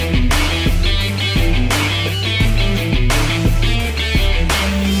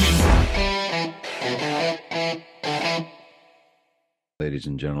ladies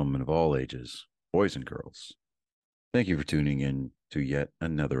and gentlemen of all ages, boys and girls. Thank you for tuning in to yet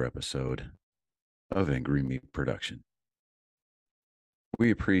another episode of Angry Meat Production. We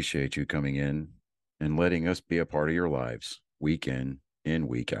appreciate you coming in and letting us be a part of your lives week in and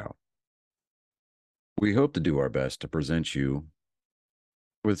week out. We hope to do our best to present you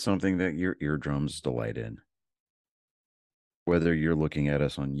with something that your eardrums delight in. Whether you're looking at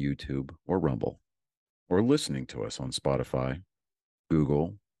us on YouTube or Rumble, or listening to us on Spotify,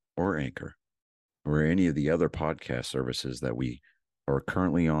 Google, or Anchor, or any of the other podcast services that we are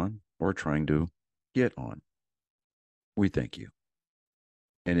currently on or trying to get on. We thank you.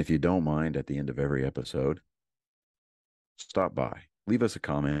 And if you don't mind, at the end of every episode, stop by, leave us a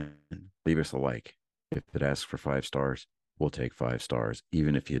comment, leave us a like. If it asks for 5 stars, we'll take 5 stars,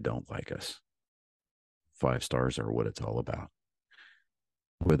 even if you don't like us. 5 stars are what it's all about.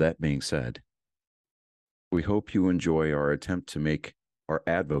 With that being said, we hope you enjoy our attempt to make our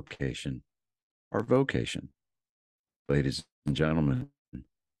advocation our vocation. Ladies and gentlemen,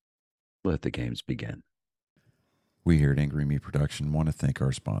 let the games begin. We here at Angry Me Production want to thank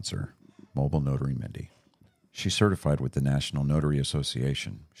our sponsor, Mobile Notary Mindy. She's certified with the National Notary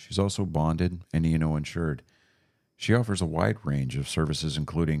Association. She's also bonded and E&O insured. She offers a wide range of services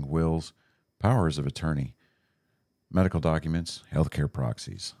including wills, powers of attorney, medical documents, healthcare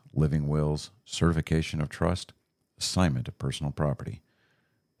proxies, living wills, certification of trust, assignment of personal property,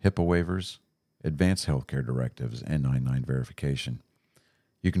 HIPAA waivers, advanced healthcare directives, and 99 verification.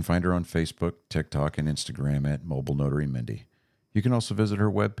 You can find her on Facebook, TikTok, and Instagram at Mobile Notary Mindy. You can also visit her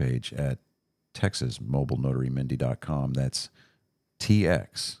webpage at TexasMobileNotaryMindy.com. That's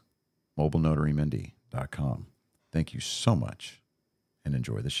TX, MobileNotaryMindy.com. Thank you so much and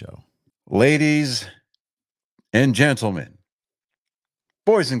enjoy the show. Ladies and gentlemen,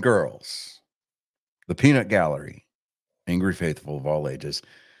 boys and girls, the Peanut Gallery, Angry Faithful of all ages,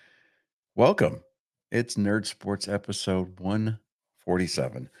 welcome. It's Nerd Sports episode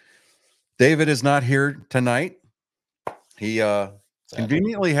 147. David is not here tonight. He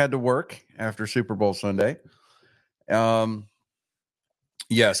conveniently had to work after Super Bowl Sunday.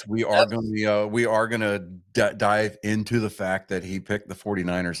 Yes, we are going to dive into the fact that he picked the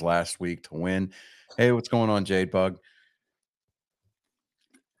 49ers last week to win. Hey, what's going on, Jade Bug?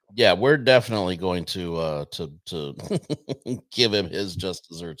 Yeah, we're definitely going to give him his just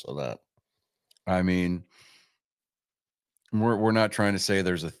desserts on that. I mean, we're not trying to say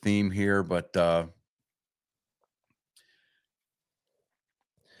there's a theme here, but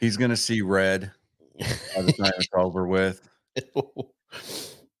he's going to see red by the time it's over with.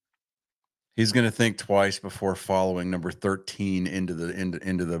 He's going to think twice before following number 13 into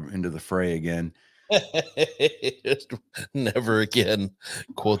the fray again. Never again,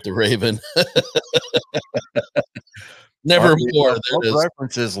 quote the Raven. Never more.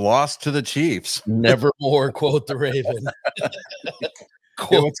 References lost to the Chiefs. Never more, quote the Raven.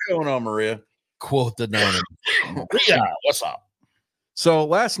 Hey, what's going on, Maria? Quote the Niners. Maria, what's up? So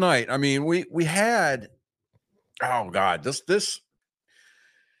last night, I mean, we had, oh God, this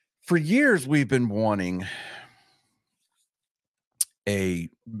for years we've been wanting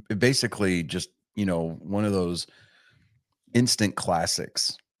basically just, one of those instant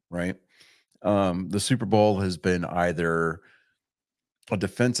classics, right? The Super Bowl has been either a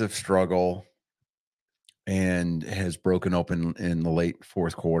defensive struggle and has broken open in the late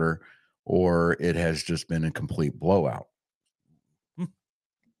fourth quarter, or it has just been a complete blowout.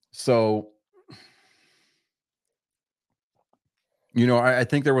 So, I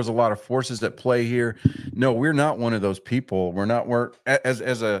think there was a lot of forces at play here. No, we're not one of those people. We're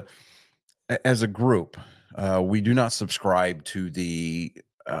as a group. We do not subscribe to the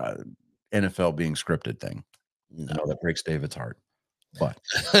NFL being scripted thing. No, that breaks David's heart. But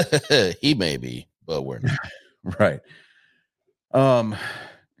he may be, but we're not. Right.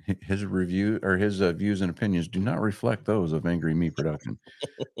 His review or his views and opinions do not reflect those of Angry Me Production.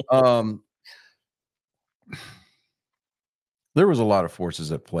 There was a lot of forces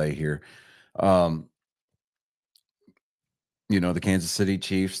at play here. The Kansas City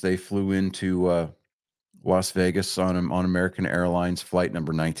Chiefs, they flew into Las Vegas on American Airlines flight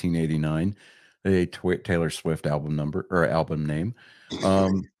number 1989, a Taylor Swift album name.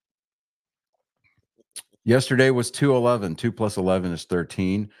 Yesterday was 211. 2 plus 11 is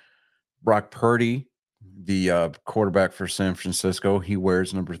 13. Brock Purdy, the quarterback for San Francisco, he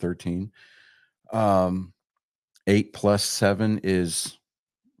wears number 13. 8 plus 7 is,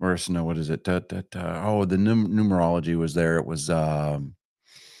 or no, what is it? The numerology was there. It was, oh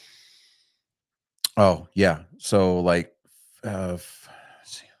yeah. So like,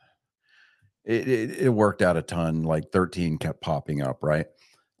 it worked out a ton. Like 13 kept popping up, right?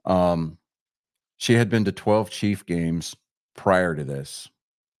 She had been to 12 Chief games prior to this.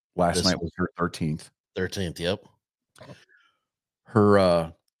 Last night was her 13th. 13th, yep.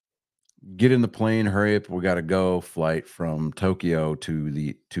 Her get in the plane, hurry up, we got to go flight from Tokyo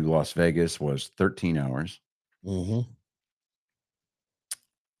to Las Vegas was 13 hours. Mm-hmm.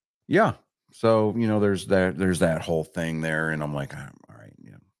 Yeah. So, there's that whole thing there. And I'm like, all right,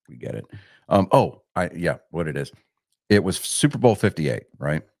 yeah, we get it. What it is. It was Super Bowl 58,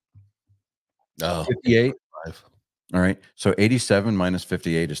 right? Oh, 58. All right. So 87 minus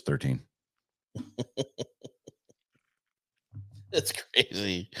 58 is 13. It's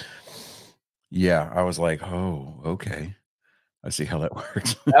crazy. Yeah. I was like, oh, okay. I see how that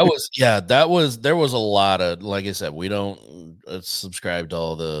works. There was a lot of, like I said, we don't subscribe to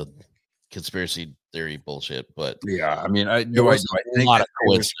all the conspiracy theory bullshit, but yeah, I mean, I think that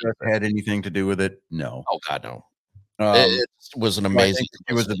Taylor Swift had anything to do with it? No. Oh God, no. It was an amazing.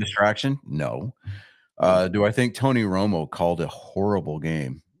 It was a distraction? No. Do I think Tony Romo called a horrible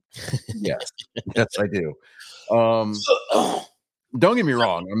game? Yes. Yes, I do. Don't get me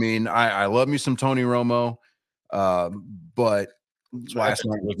wrong. I mean, I love me some Tony Romo, but last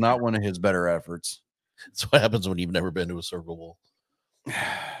night was not one of his better efforts. That's what happens when you've never been to a Super Bowl.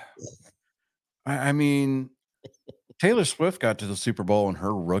 I mean, Taylor Swift got to the Super Bowl in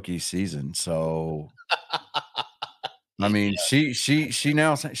her rookie season, so I mean, she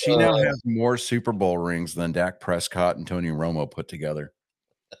now has more Super Bowl rings than Dak Prescott and Tony Romo put together.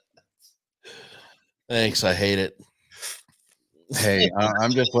 Thanks, I hate it. Hey,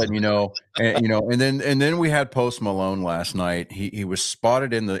 I'm just letting you know, and then we had Post Malone last night. He was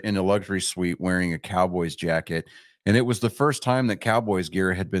spotted in the luxury suite wearing a Cowboys jacket, and it was the first time that Cowboys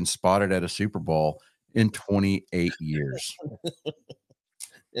gear had been spotted at a Super Bowl in 28 years.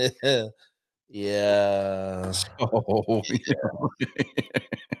 Yeah. So,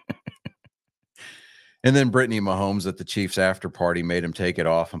 and then Brittany Mahomes at the Chiefs after party made him take it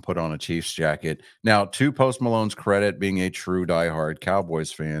off and put on a Chiefs jacket. Now, to Post Malone's credit, being a true diehard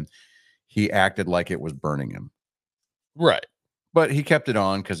Cowboys fan, he acted like it was burning him. Right. But he kept it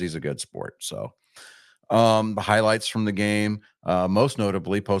on because he's a good sport. So the highlights from the game, most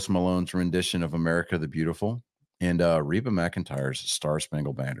notably Post Malone's rendition of America the Beautiful and Reba McEntire's Star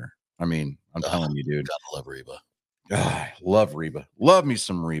Spangled Banner. I mean, I'm telling you, dude. Gotta love Reba. I love Reba. Love me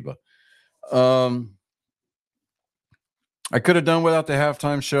some Reba. I could have done without the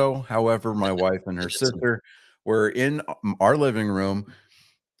halftime show. However, my wife and her sister were in our living room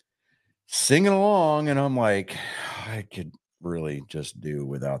singing along, and I'm like, I could really just do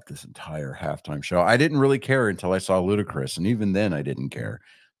without this entire halftime show. I didn't really care until I saw Ludacris, and even then I didn't care.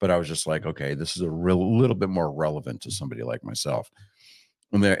 But I was just like, okay, this is a little bit more relevant to somebody like myself.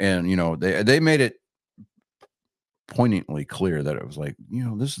 And they made it poignantly clear that it was like,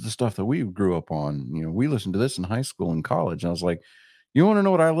 this is the stuff that we grew up on. We listened to this in high school and college. And I was like, you want to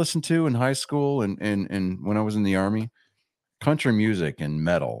know what I listened to in high school and when I was in the Army? Country music and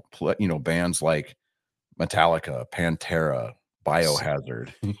metal, bands like Metallica, Pantera,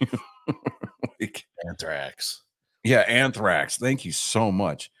 Biohazard, like Anthrax. Yeah, Anthrax. Thank you so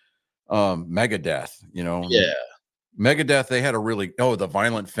much. Megadeth, Yeah. Megadeth, they had the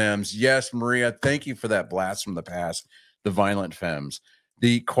Violent Femmes. Yes, Maria, thank you for that blast from the past. The Violent Femmes.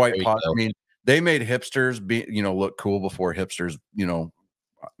 I mean, they made hipsters look cool before hipsters,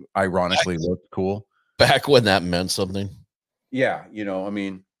 ironically looked cool. Back when that meant something. Yeah, I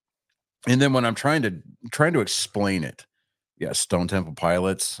mean, and then when I'm trying to explain it, yeah, Stone Temple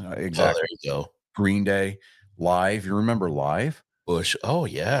Pilots, exactly. Oh, there you go. Green Day, Live. You remember Live? Bush. Oh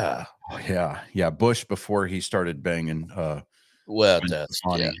yeah. Oh, yeah. Bush before he started banging. Well, that's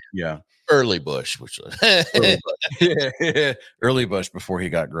funny. Yeah. Early Bush, which early Bush before he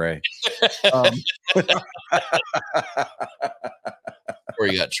got gray. Before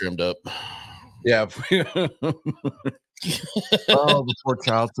he got trimmed up. Yeah. Before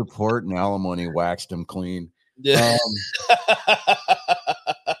child support and alimony waxed him clean.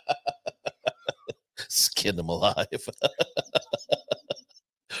 Skinned him alive.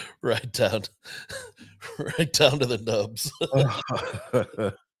 right down to the nubs.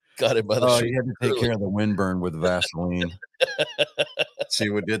 Got him by the you had to take care of the windburn with Vaseline. See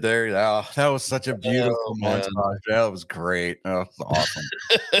what we did there? Oh, that was such a beautiful montage. That was great. Oh, awesome.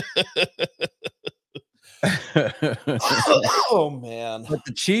 Oh man. But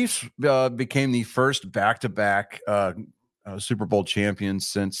the Chiefs became the first back-to-back Super Bowl champions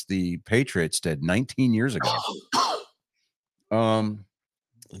since the Patriots did 19 years ago.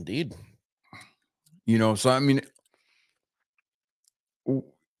 Indeed. So I mean,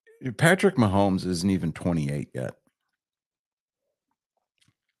 Patrick Mahomes isn't even 28 yet.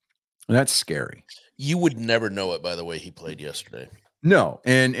 And that's scary. You would never know it by the way he played yesterday. No,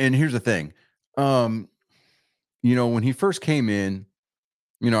 and here's the thing. When he first came in,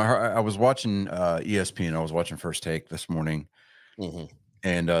 I was watching ESPN. I was watching First Take this morning,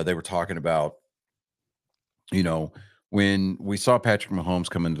 and they were talking about, when we saw Patrick Mahomes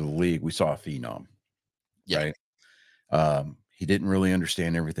come into the league, we saw a phenom, right? He didn't really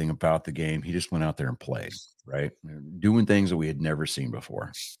understand everything about the game. He just went out there and played, right? Doing things that we had never seen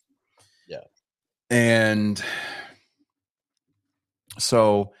before. Yeah. And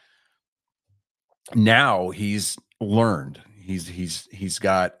so now he's learned. He's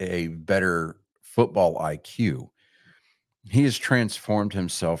got a better football IQ. He has transformed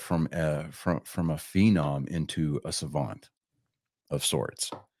himself from a phenom into a savant of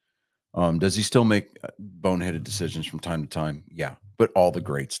sorts. Does he still make boneheaded decisions from time to time? Yeah, but all the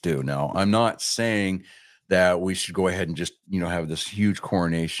greats do. Now, I'm not saying that we should go ahead and just, have this huge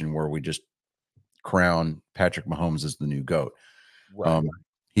coronation where we just crown Patrick Mahomes as the new GOAT. Right.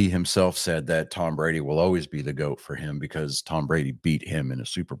 He himself said that Tom Brady will always be the GOAT for him because Tom Brady beat him in a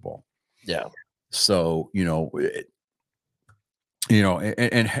Super Bowl. Yeah. So,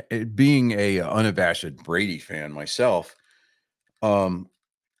 and being a unabashed Brady fan myself, that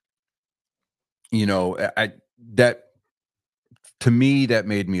to me, that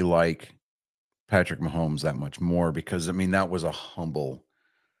made me like Patrick Mahomes that much more because that was a humble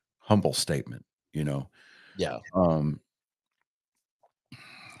statement, Yeah.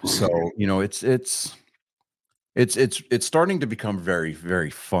 So, it's starting to become very,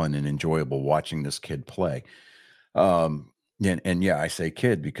 very fun and enjoyable watching this kid play. And yeah, I say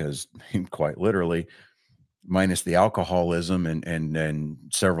kid because quite literally, minus the alcoholism and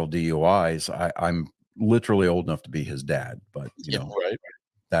several DUIs, I'm literally old enough to be his dad. But right.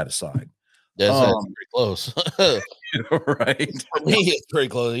 That aside, that's pretty close. Right? For me, it's pretty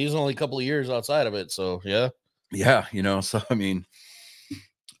close. He's only a couple of years outside of it, so yeah. So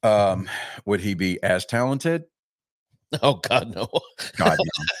would he be as talented? Oh God, no. God,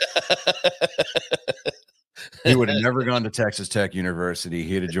 no. He would have never gone to Texas Tech University.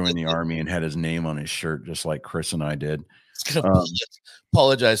 He'd have joined the Army and had his name on his shirt, just like Chris and I did.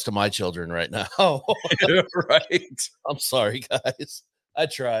 Apologize to my children right now. Right. I'm sorry, guys. I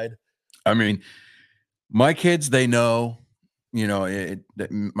tried. My kids, they know,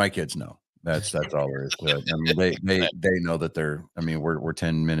 my kids know. That's all there is to it. They know that they're, we're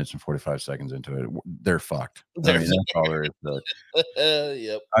 10 minutes and 45 seconds into it. They're fucked. That's all there is to it.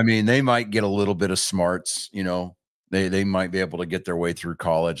 Yep. They might get a little bit of smarts, they might be able to get their way through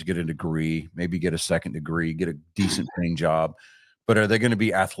college, get a degree, maybe get a second degree, get a decent paying job. But are they going to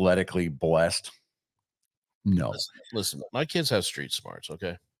be athletically blessed? No. Listen, my kids have street smarts,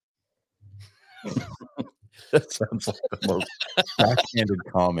 okay? That sounds like the most backhanded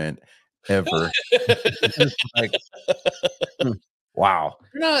comment ever. Wow.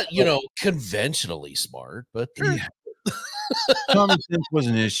 They're not, conventionally smart, but common sense was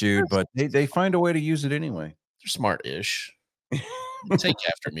an issue, but they find a way to use it anyway. They're smart-ish. Take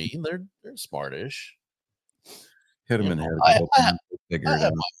after me. They're smart-ish. Hit them in the head. I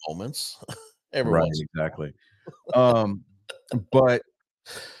have my moments. Right, exactly. But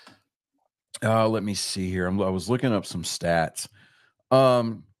let me see here. I was looking up some stats.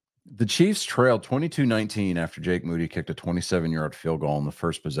 The Chiefs trailed 22-19 after Jake Moody kicked a 27-yard field goal in the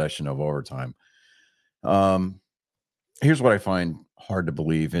first possession of overtime. Here's what I find hard to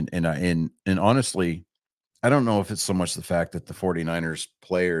believe, and honestly, I don't know if it's so much the fact that the 49ers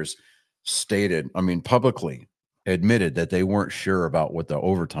players publicly admitted that they weren't sure about what the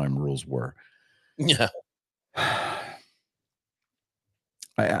overtime rules were. Yeah.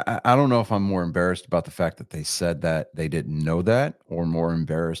 I don't know if I'm more embarrassed about the fact that they said that they didn't know that, or more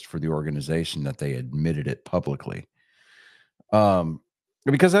embarrassed for the organization that they admitted it publicly.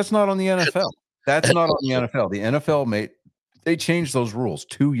 Because that's not on the NFL. That's not on the NFL. The NFL they changed those rules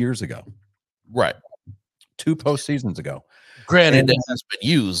 2 years ago. Right. 2 postseasons ago. Granted, it has been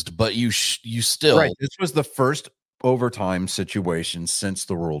used, but you still right. This was the first overtime situation since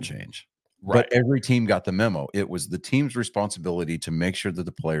the rule change. Right. But every team got the memo. It was the team's responsibility to make sure that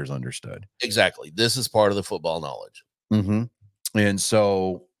the players understood. Exactly. This is part of the football knowledge. Mm-hmm. And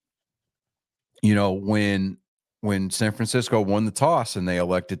so, when San Francisco won the toss and they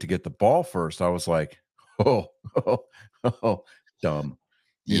elected to get the ball first, I was like, oh, dumb.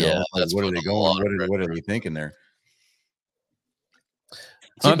 What are they going? What are they thinking there?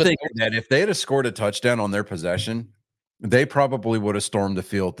 I'm thinking that if they had scored a touchdown on their possession, they probably would have stormed the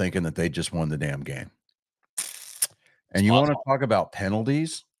field thinking that they just won the damn game. And you want to talk about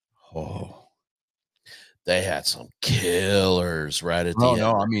penalties? Oh, They had some killers right at the oh end.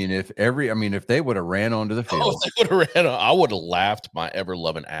 no! I mean, if they would have ran onto the Oh, field, they would have ran. I would have laughed my ever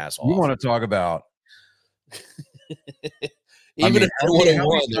loving ass you off. want to talk about? Even if they would have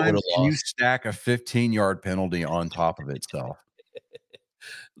won, they would have times can you lost. stack a 15-yard penalty on top of itself?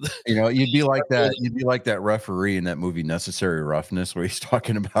 You know, you'd be like that. You'd be like that referee in that movie Necessary Roughness, where he's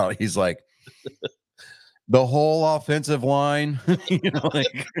talking about. He's like, the whole offensive line. You know,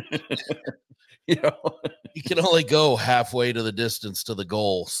 like, you know. You can only go halfway to the distance to the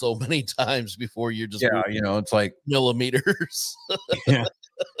goal so many times before you're just Yeah, you know, it's like millimeters. yeah.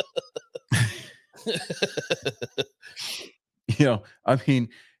 You know, I mean,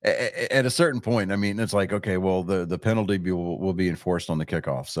 at a certain point, I mean, it's like, okay, well, the penalty will be enforced on the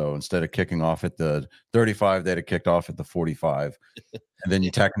kickoff. So instead of kicking off at the 35, they'd have kicked off at the 45. And then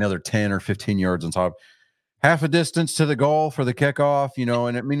you tack another 10 or 15 yards on top, half a distance to the goal for the kickoff, you know.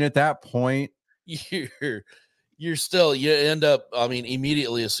 And I mean, at that point, you're still, you end up, I mean,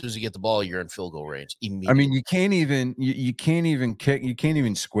 immediately as soon as you get the ball, you're in field goal range. Immediately. I mean, you can't even kick, you can't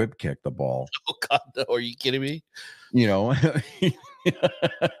even squib kick the ball. Oh God, no, are you kidding me? You know,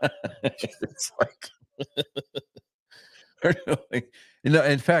 it's like, you know,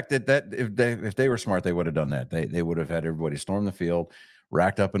 in fact, that if they were smart, they would have done that. They would have had everybody storm the field,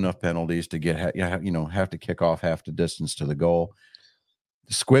 racked up enough penalties to get have to kick off half the distance to the goal,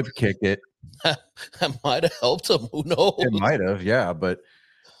 squib kick it. That might have helped them. Who knows? It might have, yeah, but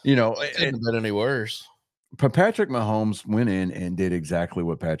you know, it couldn't have been any worse. But Patrick Mahomes went in and did exactly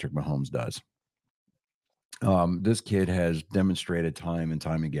what Patrick Mahomes does. This kid has demonstrated time and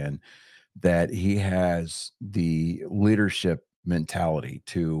time again that he has the leadership mentality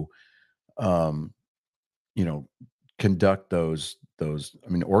to, you know, conduct those, I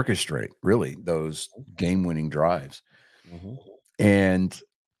mean, orchestrate really those game-winning drives. Mm-hmm. And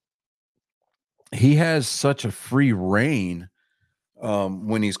he has such a free reign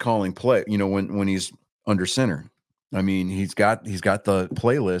when he's calling play, you know, when he's under center. I mean, he's got the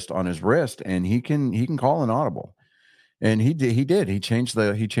playlist on his wrist, and he can call an audible. And he did. He changed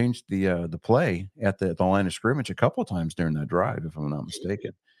the play at the line of scrimmage a couple of times during that drive, if I'm not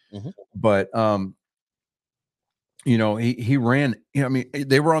mistaken. Mm-hmm. But you know, he ran. You know, I mean,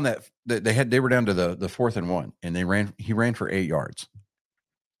 they were on that. They were down to the 4th and 1, and he ran for 8 yards.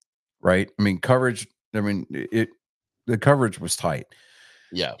 Right. I mean, coverage. I mean, the coverage was tight.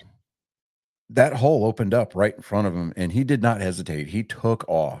 Yeah. That hole opened up right in front of him, and he did not hesitate. He took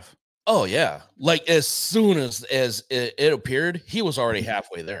off. Oh yeah, like as soon as it appeared, he was already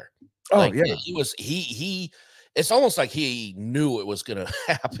halfway there. Oh like, yeah, he was. He. It's almost like he knew it was going to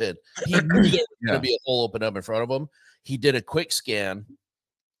happen. He knew there was going to be a hole open up in front of him. He did a quick scan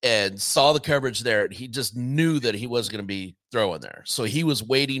and saw the coverage there. He just knew that he was going to be throwing there, so he was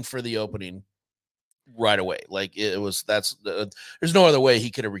waiting for the opening right away. Like there's no other way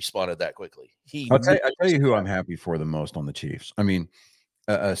he could have responded that quickly. I'll tell you who I'm happy for the most on the Chiefs. I mean,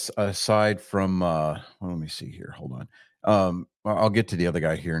 aside from well, let me see here. Hold on. I'll get to the other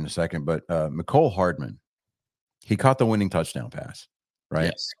guy here in a second, but Mecole Hardman, he caught the winning touchdown pass, right?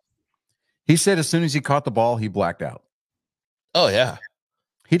 Yes. He said as soon as he caught the ball, he blacked out. Oh yeah.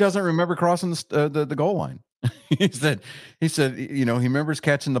 He doesn't remember crossing the goal line. he said, you know, he remembers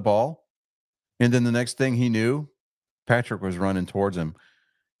catching the ball, and then the next thing he knew, Patrick was running towards him,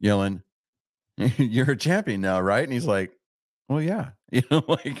 yelling, "You're a champion now, right?" And he's like, "Well, yeah." You know,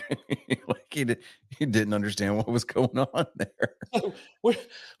 like he didn't understand what was going on there.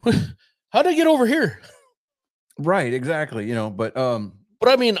 How'd I get over here? Right, exactly. You know, but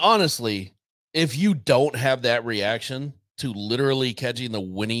I mean, honestly, if you don't have that reaction to literally catching the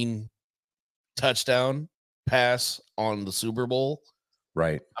winning touchdown pass on the Super Bowl,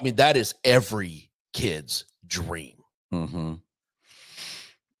 right. I mean, that is every kid's dream. Mm-hmm.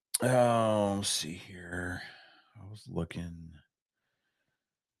 Oh, let's see here. I was looking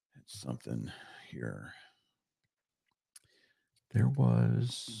at something here. There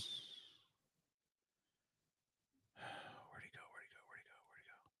was. Where'd he go?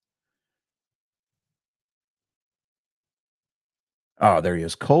 Oh, there he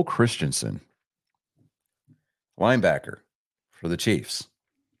is. Cole Christensen, linebacker for the Chiefs.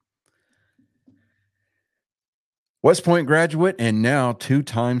 West Point graduate and now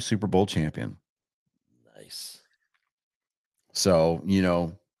 2-time Super Bowl champion. Nice. So, you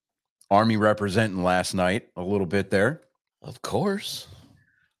know, Army representing last night a little bit there. Of course.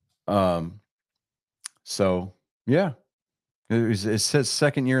 So, yeah. It says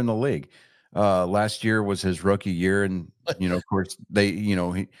second year in the league. Last year was his rookie year, and you know, of course,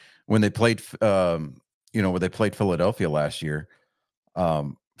 when they played Philadelphia last year,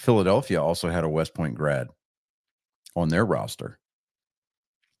 Philadelphia also had a West Point grad on their roster.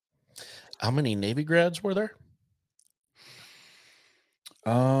 How many Navy grads were there?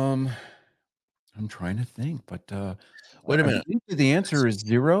 I'm trying to think, but wait a minute. The answer is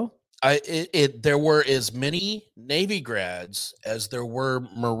 0. There were as many Navy grads as there were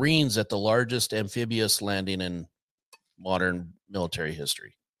Marines at the largest amphibious landing in modern military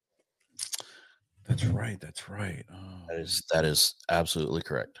history. That's right. That is absolutely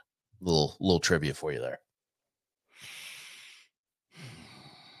correct. Little trivia for you there.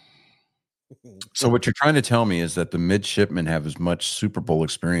 So what you're trying to tell me is that the midshipmen have as much Super Bowl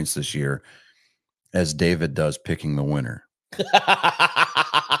experience this year as David does picking the winner.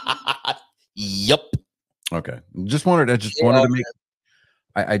 Yep. Okay. I just wanted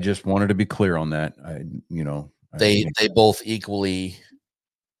to be clear on that. They both equally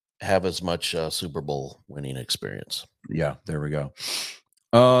have as much Super Bowl winning experience. Yeah, there we go.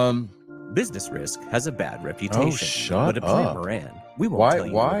 Business Risk has a bad reputation. Oh, shut but at Plant up. Moran, we won't tell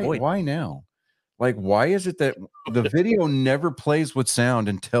you to avoid it. Why now? Like, why is it that the video never plays with sound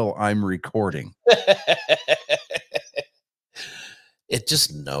until I'm recording? It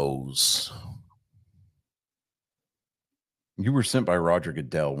just knows. You were sent by Roger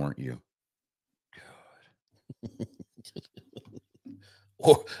Goodell, weren't you?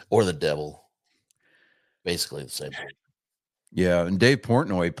 or the devil. Basically the same thing. Yeah, and Dave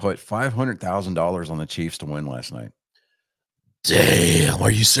Portnoy put $500,000 on the Chiefs to win last night. Damn,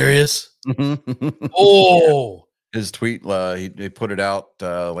 are you serious? Oh, his tweet, he put it out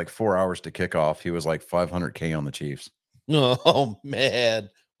like 4 hours to kick off. He was like $500K on the Chiefs. Oh man,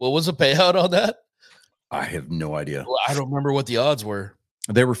 what was the payout on that? I have no idea. Well, I don't remember what the odds were.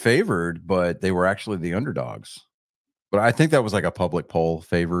 They were favored, but they were actually the underdogs. But I think that was like a public poll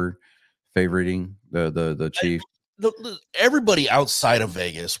favoriting the Chiefs. Everybody outside of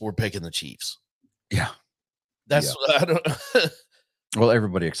Vegas were picking the Chiefs. Yeah, that's I don't. Well,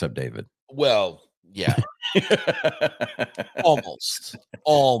 everybody except David. Well, yeah, almost.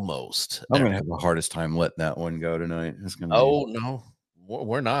 I'm gonna have the hardest time letting that one go tonight. It's gonna. Oh no,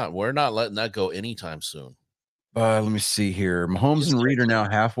 we're not letting that go anytime soon. Let me see here. Mahomes and Reed are now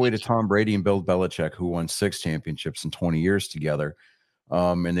halfway to Tom Brady and Bill Belichick, who won 6 championships in 20 years together.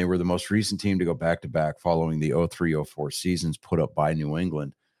 And they were the most recent team to go back-to-back following the 03-04 seasons put up by New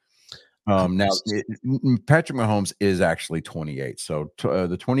England. Now, Patrick Mahomes is actually 28. So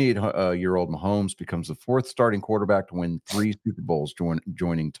the 28-year-old Mahomes becomes the 4th starting quarterback to win 3 Super Bowls,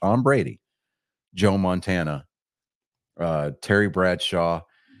 joining Tom Brady, Joe Montana, Terry Bradshaw,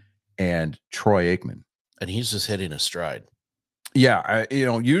 and Troy Aikman. And he's just hitting a stride. Yeah.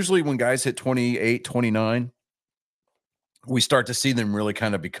 Usually when guys hit 28, 29, we start to see them really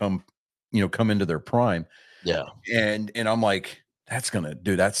kind of become, come into their prime. Yeah. And I'm like, that's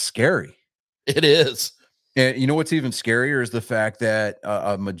scary. It is. And you know what's even scarier is the fact that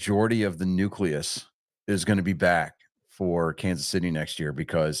a majority of the nucleus is going to be back for Kansas City next year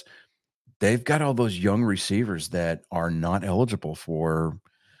because they've got all those young receivers that are not eligible for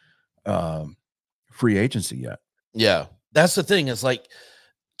free agency yet. Yeah. That's the thing. It's like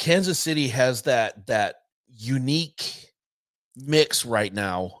Kansas City has that unique mix right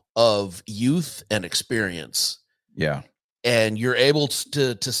now of youth and experience. Yeah. And you're able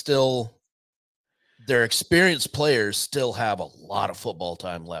to still, their experienced players still have a lot of football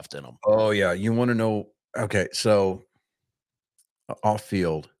time left in them. Oh yeah. You want to know? Okay. So off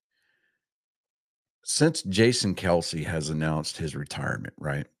field, since Jason Kelce has announced his retirement,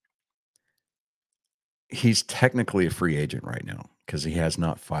 right? He's technically a free agent right now because he has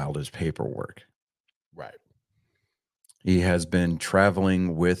not filed his paperwork. Right. He has been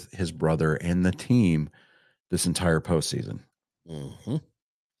traveling with his brother and the team this entire postseason. Mm-hmm.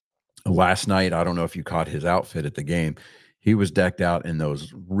 Last night, I don't know if you caught his outfit at the game. He was decked out in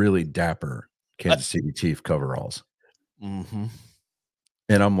those really dapper Kansas City Chief coveralls. Mm-hmm.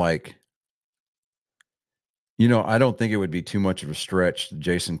 And I'm like, I don't think it would be too much of a stretch to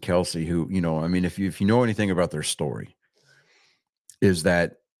Jason Kelce, who, if you know anything about their story, is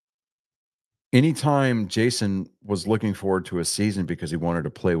that anytime Jason was looking forward to a season because he wanted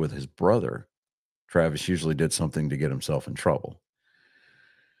to play with his brother, Travis usually did something to get himself in trouble.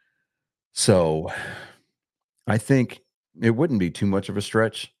 So I think it wouldn't be too much of a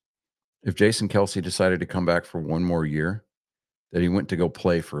stretch if Jason Kelce decided to come back for one more year, that he went to go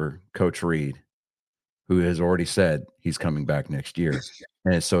play for Coach Reed, who has already said he's coming back next year.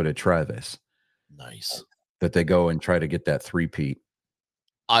 And so did Travis. Nice. That they go and try to get that 3-peat.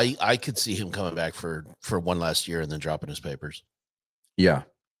 I could see him coming back for one last year and then dropping his papers. Yeah.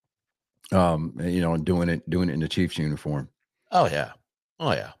 And doing it in the Chiefs uniform. Oh yeah.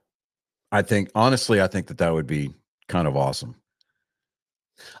 Oh yeah. I think that would be kind of awesome.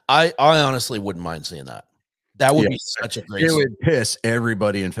 I honestly wouldn't mind seeing that. That would be such a great. It would piss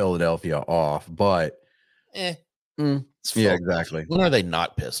everybody in Philadelphia off, but yeah, exactly. When are they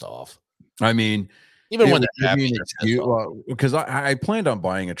not pissed off? I mean, even when they're happy, because I planned on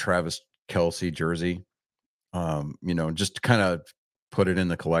buying a Travis Kelce jersey, just to kind of put it in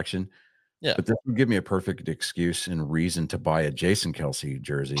the collection. Yeah, but this would give me a perfect excuse and reason to buy a Jason Kelce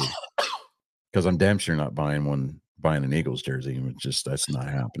jersey, because I'm damn sure not buying an Eagles jersey. That's not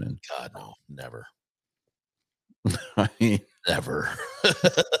happening. God, no, never. I mean, never.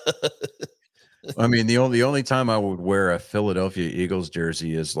 I mean, the only time I would wear a Philadelphia Eagles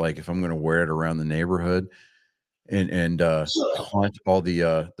jersey is like if I'm going to wear it around the neighborhood and haunt all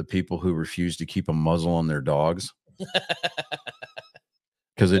the people who refuse to keep a muzzle on their dogs.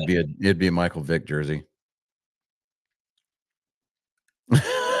 Because it'd be a Michael Vick jersey.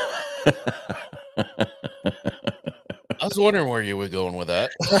 I was wondering where you were going with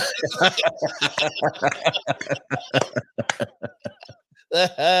that.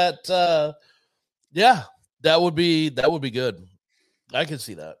 That would be good. I could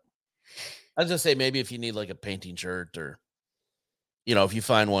see that. I was just say maybe if you need like a painting shirt, or if you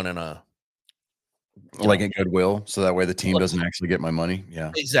find one in a a Goodwill, so that way the team doesn't actually get my money.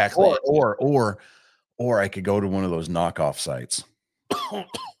 Yeah, exactly. Or I could go to one of those knockoff sites.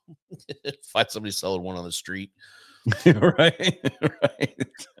 Find somebody selling one on the street. right.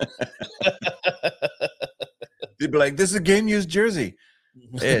 They'd be like, "This is a game used jersey."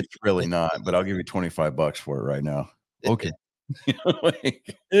 It's really not, but I'll give you $25 for it right now. Okay.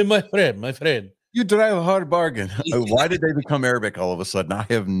 Hey, my friend, you drive a hard bargain. Why did they become Arabic all of a sudden? I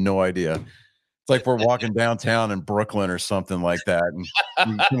have no idea. It's like we're walking downtown in Brooklyn or something like that, and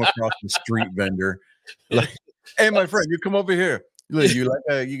you come across the street vendor. Like, "Hey, my friend, you come over here.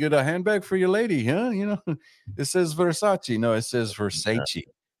 You get a handbag for your lady, huh? It says Versace. No, it says Versace.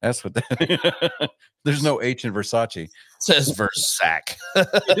 That's what that. There's no H in Versace. It says Versac.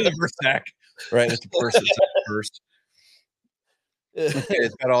 Versac. Right. It's a purse.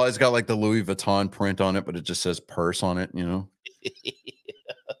 It's got like the Louis Vuitton print on it, but it just says purse on it.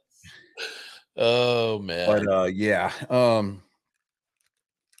 Oh man. But yeah.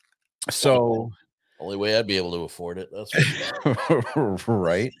 So. Only way I'd be able to afford it. That's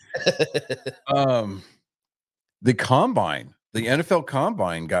right. The combine, the NFL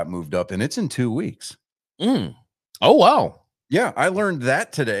combine got moved up, and it's in 2 weeks. Oh wow. Yeah, I learned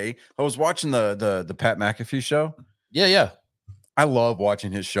that today. I was watching the Pat McAfee show. Yeah. I love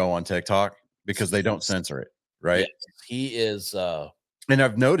watching his show on TikTok because they don't censor it, right? Yes, he is and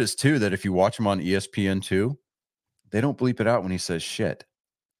I've noticed too that if you watch him on ESPN2, they don't bleep it out when he says shit.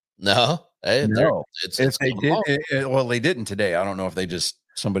 No. Hey, no. If they did, well, they didn't today. I don't know if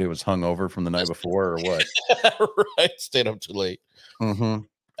somebody was hungover from the night before or what. Right, stayed up too late. Mm-hmm.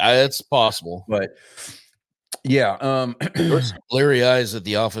 It's possible, but yeah, there's blurry eyes at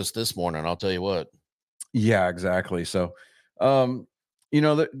the office this morning. I'll tell you what. Yeah, exactly. So, hey,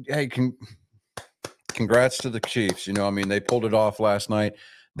 congrats to the Chiefs. I mean, they pulled it off last night.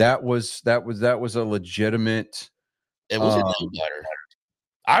 That was a legitimate. It was a no-brainer.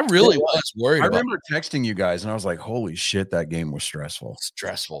 I really was worried. I remember texting you guys, and I was like, "Holy shit, that game was stressful."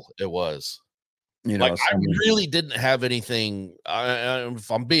 Stressful, it was. I really didn't have anything.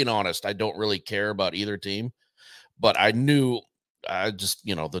 If I'm being honest, I don't really care about either team, but I knew,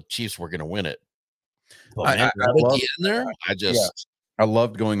 the Chiefs were going to win it. But man, I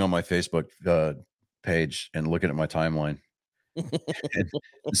loved going on my Facebook page and looking at my timeline. And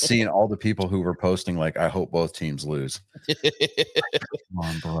seeing all the people who were posting like, "I hope both teams lose." Come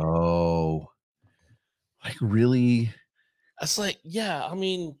on, bro. Like, really? That's like, yeah. I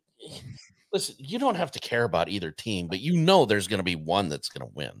mean, listen, you don't have to care about either team, but there's going to be one that's going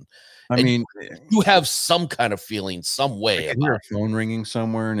to win. I mean, you have some kind of feeling, some way. I hear a phone ringing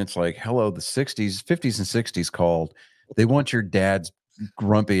somewhere, and it's like, "Hello, the 50s and 60s called. They want your dad's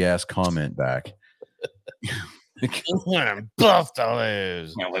grumpy ass comment back." We're both to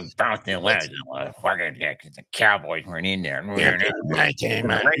lose. We're both to lose. Fucking the Cowboys weren't in there.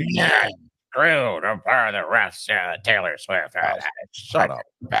 Screwed. I'm part of the refs. Taylor Swift. Shut up,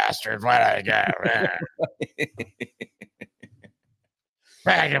 bastard. What I got?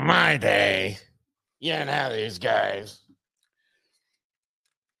 Back in my day, you didn't have these guys.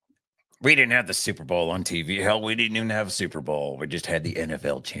 We didn't have the Super Bowl on TV. Hell, we didn't even have a Super Bowl. We just had the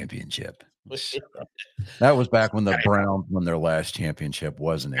NFL championship. That was back when the Browns won their last championship,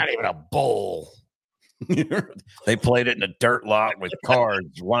 wasn't it? Not even a bowl. They played it in a dirt lot with cars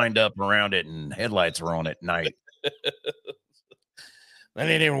lined up around it, and headlights were on at night. They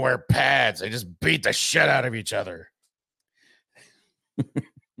didn't even wear pads. They just beat the shit out of each other.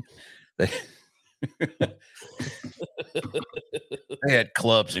 They had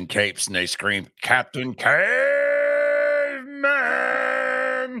clubs and capes, and they screamed, "Captain Caveman!"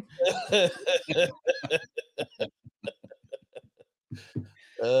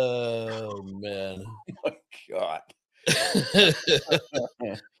 Oh, man. Oh, my God. They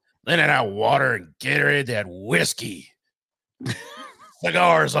didn't have water and Gatorade. They had whiskey.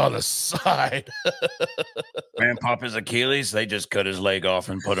 Cigars on the side. Man pop his Achilles. They just cut his leg off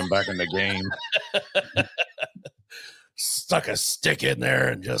and put him back in the game. Stuck a stick in there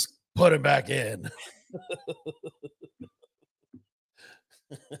and just put him back in.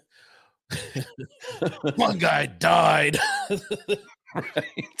 One guy died.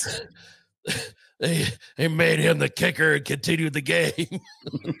 Right. They made him the kicker and continued the game.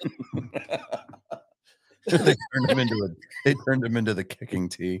 They turned him into the kicking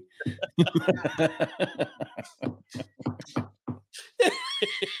tee.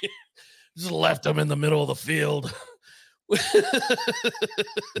 Just left him in the middle of the field.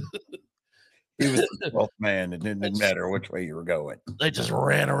 He was the 12th man. It didn't matter which way you were going. They just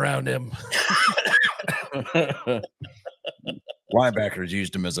ran around him. Linebackers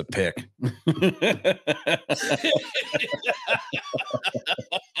used him as a pick.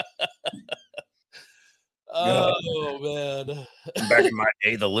 Oh, man. Back in my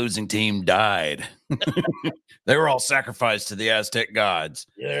day, the losing team died. They were all sacrificed to the Aztec gods.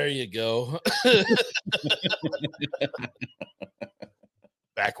 There you go.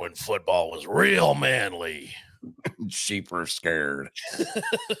 Back when football was real manly. Sheep were scared.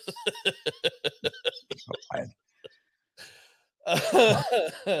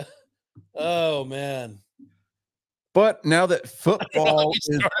 Oh, man. But now that football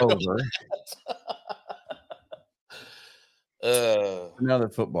is over, now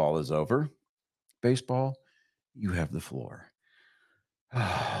that football is over, baseball, you have the floor.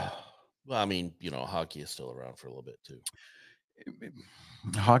 Well, I mean, hockey is still around for a little bit too.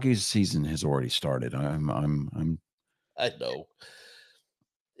 Hockey's season has already started. I know.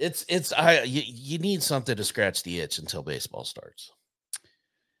 You need something to scratch the itch until baseball starts.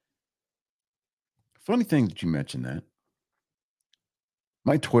 Funny thing that you mentioned that.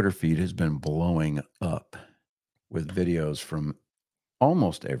 My Twitter feed has been blowing up with videos from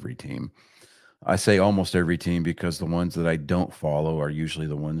almost every team. I say almost every team because the ones that I don't follow are usually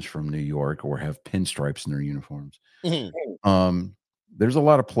the ones from New York or have pinstripes in their uniforms. Mm-hmm. There's a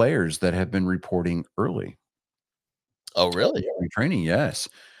lot of players that have been reporting early. Oh, really? Training, yes.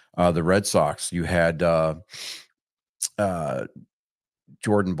 The Red Sox, you had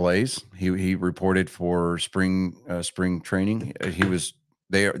Jordan Blaze. He reported for spring training.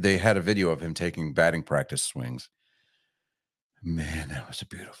 They had a video of him taking batting practice swings. Man, that was a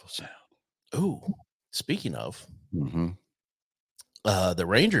beautiful sound. Ooh, speaking of, mm-hmm. The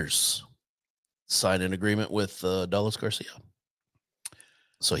Rangers signed an agreement with Dallas Garcia,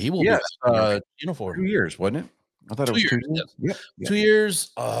 so he will be uniform. 2 years, wasn't it? I thought it was 2 years. Yep. 2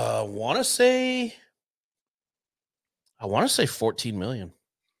 years. I want to say 14 million.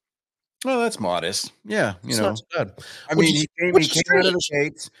 Well, that's modest. Yeah, not too bad. I mean, he came out of the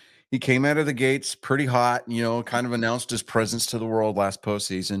gates. He came out of the gates pretty hot, kind of announced his presence to the world last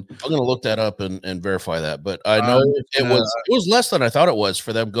postseason. I'm going to look that up and verify that, but I know it was less than I thought it was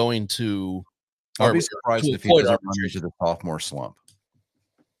for them going to. I'd be surprised if he doesn't run into the sophomore slump.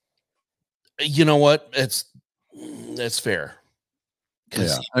 You know what? That's fair.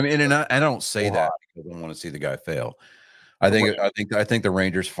 Yeah, I mean, and I don't say that because I don't want to see the guy fail. I think the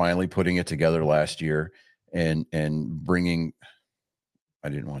Rangers finally putting it together last year and bringing. I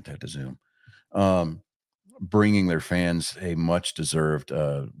didn't want that to zoom. Bringing their fans a much deserved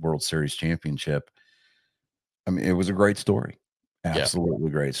World Series championship. I mean, it was a great story. Absolutely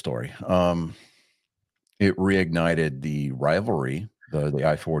great story. It reignited the rivalry, the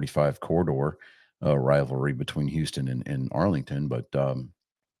I-45 corridor rivalry between Houston and Arlington. But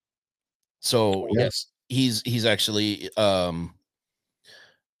yes, he's actually 2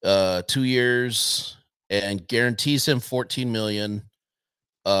 years and guarantees him $14 million.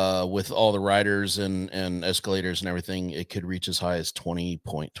 With all the riders and escalators and everything, it could reach as high as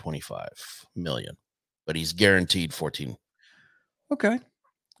 $20.25 million, but he's guaranteed 14. Okay.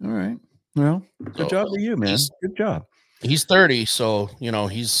 All right. Well, good job to you, man. Good job. He's 30, so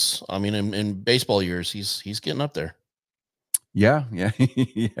in baseball years, he's getting up there. Yeah.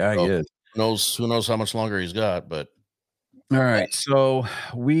 He is. Who knows how much longer he's got, but all right. So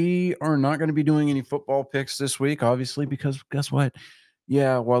we are not going to be doing any football picks this week, obviously, because guess what?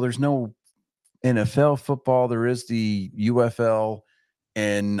 Yeah, while there's no NFL football, there is the UFL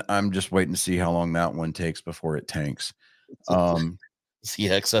and I'm just waiting to see how long that one takes before it tanks. Is the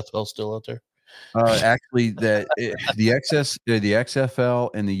XFL still out there? Actually, the XFL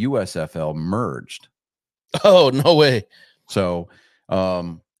and the USFL merged. Oh, no way. So,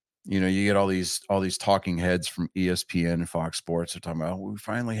 you get all these talking heads from ESPN and Fox Sports are talking about, we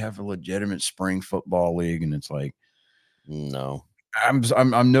finally have a legitimate spring football league, and it's like, no.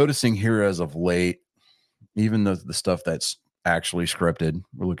 I'm noticing here as of late, even the stuff that's actually scripted.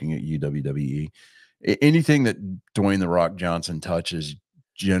 We're looking at WWE. Anything that Dwayne The Rock Johnson touches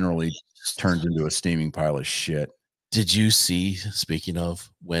generally turns into a steaming pile of shit. Did you see, speaking of,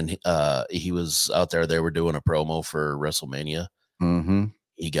 when he was out there, they were doing a promo for WrestleMania. Mm-hmm.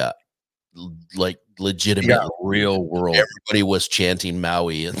 He got like legitimate real world. Everybody was chanting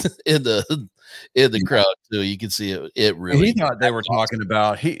Maui in the crowd too. You can see it. It really. He thought they were talking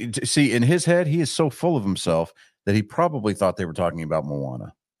about. In his head, he is so full of himself that he probably thought they were talking about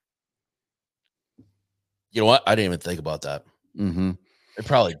Moana. You know what? I didn't even think about that. Mm-hmm. It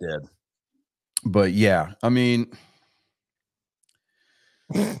probably did. But yeah, I mean,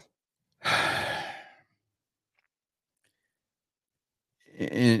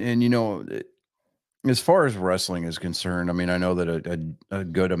 and as far as wrestling is concerned, I mean, I know that a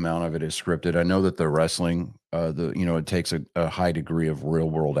good amount of it is scripted. I know that the wrestling, it takes a high degree of real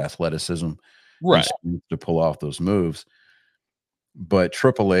world athleticism, right, to pull off those moves. But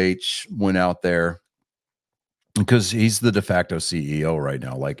Triple H went out there because he's the de facto CEO right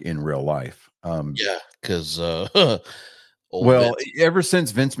now, like in real life. Yeah, because ever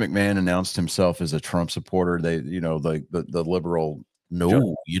since Vince McMahon announced himself as a Trump supporter, they, the liberal.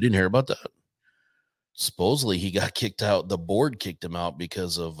 No, you didn't hear about that. Supposedly he got kicked out. The board kicked him out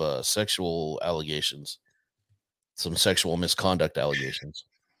because of sexual allegations, some sexual misconduct allegations.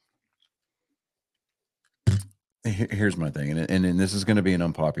 Here's my thing, and this is going to be an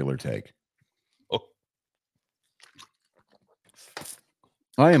unpopular take. Oh.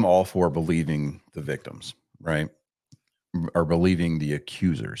 I am all for believing the victims, right? Or believing the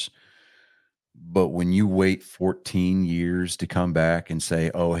accusers. But when you wait 14 years to come back and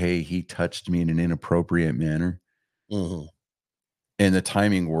say, oh, hey, he touched me in an inappropriate manner. Mm-hmm. And the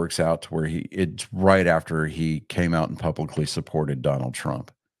timing works out to where it's right after he came out and publicly supported Donald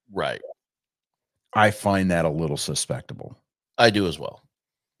Trump. Right. I find that a little suspectable. I do as well.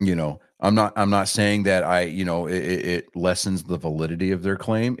 I'm not saying that it lessens the validity of their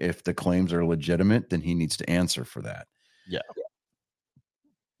claim. If the claims are legitimate, then he needs to answer for that. Yeah.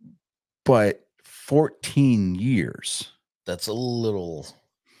 But 14 years. That's a little.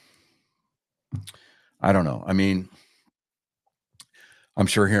 I don't know. I mean, I'm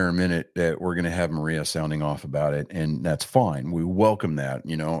sure here in a minute that we're going to have Maria sounding off about it, and that's fine. We welcome that.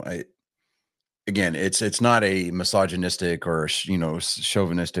 Again, it's not a misogynistic or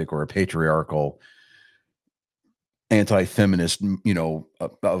chauvinistic or a patriarchal anti-feminist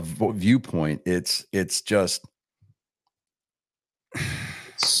viewpoint. It's just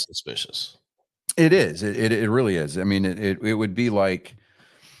it's suspicious. It is. It really is. I mean, it would be like,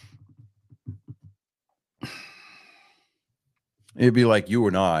 it'd be like you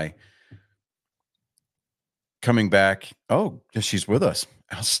and I coming back. Oh, she's with us.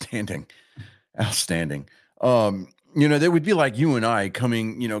 Outstanding. They would be like you and I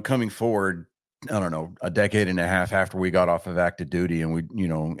coming forward, I don't know, a decade and a half after we got off of active duty, and we,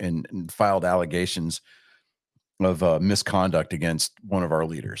 and filed allegations of misconduct against one of our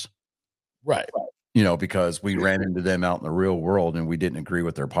leaders. Right. Because we ran into them out in the real world and we didn't agree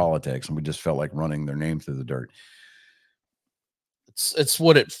with their politics, and we just felt like running their name through the dirt. It's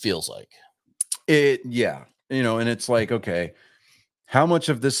what it feels like. Yeah. And it's like, okay, how much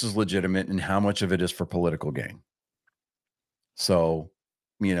of this is legitimate and how much of it is for political gain? So,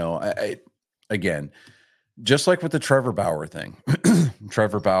 again, just like with the Trevor Bauer thing,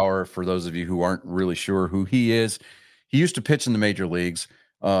 Trevor Bauer, for those of you who aren't really sure who he is, he used to pitch in the major leagues.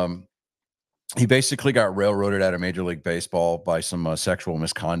 He basically got railroaded out of Major League Baseball by some sexual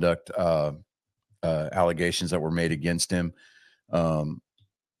misconduct allegations that were made against him.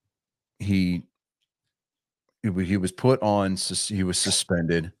 He was put on. He was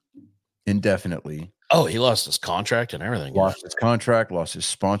suspended indefinitely. Oh, he lost his contract and everything. Lost his contract, lost his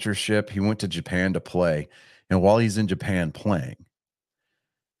sponsorship. He went to Japan to play, and while he's in Japan playing,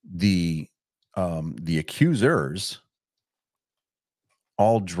 the accusers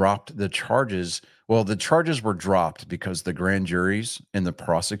all dropped the charges. Well, the charges were dropped because the grand juries and the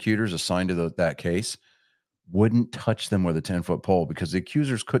prosecutors assigned to that case wouldn't touch them with a 10-foot pole because the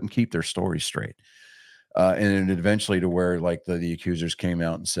accusers couldn't keep their story straight. And eventually to where like the accusers came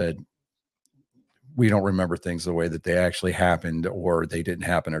out and said, we don't remember things the way that they actually happened, or they didn't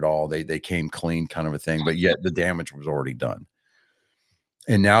happen at all. They came clean, kind of a thing. But yet the damage was already done.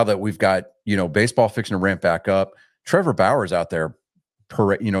 And now that we've got, baseball fixing to ramp back up, Trevor Bauer's out there,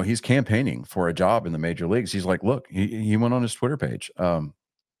 he's campaigning for a job in the major leagues. He's like, look, he went on his Twitter page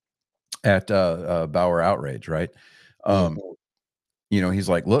at Bauer Outrage, right? He's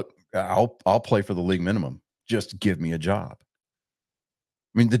like, look, I'll play for the league minimum. Just give me a job.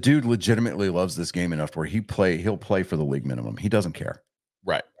 I mean, the dude legitimately loves this game enough where he'll play for the league minimum. He doesn't care.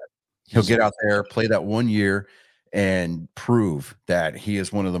 Right. He'll get out there, play that 1 year, and prove that he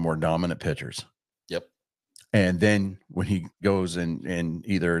is one of the more dominant pitchers. Yep. And then when he goes and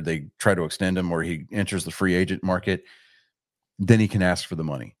either they try to extend him or he enters the free agent market, then he can ask for the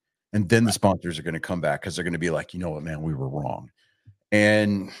money. And then the sponsors are going to come back because they're going to be like, you know what, man, we were wrong.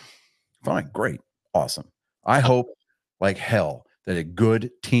 And fine, great, awesome. I hope like hell that a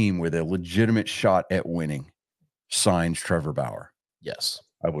good team with a legitimate shot at winning signs Trevor Bauer. Yes.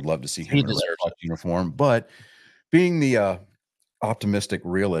 I would love to see him in a Red Sox uniform, but being the optimistic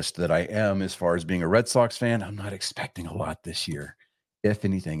realist that I am as far as being a Red Sox fan, I'm not expecting a lot this year, if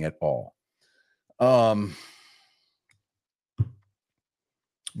anything at all.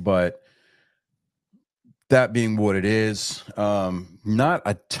 But that being what it is, not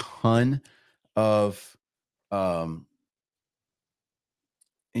a ton of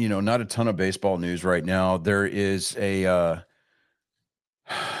not a ton of baseball news right now. There is a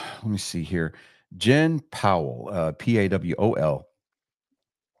let me see here. Jen Powell, Pawol,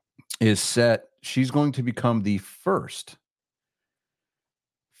 is set. She's going to become the first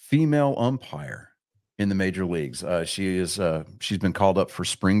female umpire in the major leagues. She's been called up for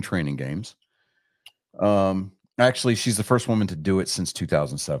spring training games. Actually, she's the first woman to do it since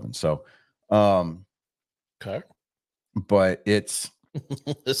 2007. So, okay. But it's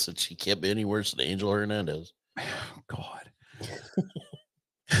listen, she can't be any worse than Angel Hernandez. God.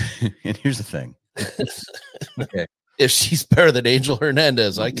 And here's the thing. Okay. If she's better than Angel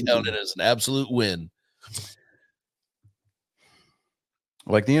Hernandez, I count it as an absolute win.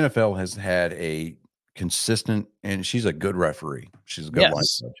 Like the NFL has had a consistent, and she's a good referee. She's a good line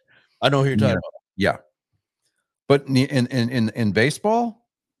judge. I know who you're talking about. Yeah. But in baseball,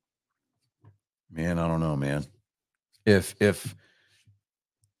 man, I don't know, man. If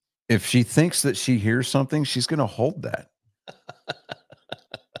she thinks that she hears something, she's going to hold that.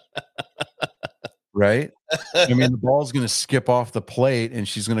 Right? I mean, the ball's going to skip off the plate and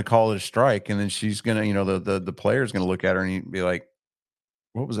she's going to call it a strike. And then she's going to, the player's going to look at her and be like,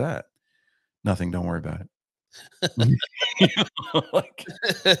 what was that? Nothing. Don't worry about it.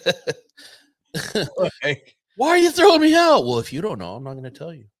 Like, why are you throwing me out? Well, if you don't know, I'm not going to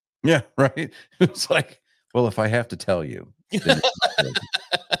tell you. Yeah. Right. It's like, well, if I have to tell you, then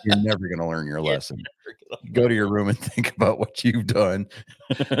you're never going to learn your lesson. Go to your room and think about what you've done.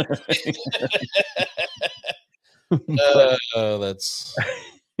 That's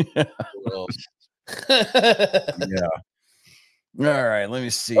yeah. All right, let me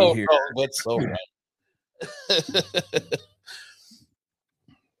see here. That's so right.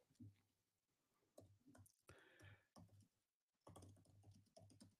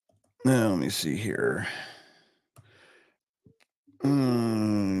 Now, let me see here.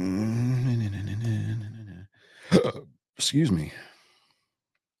 Excuse me.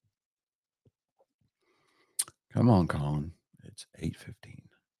 Come on, Colin. It's 8:15.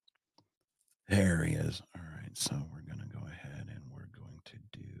 There he is. All right, so we're going to go ahead and we're going to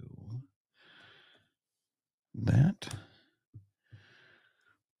do that.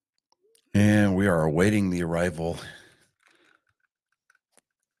 And we are awaiting the arrival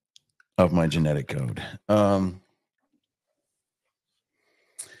of my genetic code.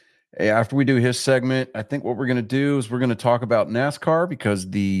 After we do his segment, I think what we're going to do is we're going to talk about NASCAR because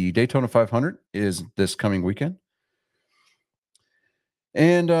the Daytona 500 is this coming weekend.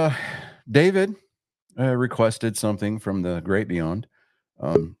 And David requested something from the great beyond,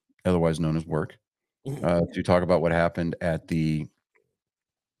 otherwise known as work, to talk about what happened at the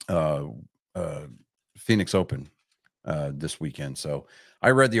Phoenix Open this weekend. So I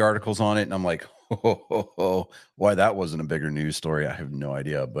read the articles on it and I'm like, why that wasn't a bigger news story, I have no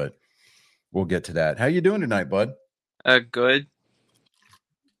idea, but we'll get to that. How you doing tonight, bud? Good.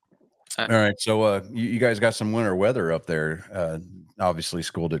 All right. So you guys got some winter weather up there. Obviously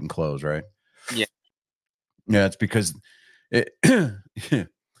school didn't close, right? Yeah. Yeah, it's because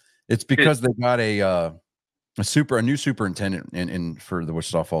it's because they got a new superintendent in for the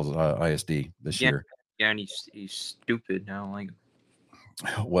Wichita Falls ISD this year. Yeah, and he's stupid now. Like,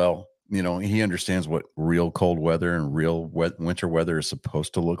 well, he understands what real cold weather and real winter weather is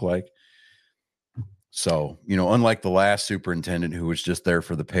supposed to look like. So, unlike the last superintendent who was just there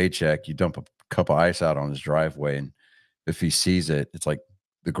for the paycheck, you dump a cup of ice out on his driveway, and if he sees it, it's like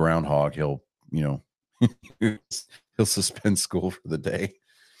the groundhog. He'll suspend school for the day.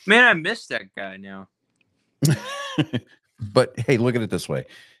 Man, I miss that guy now. But hey, look at it this way.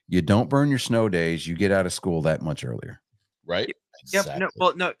 You don't burn your snow days, you get out of school that much earlier. Right? Yep.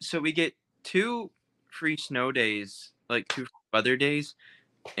 No. So we get 2 free snow days, like 2 weather days,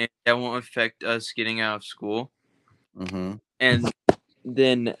 and that won't affect us getting out of school. Mm-hmm. And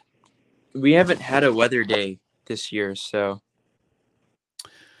then we haven't had a weather day this year, so.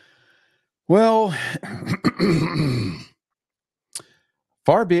 Well,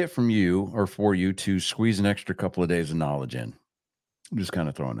 far be it from you or for you to squeeze an extra couple of days of knowledge in. I'm just kind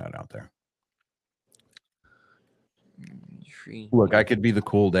of throwing that out there. Look, I could be the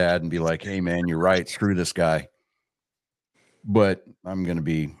cool dad and be like, hey, man, you're right. Screw this guy. But I'm going to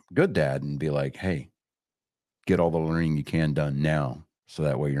be good dad and be like, hey, get all the learning you can done now. So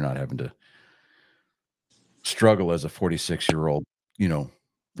that way you're not having to struggle as a 46-year-old,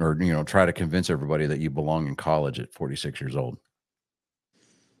 or, try to convince everybody that you belong in college at 46 years old.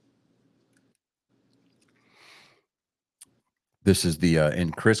 This is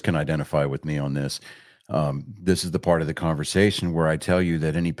and Chris can identify with me on this. This is the part of the conversation where I tell you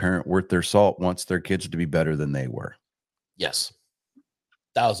that any parent worth their salt wants their kids to be better than they were. Yes.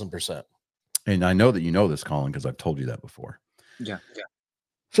 1,000%. And I know that you know this, Colin, because I've told you that before. Yeah.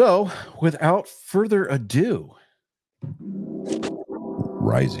 So without further ado,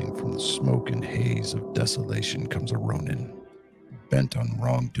 rising from the smoke and haze of desolation comes a Ronin, bent on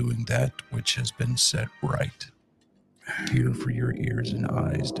wrongdoing that which has been set right. Here for your ears and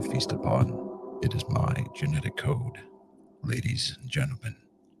eyes to feast upon. It is my genetic code. Ladies and gentlemen,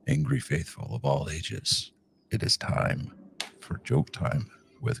 angry faithful of all ages, it is time for Joke Time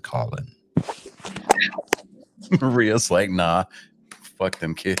with Colin. Maria's like, nah, fuck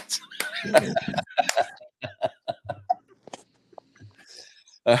them kids.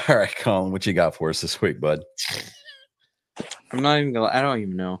 All right, Colin, what you got for us this week, bud? I'm not even I don't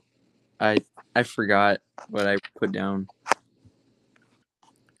even know. I forgot what I put down.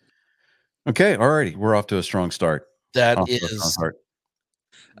 Okay, alrighty. We're off to a strong start. That is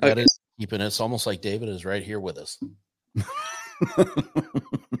keeping it. It's almost like David is right here with us.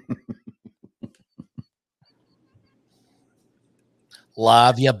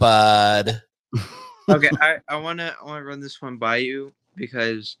 Love you, bud. Okay, I wanna run this one by you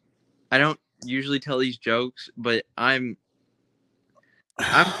because I don't usually tell these jokes, but I'm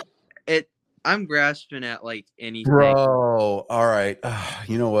grasping at like anything. Bro, all right.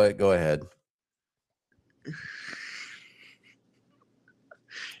 You know what? Go ahead.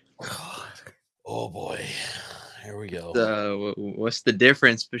 Oh boy. Here we go. What's the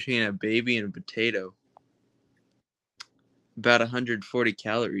difference between a baby and a potato? About 140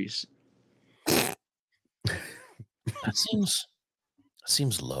 calories. That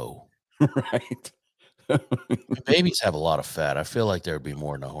seems low. Right. Babies have a lot of fat. I feel like there would be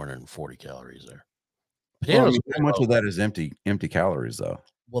more than 140 calories there. Potatoes, how much of that is empty calories, though?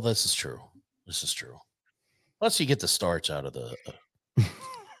 Well, this is true. Once you get the starch out of the, I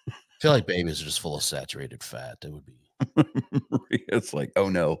feel like babies are just full of saturated fat. It would be. It's like, oh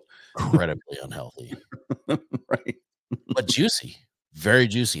no, incredibly unhealthy. Right, but juicy, very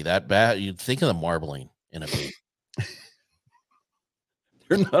juicy. That bad. You'd think of the marbling in a baby.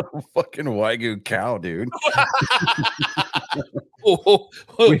 You're not a fucking Wagyu cow, dude.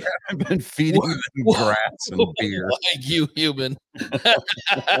 We haven't been feeding them grass and beer. Wagyu human.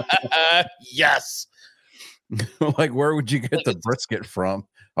 Yes. Like, where would you get the brisket from?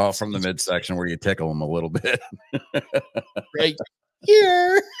 Oh, from the midsection where you tickle them a little bit. Right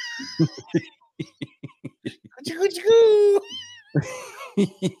here.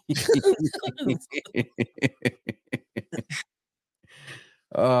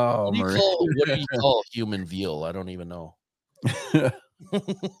 Oh, what do you call human veal? I don't even know.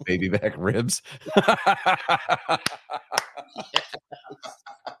 Baby back ribs.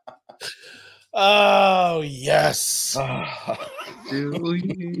 Oh yes.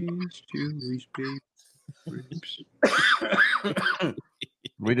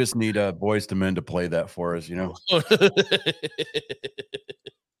 We just need Boys to Men to play that for us, you know.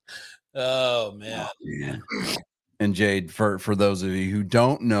 Oh man. And Jade, for those of you who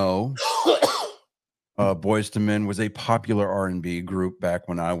don't know, Boys to Men was a popular R&B group back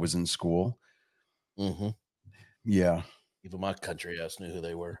when I was in school. Mm-hmm. Yeah. Even my country ass knew who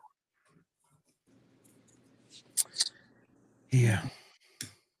they were. Yeah.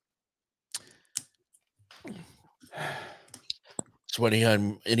 So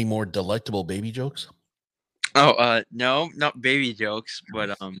any more delectable baby jokes? Oh, no, not baby jokes,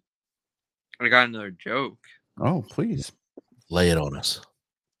 but I got another joke. Oh, please. Lay it on us.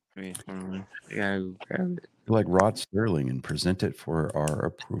 Wait, hold on. I gotta grab it. You're like Rod Sterling and present it for our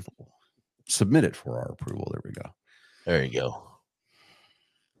approval. Submit it for our approval. There we go. There you go.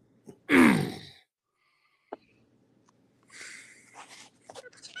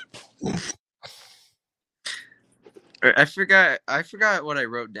 I forgot what I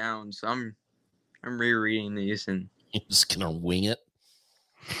wrote down, so I'm rereading these and You're just gonna wing it.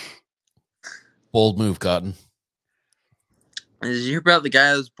 Bold move, Cotton. Did you hear about the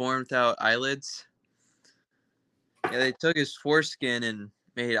guy that was born without eyelids? Yeah, they took his foreskin and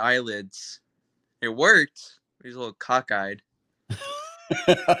made eyelids. It worked. He's a little cockeyed.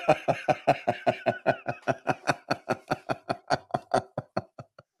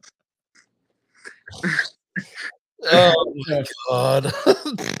 Oh my god.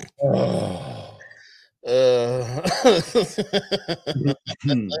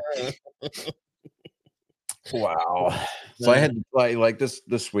 Wow. So I had like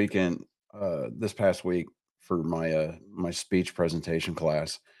this weekend, this past week for my my speech presentation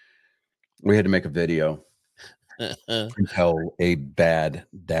class, we had to make a video and tell a bad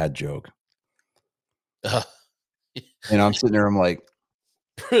dad joke. And I'm sitting there, I'm like,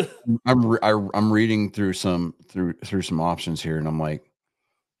 I'm reading through some options here, and I'm like,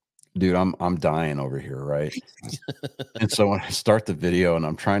 dude, I'm dying over here, right? And so when I start the video and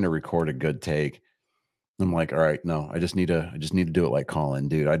I'm trying to record a good take, I'm like, all right, no, I just need to do it like Colin,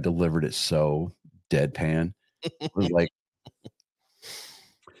 dude. I delivered it so deadpan. It was like,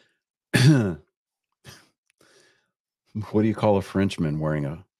 what do you call a Frenchman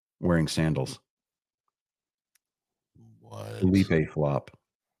wearing sandals? What? Felipe flop.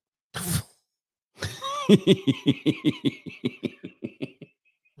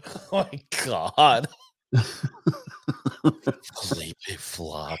 Oh my god. Felipe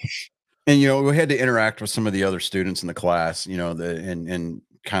flop. And we had to interact with some of the other students in the class, and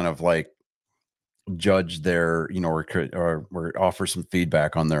kind of like judge their, or offer some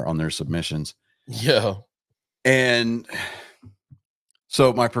feedback on their submissions. Yeah. And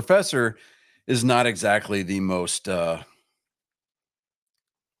so my professor is not exactly the most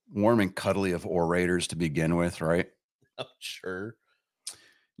warm and cuddly of orators to begin with, right? Oh, sure.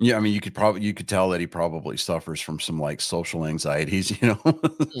 Yeah, I mean, you could tell that he probably suffers from some like social anxieties,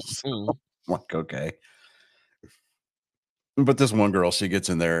 So, like, okay. But this one girl, she gets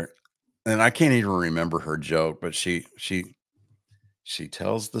in there, and I can't even remember her joke, but she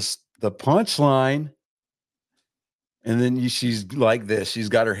tells the punchline, and then she's like this. She's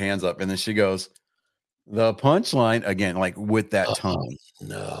got her hands up, and then she goes, the punchline again, like with that tone.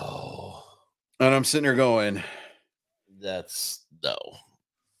 No. And I'm sitting there going, that's no.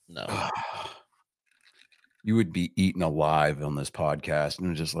 You would be eaten alive on this podcast,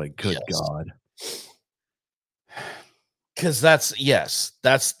 and just like, good God. Because that's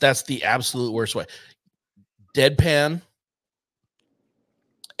the absolute worst way. Deadpan,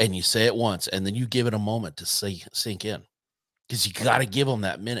 and you say it once, and then you give it a moment to sink in, because you got to give them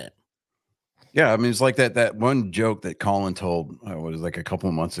that minute. Yeah, I mean, it's like that one joke that Colin told. What was like a couple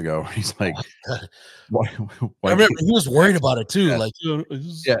of months ago. He's like, why I remember he was worried about it too. Yeah. Like,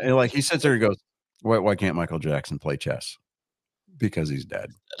 yeah, and like he sits there, he goes, why can't Michael Jackson play chess? Because he's dead.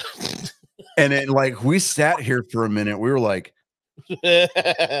 And then, like, we sat here for a minute. We were like,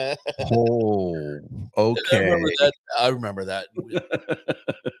 oh, okay. I remember that.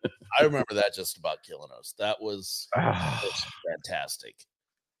 I remember that just about killing us. That was fantastic.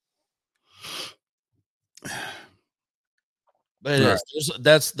 But it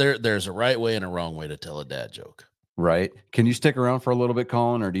is. There's a right way and a wrong way to tell a dad joke. Right. Can you stick around for a little bit,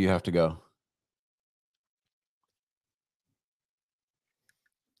 Colin, or do you have to go?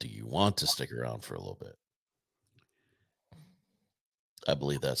 Do you want to stick around for a little bit? I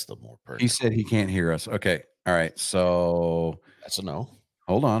believe that's the more pertinent. He said he can't hear us. Okay. All right. So that's a no.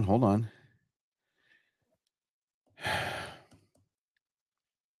 Hold on.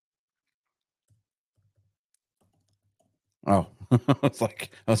 Oh, it's like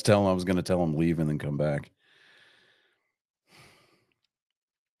I was going to tell him leave and then come back.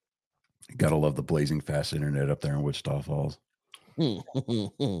 Gotta love the blazing fast internet up there in Wichita Falls.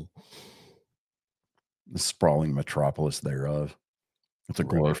 The sprawling metropolis thereof. It's a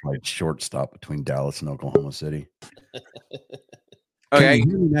glorified shortstop between Dallas and Oklahoma City. Okay. Can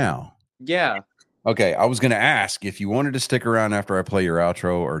you hear me now? Yeah. Okay. I was going to ask if you wanted to stick around after I play your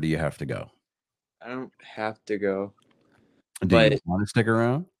outro, or do you have to go? I don't have to go. Do you want to stick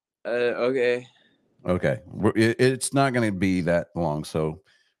around? Okay. Okay. It's not going to be that long. So,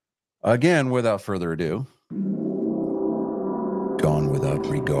 again, without further ado,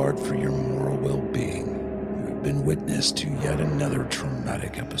 regard for your moral well-being, you have been witness to yet another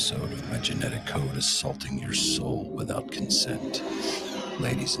traumatic episode of my genetic code assaulting your soul without consent.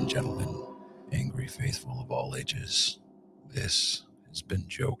 Ladies and gentlemen, angry faithful of all ages, this has been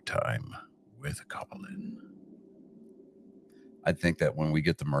Joke Time with Colin. I think that when we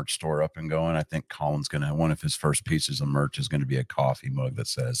get the merch store up and going, I think Colin's going to, one of his first pieces of merch is going to be a coffee mug that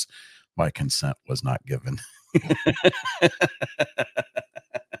says, "My consent was not given."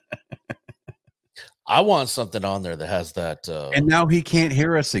 I want something on there that has that. And now he can't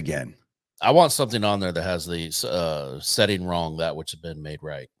hear us again. I want something on there that has the setting wrong, that which has been made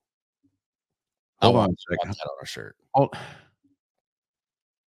right. Hold on a second. Want that on a shirt. Oh.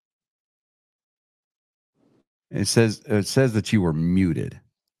 It says that you were muted.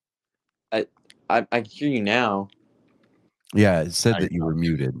 I can hear you now. Yeah, it said that you were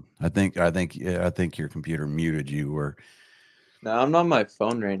muted. I think your computer muted you. Or no, I'm on my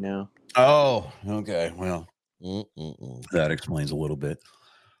phone right now. Oh, okay. Well, that explains a little bit.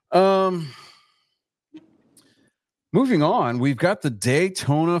 Moving on, we've got the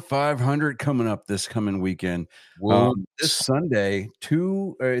Daytona 500 coming up this coming weekend. This Sunday,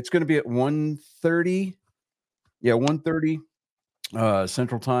 it's going to be at 1:30. Yeah, 1:30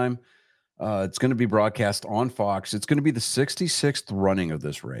 Central Time. It's going to be broadcast on Fox. It's going to be the 66th running of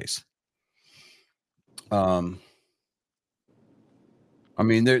this race. I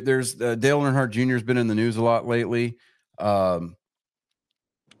mean, there's Dale Earnhardt Jr. has been in the news a lot lately. I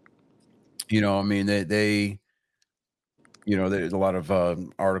mean, there's a lot of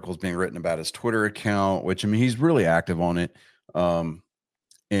articles being written about his Twitter account, which, I mean, he's really active on it.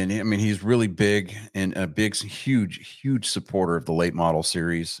 And I mean, he's really big and a big, huge supporter of the late model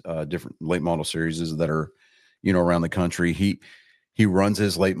series, different late model series that are, around the country. He runs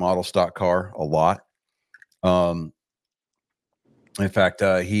his late model stock car a lot. In fact,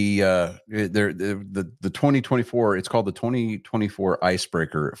 the 2024, it's called the 2024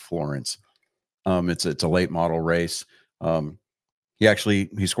 Icebreaker at Florence. It's a late model race.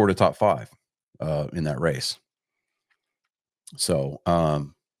 He scored a top 5 in that race. So,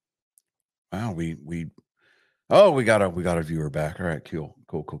 wow, we got a viewer back. All right, cool.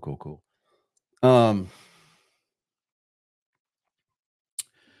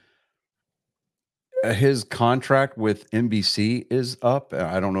 His contract with NBC is up.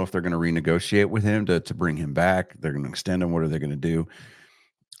 I don't know if they're going to renegotiate with him to bring him back. They're going to extend him. What are they going to do?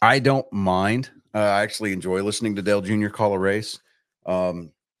 I don't mind. I actually enjoy listening to Dale Jr. call a race.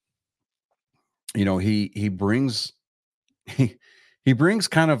 He brings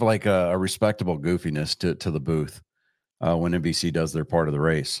kind of like a respectable goofiness to the booth when NBC does their part of the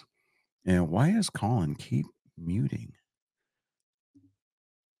race. And why is Colin keep muting?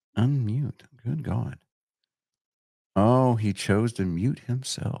 Unmute. Good God. Oh, he chose to mute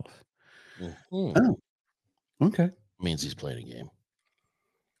himself. Mm-hmm. Oh, okay. Means he's playing a game.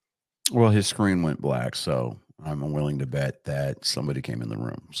 Well, his screen went black, so I'm willing to bet that somebody came in the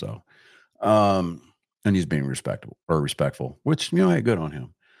room. So, and he's being respectful, which, hey, good on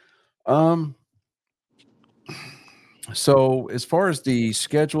him. So as far as the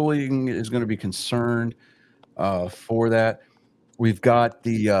scheduling is going to be concerned, for that, we've got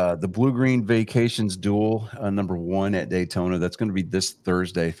the Blue Green Vacations Duel number 1 at Daytona. That's going to be this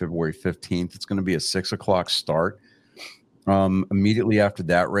Thursday, February 15th. It's going to be a 6:00 start. Immediately after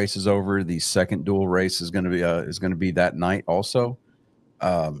that race is over, the second duel race is going to be that night also.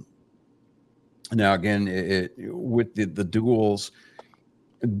 Now again, with the duels,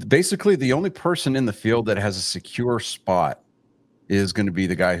 basically the only person in the field that has a secure spot is going to be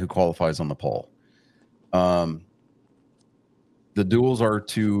the guy who qualifies on the pole. The duels are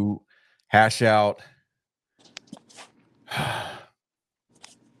to hash out.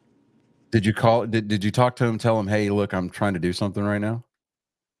 Did you call? Did you talk to him? Tell him, hey, look, I'm trying to do something right now.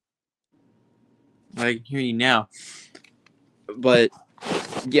 I can hear you now, but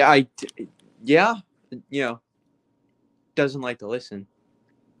doesn't like to listen.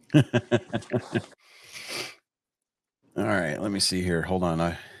 All right, let me see here. Hold on.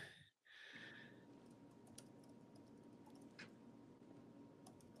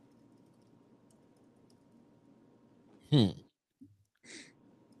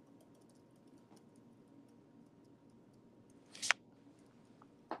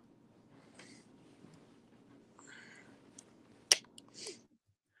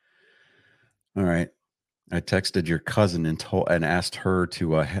 All right. I texted your cousin and asked her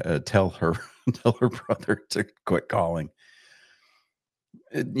to tell her brother to quit calling.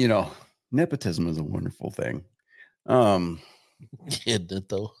 Nepotism is a wonderful thing. Isn't it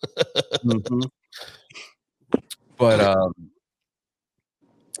though? Mm-hmm. But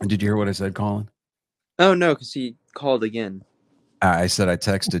Did you hear what I said, Colin? Oh, no, because he called again. I said I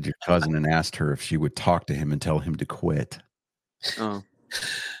texted your cousin and asked her if she would talk to him and tell him to quit. Oh.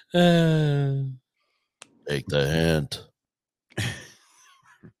 Take the hint.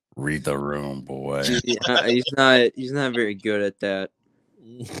 Read the room, boy. He's not very good at that.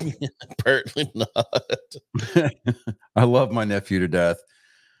 Apparently not. I love my nephew to death,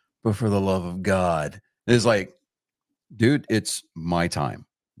 but for the love of God, it's like, dude, it's my time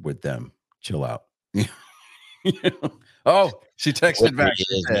with them. Chill out. Oh, she texted back.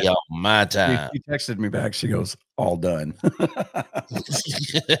 My time. She texted me back. She goes, all done.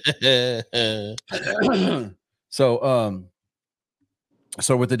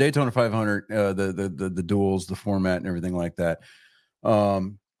 So with the Daytona 500, the duels, the format, and everything like that,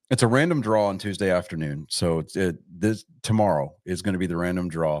 it's a random draw on Tuesday afternoon. So this tomorrow is going to be the random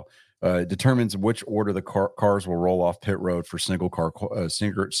draw. It determines which order the cars will roll off pit road for single car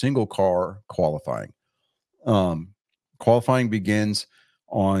qualifying. Qualifying begins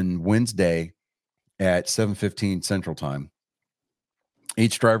on Wednesday at 7:15 Central Time.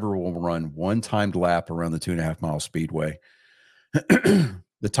 Each driver will run one timed lap around the 2.5 mile speedway.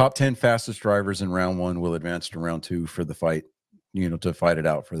 The top 10 fastest drivers in round one will advance to round two for the fight, to fight it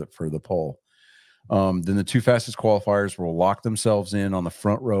out for the pole. Then the two fastest qualifiers will lock themselves in on the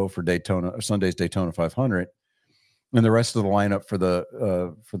front row for Sunday's Daytona 500, and the rest of the lineup for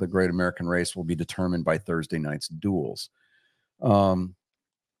the Great American Race will be determined by Thursday night's duels. Now,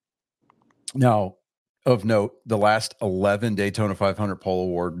 of note, the last 11 Daytona 500 pole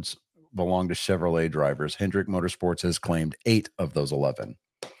awards belong to Chevrolet drivers. Hendrick Motorsports has claimed 8 of those 11.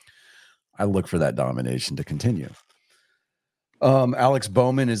 I look for that domination to continue. Alex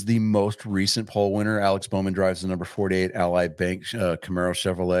Bowman is the most recent pole winner. Alex Bowman drives the number 48 Ally Bank Camaro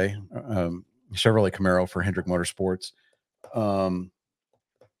Chevrolet Camaro for Hendrick Motorsports.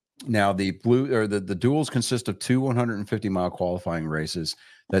 Now the duels consist of 2 150-mile qualifying races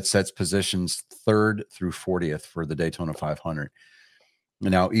that sets positions 3rd through 40th for the Daytona 500.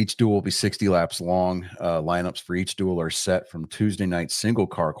 Now each duel will be 60 laps long. Lineups for each duel are set from Tuesday night's single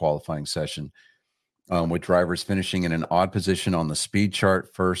car qualifying session, with drivers finishing in an odd position on the speed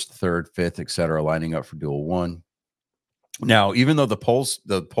chart, 1st, 3rd, 5th, etc., lining up for duel 1. Now, even though the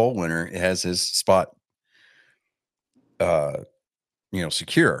pole winner has his spot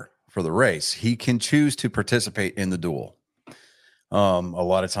secure for the race, he can choose to participate in the duel. A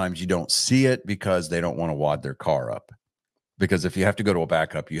lot of times you don't see it because they don't want to wad their car up. Because if you have to go to a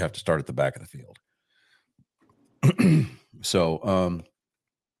backup, you have to start at the back of the field. So,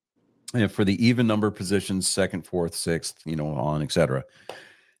 and for the even number positions, 2nd, 4th, 6th, on, etc.,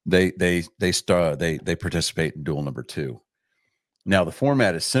 they participate in duel number 2. Now, the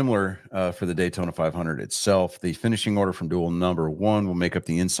format is similar for the Daytona 500 itself. The finishing order from duel number 1 will make up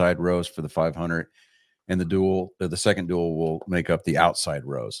the inside rows for the 500, and the second duel will make up the outside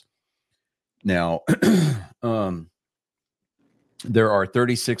rows. Now, there are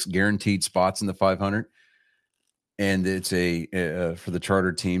 36 guaranteed spots in the 500, and it's for the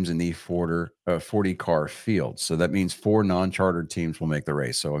chartered teams in the 40 car field. So that means 4 non-chartered teams will make the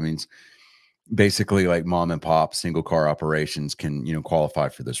race. So it means basically like mom and pop single car operations can qualify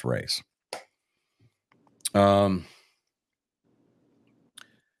for this race. I'm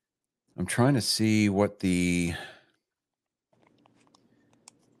trying to see what the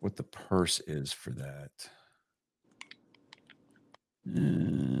purse is for that.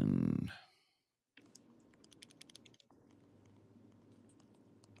 And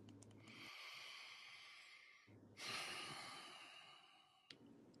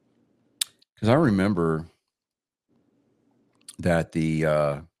because I remember that the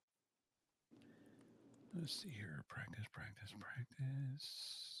let's see here, practice,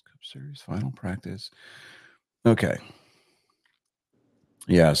 Cup Series final practice. Okay,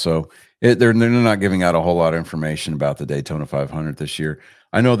 yeah, so they're not giving out a whole lot of information about the Daytona 500 this year.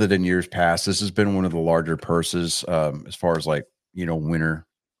 I know that in years past, this has been one of the larger purses as far as winner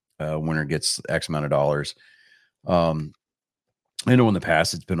gets X amount of dollars. I know in the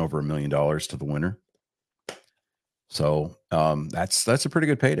past it's been over $1 million to the winner. So that's a pretty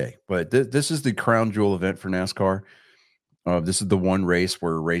good payday. But this is the crown jewel event for NASCAR. This is the one race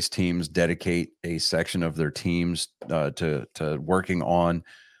where race teams dedicate a section of their teams to working on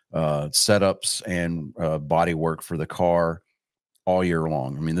setups and body work for the car all year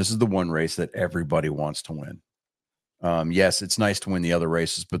long. I mean, this is the one race that everybody wants to win. Yes, it's nice to win the other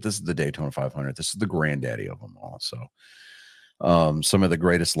races, but this is the Daytona 500. This is the granddaddy of them all. So some of the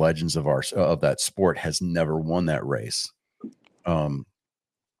greatest legends of that sport has never won that race. And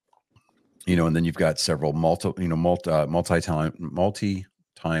then you've got several multi-time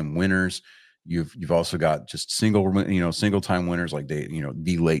time winners. You've also got just single time winners like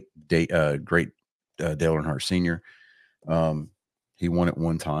great Dale Earnhardt Sr. He won it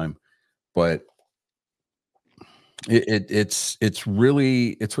one time, but it's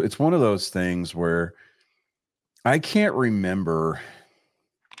really one of those things where I can't remember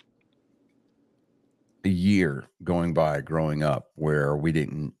a year going by growing up where we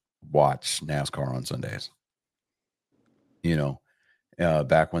didn't watch NASCAR on Sundays.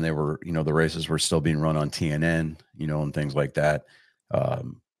 Back when they were, the races were still being run on TNN, and things like that. But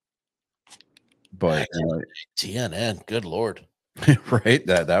TNN, good Lord. Right.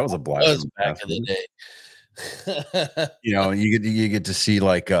 That was a blast. That was back in the day. You get to see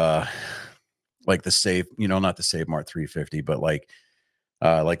like the Save, not the Save Mart 350, but like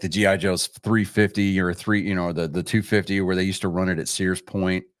the GI Joe's 350 or the 250 where they used to run it at Sears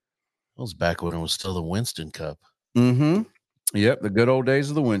Point. That was back when it was still the Winston Cup. Mm-hmm. Yep, the good old days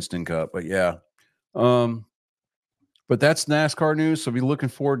of the Winston Cup. But yeah, but that's NASCAR news. So be looking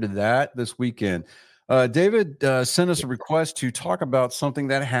forward to that this weekend. David sent us a request to talk about something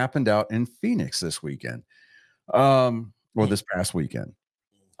that happened out in Phoenix this weekend, or this past weekend.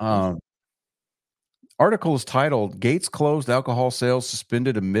 Article is titled "Gates Closed, Alcohol Sales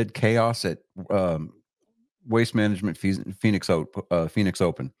Suspended Amid Chaos at Waste Management Phoenix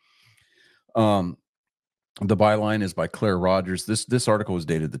Open." The byline is by Claire Rogers. This article was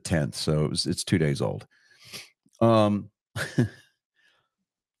dated the 10th, so it's 2 days old.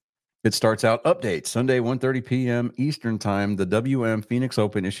 It starts out, update, Sunday, 1:30 p.m. Eastern Time. The WM Phoenix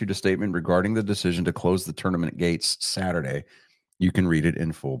Open issued a statement regarding the decision to close the tournament gates Saturday. You can read it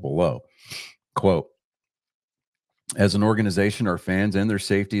in full below. Quote, "As an organization, our fans and their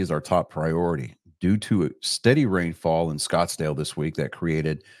safety is our top priority. Due to a steady rainfall in Scottsdale this week that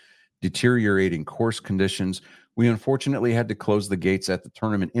created deteriorating course conditions, we unfortunately had to close the gates at the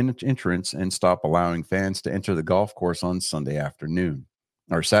tournament entrance and stop allowing fans to enter the golf course on Saturday afternoon.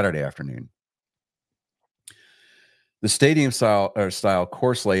 The stadium style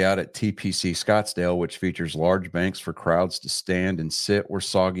course layout at TPC Scottsdale, which features large banks for crowds to stand and sit, were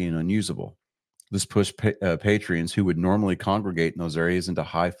soggy and unusable. This pushed patrons who would normally congregate in those areas into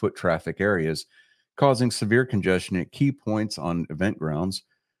high foot traffic areas, causing severe congestion at key points on event grounds,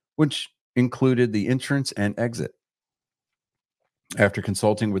 which included the entrance and exit. After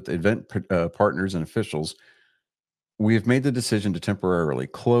consulting with event partners and officials, we have made the decision to temporarily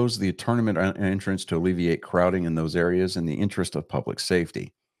close the tournament entrance to alleviate crowding in those areas in the interest of public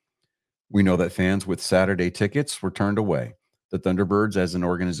safety. We know that fans with Saturday tickets were turned away. The Thunderbirds, as an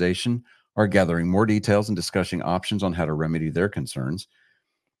organization, are gathering more details and discussing options on how to remedy their concerns.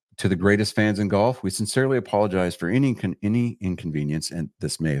 To the greatest fans in golf, we sincerely apologize for any inconvenience and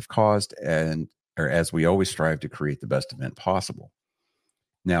this may have caused, or as we always strive to create the best event possible."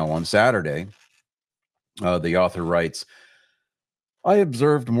 Now, on Saturday, the author writes, "I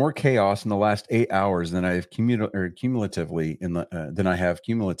observed more chaos in the last 8 hours than I have cumulatively in the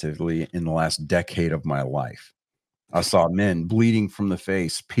last decade of my life. I saw men bleeding from the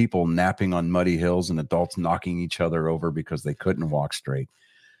face, people napping on muddy hills, and adults knocking each other over because they couldn't walk straight.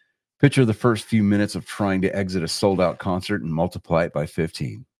 Picture the first few minutes of trying to exit a sold-out concert and multiply it by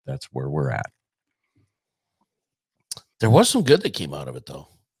 15. That's where we're at." There was some good that came out of it, though.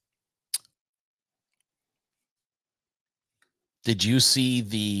 Did you see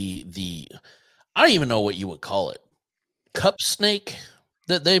the I don't even know what you would call it, cup snake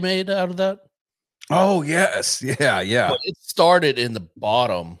that they made out of that? Oh, yes. Yeah. Well, it started in the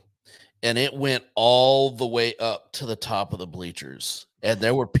bottom and it went all the way up to the top of the bleachers. And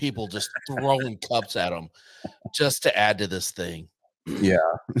there were people just throwing cups at them just to add to this thing. Yeah.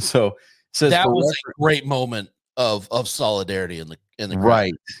 So it says that was a great moment of solidarity in the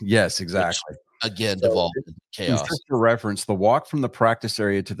right. Yes, exactly. Which, again, devolved into chaos. Just for reference, the walk from the practice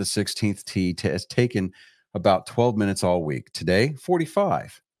area to the 16th tee has taken about 12 minutes all week. Today,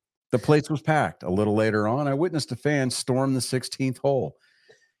 45. The place was packed. A little later on, I witnessed a fan storm the 16th hole.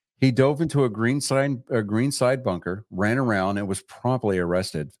 He dove into a green side bunker, ran around, and was promptly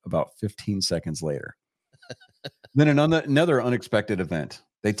arrested about 15 seconds later. Then another unexpected event.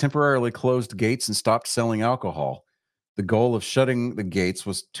 They temporarily closed gates and stopped selling alcohol. The goal of shutting the gates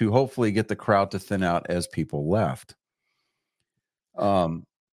was to hopefully get the crowd to thin out as people left. I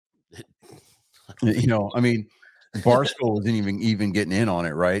mean, Barstool wasn't even getting in on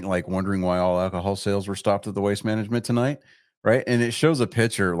it, right? Like wondering why all alcohol sales were stopped at the Waste Management tonight, right? And it shows a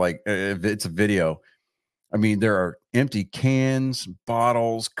picture, like if it's a video. I mean, there are empty cans,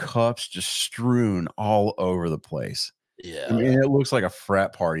 bottles, cups just strewn all over the place. Yeah. I mean, it looks like a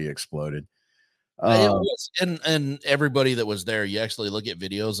frat party exploded. And everybody that was there, you actually look at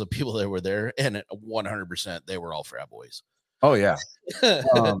videos of people that were there, and 100% they were all frat boys. Oh yeah.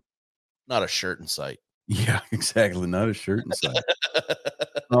 Not a shirt in sight. Yeah, exactly. Not a shirt in sight.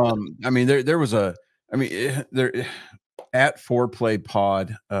 I mean, there was there at Foreplay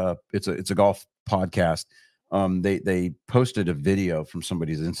Pod. It's a golf podcast. They posted a video from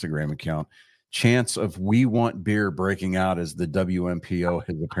somebody's Instagram account. Chance of We Want Beer breaking out as the WMPO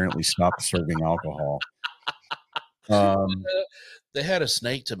has apparently stopped serving alcohol. They had a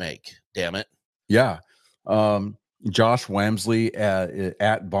snake to make. Damn it. Yeah. Josh Wamsley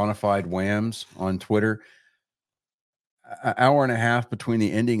at Bonafide Whams on Twitter. An hour and a half between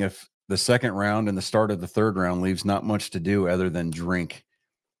the ending of the second round and the start of the third round leaves not much to do other than drink.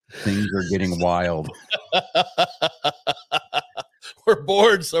 Things are getting wild. We're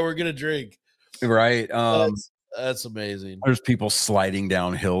bored, so we're gonna drink. Right. That's amazing. There's people sliding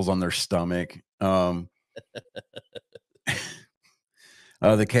down hills on their stomach. The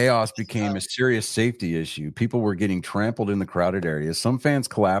chaos became a serious safety issue. People were getting trampled in the crowded areas. Some fans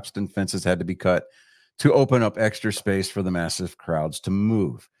collapsed and fences had to be cut to open up extra space for the massive crowds to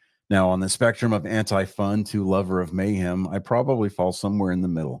move. Now, on the spectrum of anti-fun to lover of mayhem, I probably fall somewhere in the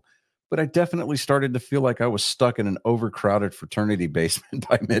middle. But I definitely started to feel like I was stuck in an overcrowded fraternity basement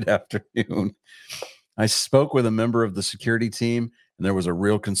by mid-afternoon. I spoke with a member of the security team, and there was a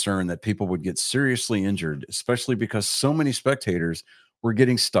real concern that people would get seriously injured, especially because so many spectators were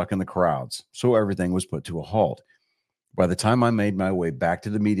getting stuck in the crowds. So everything was put to a halt. By the time I made my way back to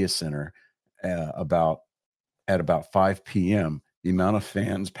the media center at about 5 p.m., the amount of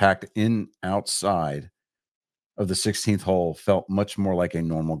fans packed in outside of the 16th hole felt much more like a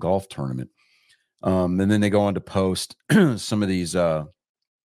normal golf tournament. And then they go on to post some of these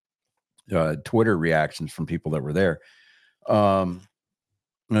Twitter reactions from people that were there.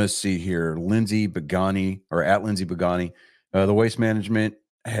 Let's see here. Lindsay Bagani, or at Lindsay Bagani, the Waste Management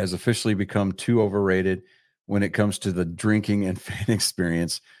has officially become too overrated when it comes to the drinking and fan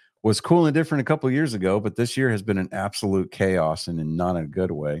experience. Was cool and different a couple of years ago, but this year has been an absolute chaos and in not a good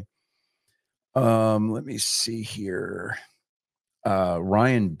way. Let me see here.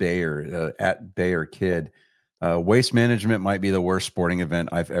 Ryan Bayer, at Bayer Kid. Waste Management might be the worst sporting event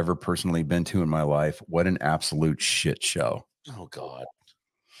I've ever personally been to in my life. What an absolute shit show. Oh, God.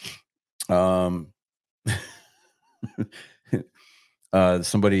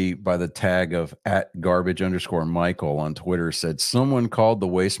 Somebody by the tag of at @garbage_Michael on Twitter said someone called the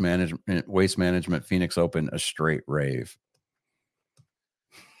Waste Management Phoenix Open a straight rave.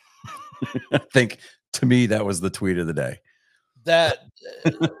 I think to me that was the tweet of the day. That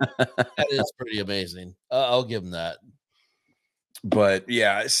is pretty amazing. I'll give him that. But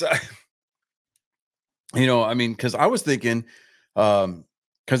yeah, it's, I mean, because I was thinking, because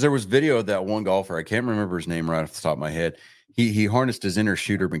there was video of that one golfer, I can't remember his name right off the top of my head. He harnessed his inner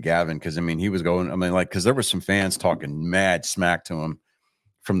Shooter McGavin because he was going. Because there were some fans talking mad smack to him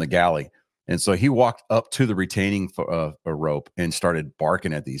from the galley, and so he walked up to the retaining rope and started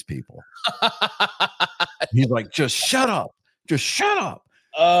barking at these people. He's like, "Just shut up! Just shut up!"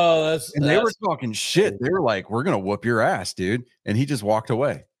 Oh, they were talking shit. They were like, "We're gonna whoop your ass, dude!" And he just walked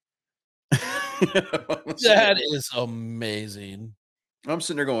away. That is amazing. I'm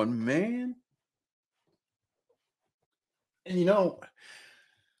sitting there going, man. And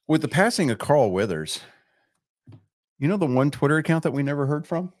with the passing of Carl Withers, the one Twitter account that we never heard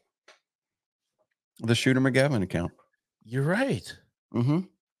from? The Shooter McGavin account. You're right. Mm-hmm.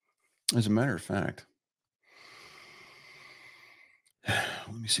 As a matter of fact.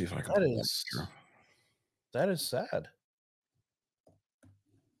 Let me see if I can. That is sad.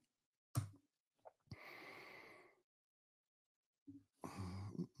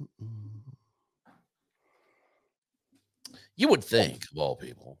 You would think, of all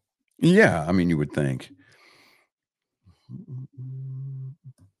people. Yeah, I mean, you would think.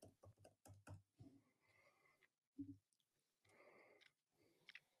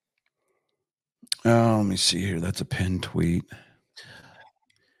 Let me see here. That's a pinned tweet.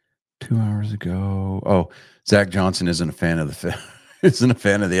 2 hours ago. Oh, Zach Johnson isn't a fan of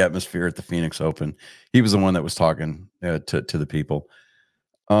the atmosphere at the Phoenix Open. He was the one that was talking to the people.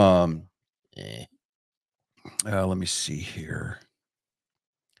 Let me see here.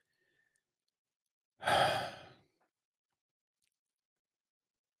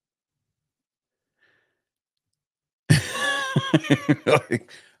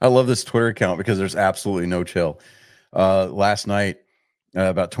 I love this Twitter account because there's absolutely no chill. Last night,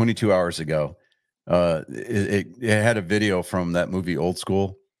 about 22 hours ago, it had a video from that movie Old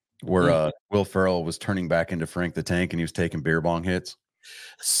School where Will Ferrell was turning back into Frank the Tank and he was taking beer bong hits.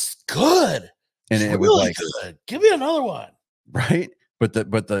 Good. And it was really like, good. Give me another one. Right. But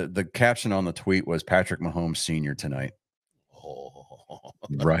the caption on the tweet was Patrick Mahomes Sr. tonight. Oh.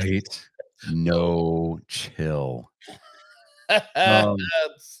 Right. No chill.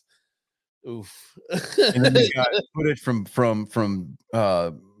 That's oof. And then they got footage from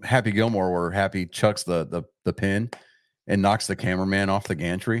Happy Gilmore where Happy chucks the pin and knocks the cameraman off the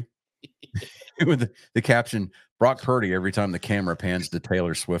gantry with the caption, Brock Purdy every time the camera pans to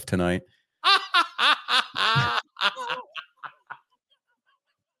Taylor Swift tonight.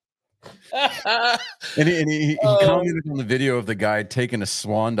 And he commented on the video of the guy taking a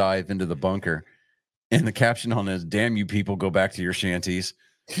swan dive into the bunker, and the caption on is, "Damn you people, go back to your shanties."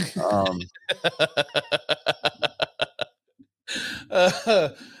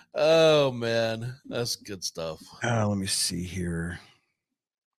 Oh man, that's good stuff. Let me see here.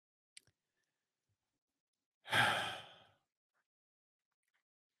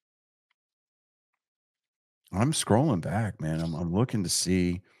 I'm scrolling back, man. I'm looking to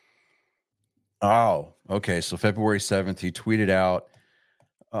see. Oh, okay. So February 7th, he tweeted out.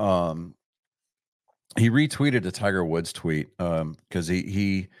 He retweeted a Tiger Woods tweet because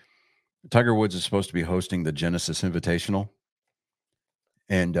Tiger Woods is supposed to be hosting the Genesis Invitational,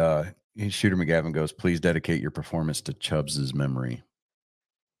 and Shooter McGavin goes, "Please dedicate your performance to Chubbs's memory."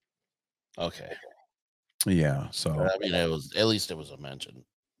 Okay. Yeah. So I mean, at least it was a mention.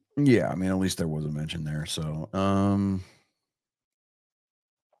 Yeah, I mean, at least there was a mention there. So,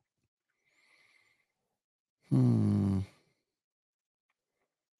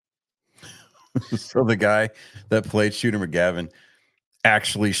 So the guy that played Shooter McGavin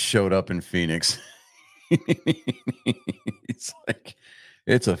actually showed up in Phoenix. It's like,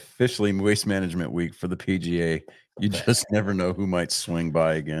 it's officially Waste Management Week for the PGA. You just never know who might swing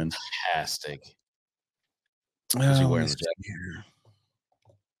by again. Fantastic. Is he wearing the jacket here?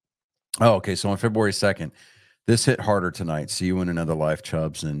 Oh, okay. So on February 2nd, this hit harder tonight. See You in Another Life,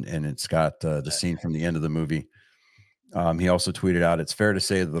 Chubbs, and it's got the scene from the end of the movie. He also tweeted out, "It's fair to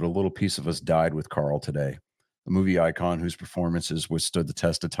say that a little piece of us died with Carl today, a movie icon whose performances withstood the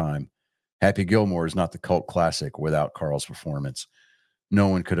test of time. Happy Gilmore is not the cult classic without Carl's performance. No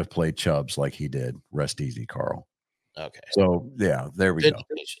one could have played Chubbs like he did. Rest easy, Carl." Okay. So yeah, there we go.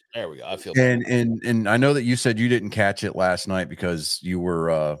 There we go. I feel and I know that you said you didn't catch it last night because you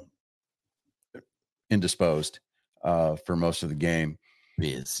were indisposed for most of the game.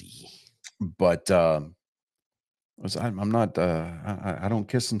 Busy. But I'm not I don't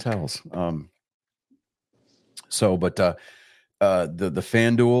kiss and tells. But the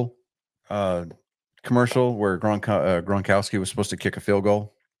FanDuel commercial where Gronkowski was supposed to kick a field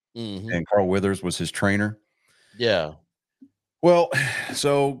goal, and Carl Withers was his trainer. Yeah. Well,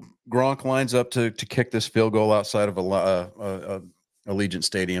 so Gronk lines up to kick this field goal outside of Allegiant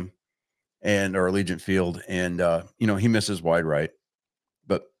Stadium or Allegiant Field, and he misses wide right,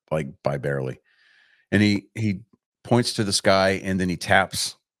 but like by barely. And he points to the sky, and then he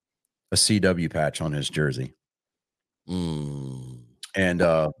taps a CW patch on his jersey. And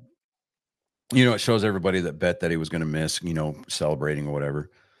it shows everybody that bet that he was going to miss, celebrating or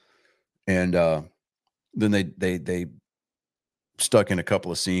whatever. And then they stuck in a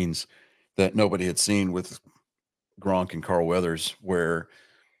couple of scenes that nobody had seen with Gronk and Carl Weathers, where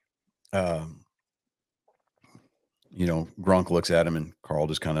Gronk looks at him and Carl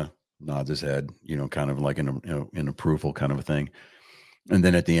just kind of nods his head, kind of like in approval kind of a thing. And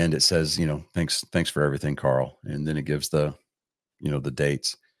then at the end it says, thanks for everything, Carl. And then it gives the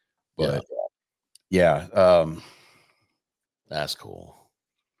dates. But yeah, that's cool.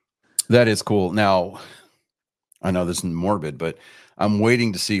 That is cool. Now, I know this is morbid, but I'm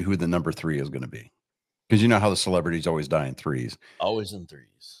waiting to see who the number 3 is going to be. Because you know how the celebrities always die in threes. Always in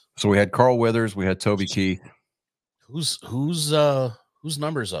threes. So we had Carl Weathers, we had Toby Keith. Who's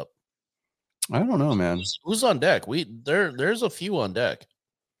numbers up? I don't know, man. Who's on deck? There's a few on deck.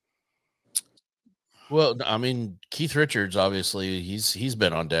 Well, I mean, Keith Richards, obviously, he's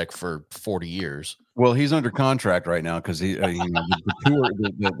been on deck for 40 years. Well, he's under contract right now because the tour,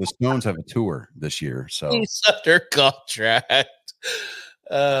 the Stones have a tour this year. So he's under contract.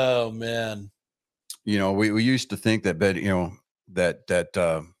 Oh man. We used to think that Betty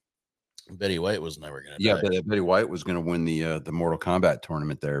White was never going to. Yeah, Betty White was going to win the Mortal Kombat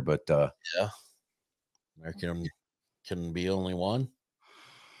tournament there, but yeah, there can be only one.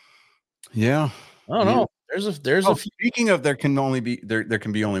 Yeah, I don't know. There's a. Speaking of, there can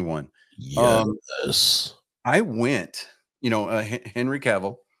be only one. Yes. I went. Henry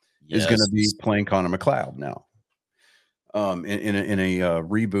Cavill is going to be playing Connor McLeod now. In a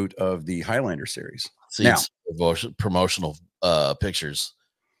reboot of the Highlander series. See, now, promotional pictures.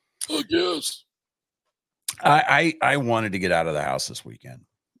 Oh, yes. I wanted to get out of the house this weekend.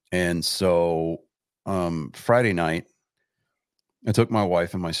 And so Friday night, I took my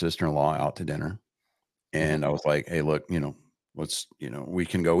wife and my sister-in-law out to dinner. And I was like, hey, look, let's, we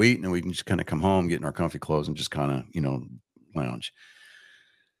can go eat and we can just kind of come home, get in our comfy clothes and just kind of, lounge.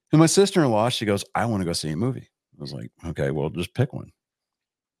 And my sister-in-law, she goes, I want to go see a movie. I was like, okay, well, just pick one.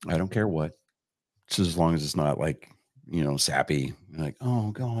 I don't care what. Just as long as it's not like, sappy. Like,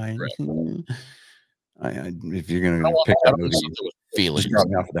 oh, God. Right. If you're going to pick that movie, just drop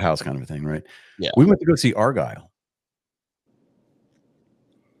me off at the house kind of a thing, right? Yeah. We went to go see Argyle.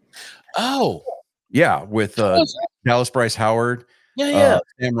 Oh. Yeah, with Dallas Bryce Howard. Yeah.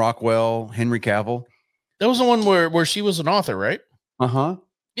 Sam Rockwell, Henry Cavill. That was the one where she was an author, right? Uh-huh.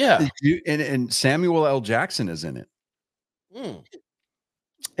 Yeah. And Samuel L. Jackson is in it. Mm.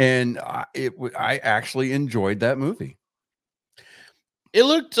 And I actually enjoyed that movie. It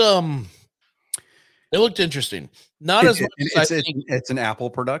looked interesting. Not as much as it's an Apple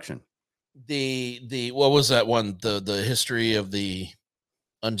production. The what was that one? The history of the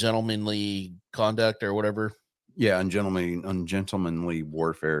ungentlemanly conduct or whatever. Yeah, ungentlemanly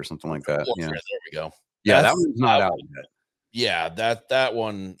warfare or something like that. Warfare, yeah, there we go. Yeah, that one's not out yet. Yeah, that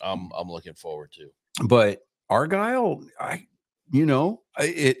one I'm looking forward to. But Argyle, I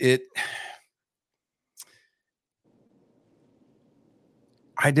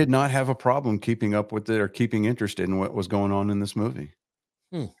did not have a problem keeping up with it or keeping interested in what was going on in this movie.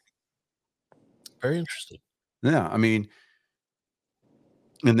 Very interesting. Yeah, I mean,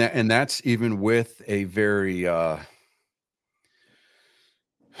 and that's even with a very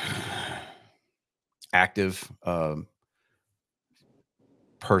active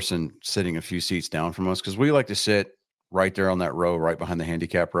person sitting a few seats down from us, because we like to sit right there on that row right behind the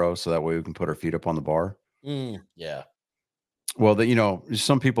handicap row, so that way we can put our feet up on the bar. Yeah. Well,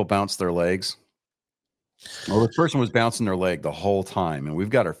 some people bounce their legs. Well, this person was bouncing their leg the whole time, and we've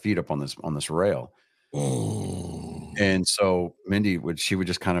got our feet up on this rail. And so Mindy would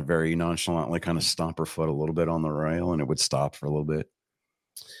just kind of very nonchalantly kind of stomp her foot a little bit on the rail, and it would stop for a little bit.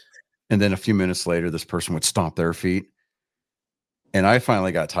 And then a few minutes later, this person would stomp their feet. And I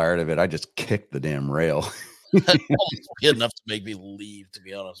finally got tired of it. I just kicked the damn rail. Good enough to make me leave, to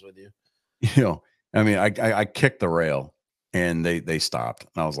be honest with you. I mean, I kicked the rail and they stopped.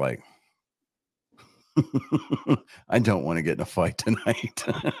 And I was like, I don't want to get in a fight tonight.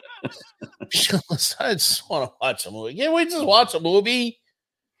 I just want to watch a movie. Can't we just watch a movie?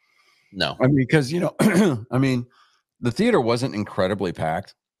 No. I mean, because, I mean, the theater wasn't incredibly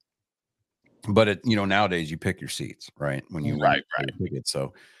packed. But nowadays you pick your seats, right? When you pick it.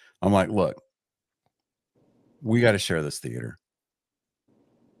 So I'm like, look, we got to share this theater.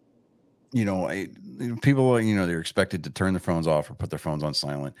 People, they're expected to turn their phones off or put their phones on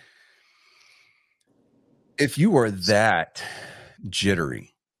silent. If you are that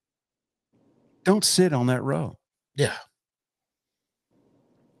jittery, don't sit on that row. Yeah.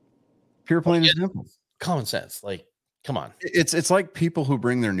 Pure, plain, and simple. Common sense. Like, come on. It's like people who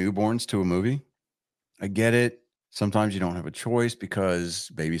bring their newborns to a movie. I get it. Sometimes you don't have a choice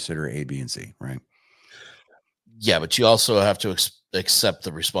because babysitter A, B, and C, right? Yeah, but you also have to accept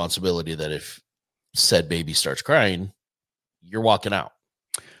the responsibility that if said baby starts crying, you're walking out.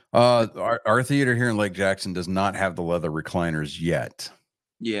 Our theater here in Lake Jackson does not have the leather recliners yet.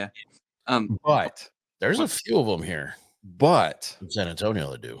 Yeah. But there's a few of them here. But in San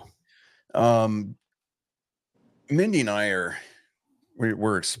Antonio that do. Mindy and I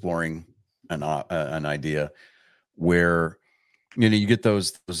we're exploring an idea where you get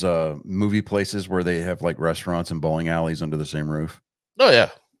those movie places where they have like restaurants and bowling alleys under the same roof. Oh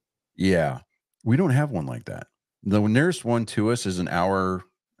yeah. We don't have one like that. The nearest one to us is an hour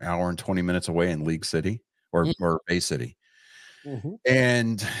and 20 minutes away in League City or Bay City. Mm-hmm.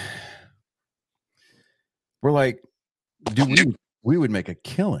 And we're like, dude, we would make a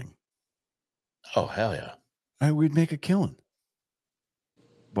killing. Oh, hell yeah. We'd make a killing.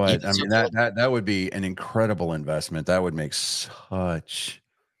 But I mean, that would be an incredible investment. That would make that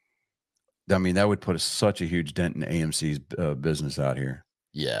would put such a huge dent in AMC's business out here.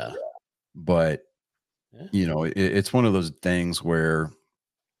 Yeah. But, it's one of those things where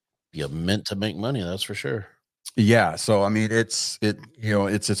you're meant to make money. That's for sure. Yeah. So, I mean, it's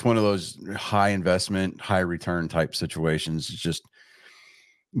one of those high investment, high return type situations. It's just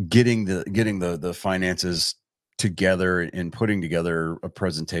getting the finances together and putting together a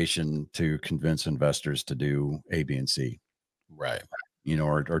presentation to convince investors to do A, B, and C. Right.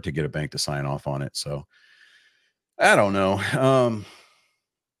 Or to get a bank to sign off on it. So I don't know.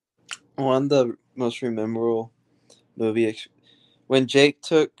 One of the most memorable movie when Jake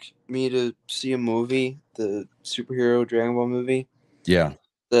took me to see a movie, the superhero Dragon Ball movie. Yeah.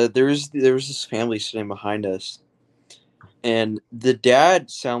 There was this family sitting behind us, and the dad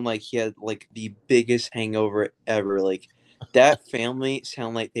sounded like he had like the biggest hangover ever. Like that family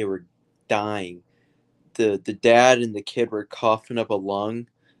sounded like they were dying. The dad and the kid were coughing up a lung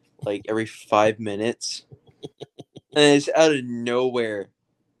like every 5 minutes, and it's out of nowhere.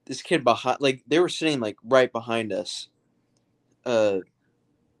 This kid behind, like they were sitting like right behind us. Out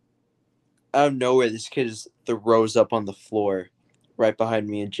of nowhere, this kid just throws up on the floor, right behind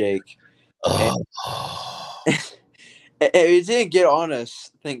me and Jake. And it didn't get on us,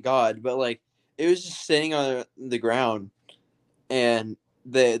 thank God, but like it was just sitting on the ground, and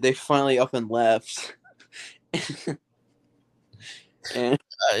they finally up and left. And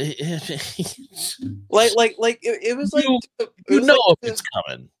like it was like it's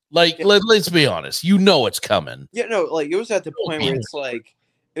coming. Like let's be honest, it's coming. Yeah, no, like it was at the point where it's like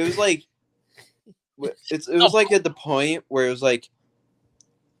it was like it was like at the point where it was like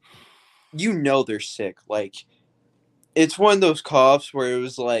they're sick. Like it's one of those coughs where it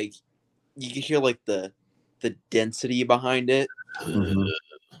was like you could hear like the density behind it. Mm-hmm.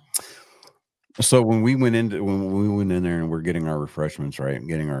 So when we went in there and we're getting our refreshments, right, and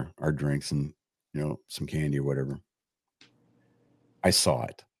getting our drinks and some candy or whatever, I saw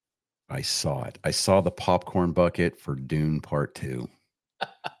it. I saw the popcorn bucket for Dune Part 2.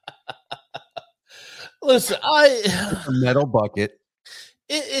 Listen, a metal bucket.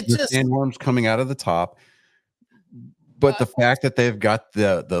 It just sandworms coming out of the top. But the fact that they've got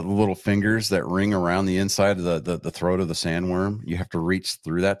the little fingers that ring around the inside of the throat of the sandworm, you have to reach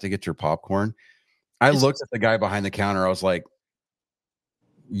through that to get your popcorn. I looked at the guy behind the counter. I was like,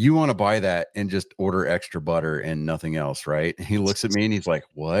 you want to buy that and just order extra butter and nothing else, right? And he looks at me and he's like,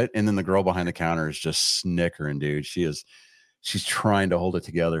 what? And then the girl behind the counter is just snickering, dude. She's trying to hold it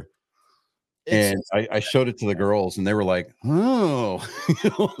together. And I showed it to the girls and they were like, oh.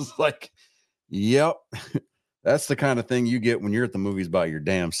 It was like, yep. That's the kind of thing you get when you're at the movies by your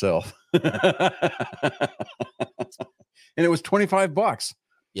damn self. And it was $25.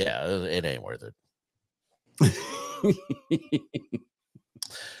 Yeah, it ain't worth it.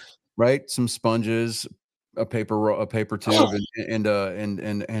 Right? Some sponges, a paper tube, and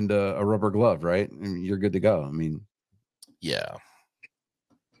a rubber glove, right? And you're good to go. I mean, yeah.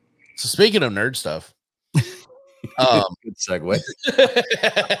 So speaking of nerd stuff, good segue.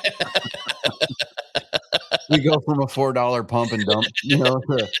 We go from a $4 pump and dump,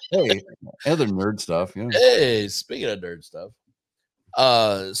 to hey, other nerd stuff. Yeah. Hey, speaking of nerd stuff,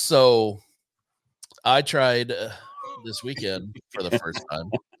 so I tried this weekend for the first time.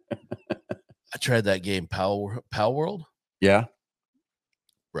 I tried that game, Pal World. Yeah,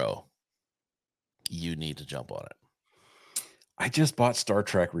 bro, you need to jump on it. I just bought Star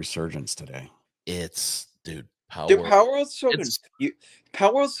Trek Resurgence today. Power World's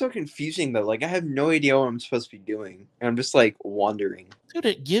so confusing though. Like I have no idea what I'm supposed to be doing. And I'm just like wandering. Dude,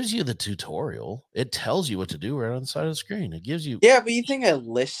 it gives you the tutorial. It tells you what to do right on the side of the screen. It gives you. Yeah, but you think I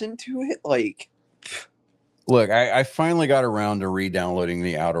listened to it? Like, look, I finally got around to re-downloading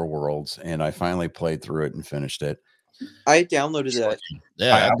the Outer Worlds, and I finally played through it and finished it. I downloaded that.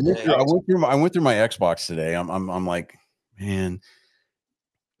 Yeah, I went through my Xbox today. I'm like, man,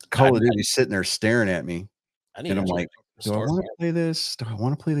 Call of Duty sitting there staring at me. And I'm like, do I want to play this? Do I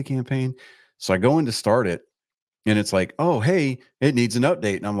want to play the campaign? So I go in to start it, and it's like, oh, hey, it needs an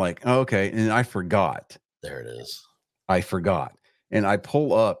update. And I'm like, oh, okay. And I forgot. There it is. I forgot. And I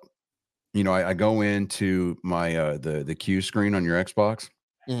pull up, I go into my the queue screen on your Xbox.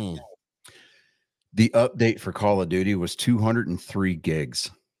 Mm. The update for Call of Duty was 203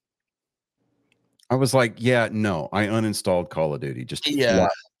 gigs. I was like, yeah, no, I uninstalled Call of Duty. Just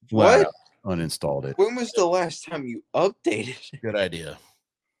flat out uninstalled it. When was the last time you updated? Good idea,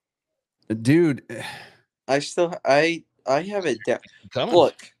 dude. I have it down.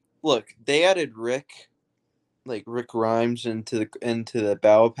 Look, they added Rick Grimes into the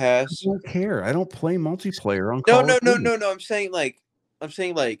Battle Pass. I don't care. I don't play multiplayer on Call of Duty. No. I'm saying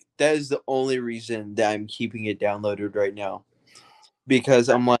that is the only reason that I'm keeping it downloaded right now, because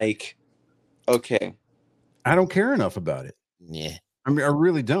I'm like, okay, I don't care enough about it. Yeah. I mean, I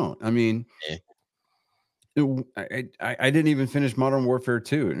really don't. I mean, I didn't even finish Modern Warfare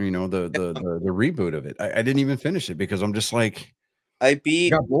 2. The reboot of it. I didn't even finish it because I'm just like, I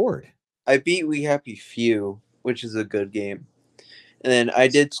got bored. I beat We Happy Few, which is a good game, and then I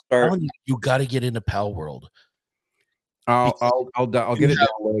did start. You got to get into Pal World. I'll get it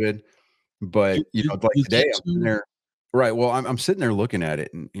downloaded, but like today I'm sitting there. Right. Well, I'm sitting there looking at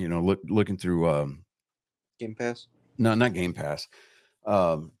it and looking through Game Pass. not Game Pass.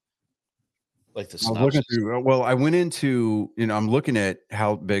 Like the I was looking through. Well, I went into, I'm looking at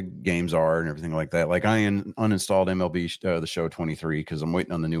how big games are and everything like that. Like I uninstalled MLB The Show 23 because I'm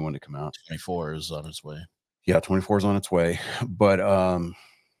waiting on the new one to come out. 24 is on its way. Yeah, 24 is on its way. But I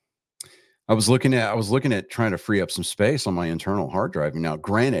was looking at trying to free up some space on my internal hard drive. Now,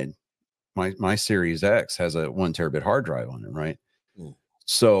 granted, my Series X has a 1 terabit hard drive on it, right?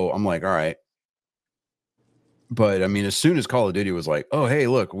 So I'm like, all right. But I mean, as soon as Call of Duty was like, oh, hey,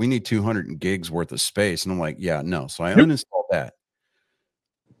 look, we need 200 gigs worth of space. And I'm like, yeah, no. So I uninstalled that.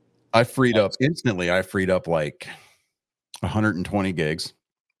 I freed up like 120 gigs.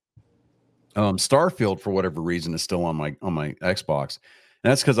 Starfield, for whatever reason, is still on my Xbox.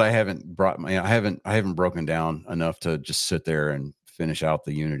 And that's because I haven't broken down enough to just sit there and finish out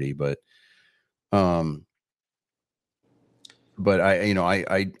the Unity. But I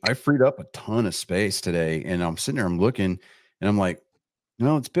freed up a ton of space today, and I'm sitting there, I'm looking, and I'm like,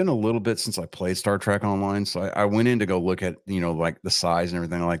 it's been a little bit since I played Star Trek Online. So I went in to go look at, like the size and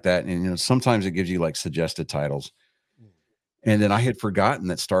everything like that. And, sometimes it gives you like suggested titles. And then I had forgotten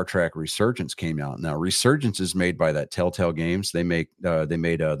that Star Trek Resurgence came out. Now Resurgence is made by that Telltale Games. They made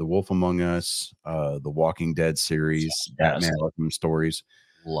The Wolf Among Us, the Walking Dead series, Batman Arkham Stories.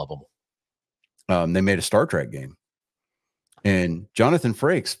 Love them. They made a Star Trek game. And Jonathan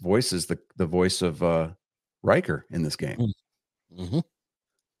Frakes voices the voice of Riker in this game. Mm-hmm.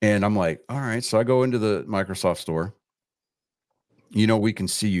 And I'm like, all right. So I go into the Microsoft store. We can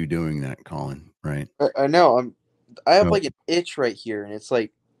see you doing that, Colin, right? I know. I have like an itch right here, and it's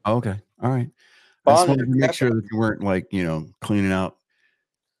like, okay, all right. I just wanted to make sure that you weren't like, cleaning out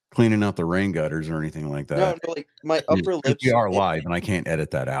the rain gutters or anything like that. No, like my upper lips. We are live, and I can't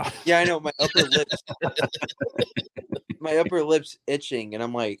edit that out. Yeah, I know. My upper lips. My upper lips itching, and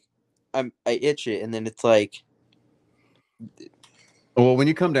I'm like, I itch it, and then it's like. Well, when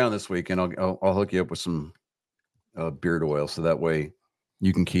you come down this weekend, I'll hook you up with some beard oil, so that way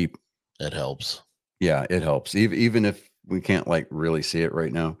you can keep. It helps. Yeah, it helps. Even if we can't like really see it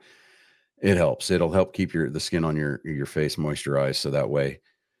right now, it helps. It'll help keep the skin on your face moisturized, so that way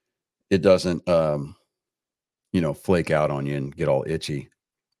it doesn't flake out on you and get all itchy.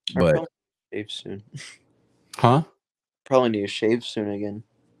 But shave soon. Huh? Probably need to shave soon again.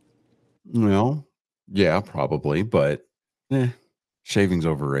 Well, yeah, probably, but shaving's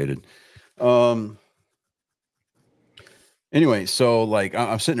overrated. Anyway, so like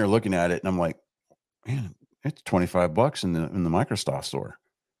I'm sitting there looking at it, and I'm like, man, it's $25 in the Microsoft store.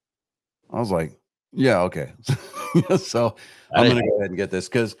 I was like, yeah, okay. So I'm going to go ahead and get this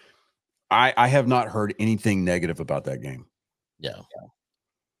because I have not heard anything negative about that game. Yeah.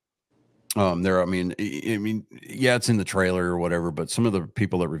 I mean, yeah, it's in the trailer or whatever, but some of the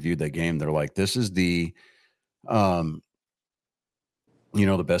people that reviewed that game, they're like, this is the, the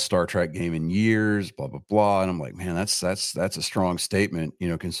best Star Trek game in years, blah, blah, blah. And I'm like, man, that's a strong statement,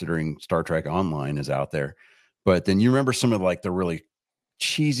 considering Star Trek Online is out there. But then you remember some of like the really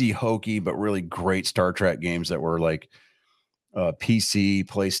cheesy, hokey, but really great Star Trek games that were like PC,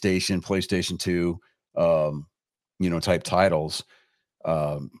 PlayStation 2, type titles,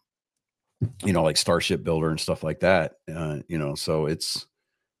 like Starship Builder and stuff like that. So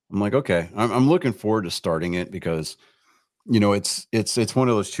I'm like, okay, I'm looking forward to starting it because it's one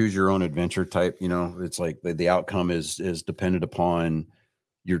of those choose your own adventure type, it's like the outcome is dependent upon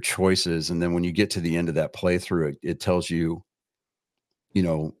your choices. And then when you get to the end of that playthrough, it tells you,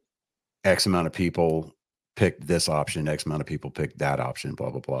 X amount of people picked this option, X amount of people picked that option, blah,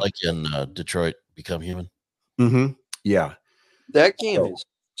 blah, blah. Like in Detroit Become Human. Mm-hmm. Yeah. That game is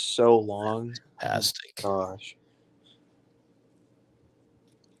so long. Fantastic. Gosh.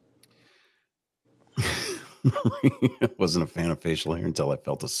 I wasn't a fan of facial hair until I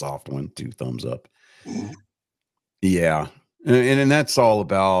felt a soft one. 2 thumbs up. Yeah. And that's all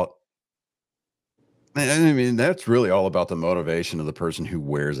about, I mean, that's really all about the motivation of the person who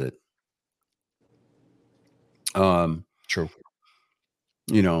wears it. True.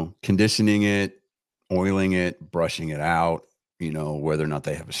 Conditioning it, oiling it, brushing it out, whether or not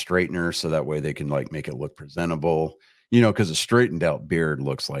they have a straightener so that way they can like make it look presentable, because a straightened out beard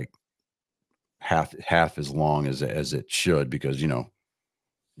looks like half as long as it should because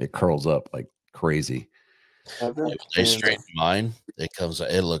it curls up like crazy. If they straighten mine,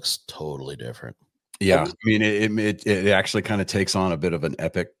 it looks totally different. Yeah, I mean it actually kind of takes on a bit of an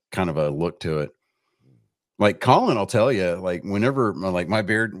epic kind of a look to it. Like Colin, I'll tell you, like whenever like my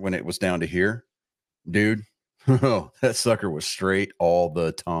beard when it was down to here, dude, that sucker was straight all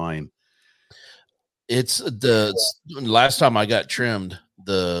the time. It's the last time I got trimmed,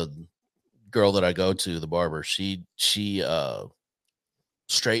 the girl that I go to, the barber, she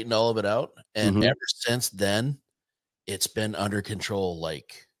straightened all of it out, and ever since then, it's been under control.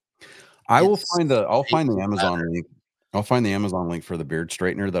 Like, I'll find the Amazon link. I'll find the Amazon link for the beard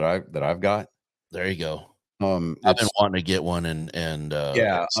straightener that I've got. There you go. I've been wanting to get one and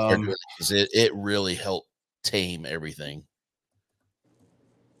because it really helped tame everything.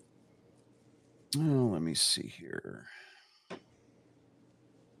 Oh, let me see here.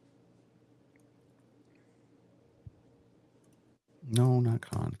 No, not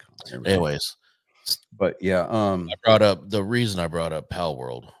Con. Anyways, but yeah, the reason I brought up Pal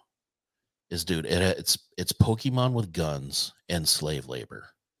World is, dude, it's Pokemon with guns and slave labor.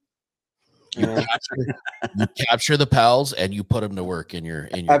 You capture the pals and you put them to work in your.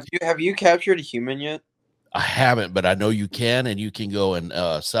 Have you captured a human yet? I haven't, but I know you can, and you can go and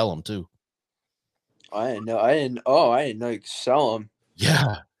sell them too. I didn't know. I didn't know you could sell them.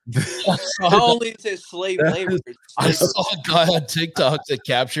 Yeah. Only to slave labor. I saw a guy on TikTok that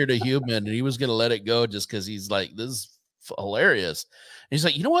captured a human, and he was gonna let it go just because he's like, "This is hilarious." And he's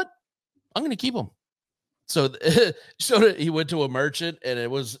like, "You know what? I'm gonna keep him." So he went to a merchant, and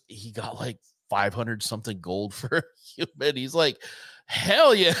he got like 500 something gold for a human. He's like,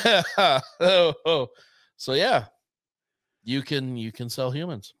 "Hell yeah!" So yeah, you can sell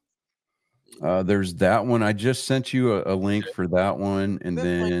humans. There's that one. I just sent you a link for that one, and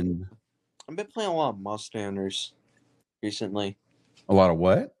then I've been playing a lot of Monster Hunters recently. A lot of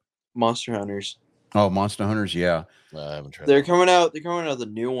what? Monster Hunters. Oh, Monster Hunters, yeah. I haven't tried. They're coming out the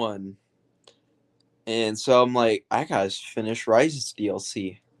new one, and so I'm like, I gotta finish Rise's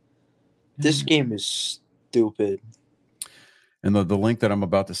DLC. This game is stupid. And the link that I'm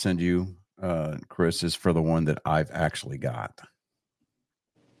about to send you, Chris, is for the one that I've actually got.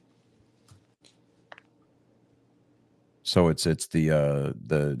 So it's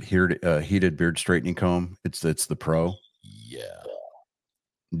the heated beard straightening comb. It's the Pro. Yeah,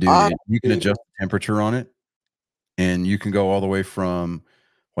 dude, you can adjust the temperature on it, and you can go all the way from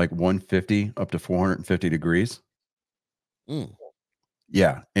like 150 up to 450 degrees.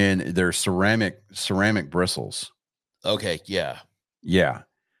 Yeah, and they're ceramic bristles. Okay, yeah,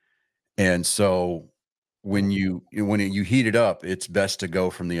 and so when you heat it up, it's best to go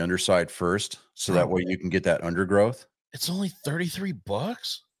from the underside first, so that way you can get that undergrowth. It's only $33.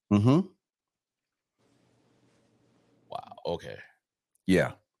 Mm-hmm. Wow. Okay.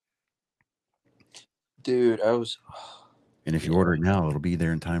 Yeah. Dude, and if you order it now, it'll be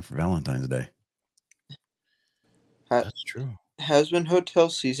there in time for Valentine's Day. That's true. Hazbin Hotel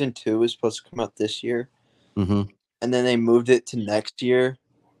Season 2 was supposed to come out this year. Mm-hmm. And then they moved it to next year.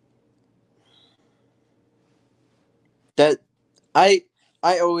 That I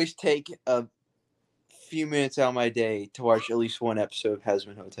always take a few minutes out of my day to watch at least one episode of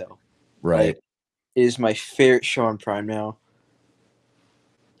Hazbin Hotel. Right. Like, it is my favorite show on Prime now.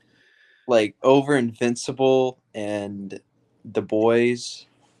 Like, over Invincible and The Boys.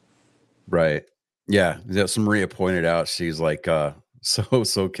 Right. Yeah. That's Maria pointed out. She's like,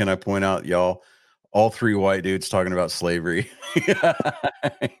 so can I point out, y'all, all three white dudes talking about slavery.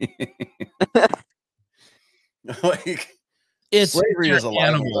 Like, slavery is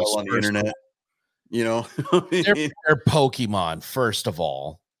alive on the internet. You know, they're Pokemon, first of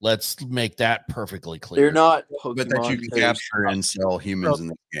all. Let's make that perfectly clear. They're not Pokemon. But that you can capture and sell humans in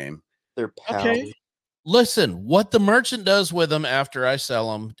this game. They're pals. Okay. Listen, what the merchant does with them after I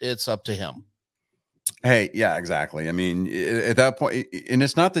sell them, it's up to him. Hey, yeah, exactly. I mean, at that point, and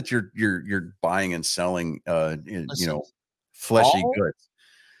it's not that you're buying and selling, fleshy goods.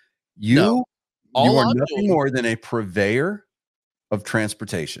 You are nothing more than a purveyor of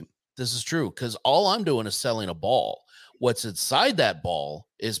transportation. This is true, because all I'm doing is selling a ball. What's inside that ball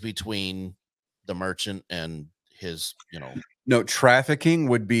is between the merchant and his, No, trafficking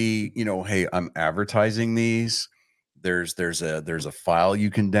would be, hey, I'm advertising these. There's a file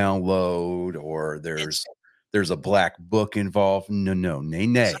you can download, or there's a black book involved. No.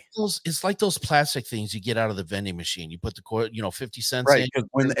 It's like those plastic things you get out of the vending machine. You put the 50 cents right, in. Because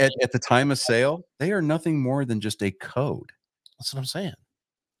when at the time of sale, they are nothing more than just a code. That's what I'm saying.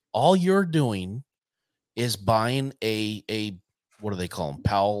 All you're doing is buying a what do they call them?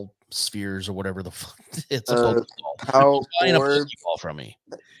 Pal spheres or whatever the fuck. It's a Pokeball. Buying a Pokeball from me.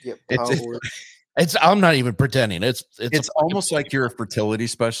 Yep. It's I'm not even pretending. It's almost like you're a fertility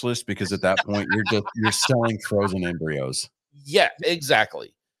specialist, because at that point you're selling frozen embryos. Yeah,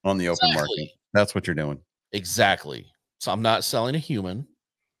 exactly. On the open market. That's what you're doing. Exactly. So I'm not selling a human.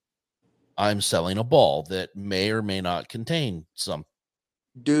 I'm selling a ball that may or may not contain some.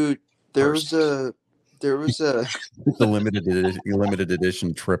 Dude, there was a the limited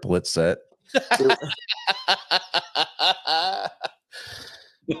edition triplet set.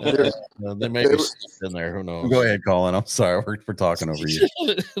 They may be in there. Who knows? Go ahead, Colin. I'm sorry. We're talking over you.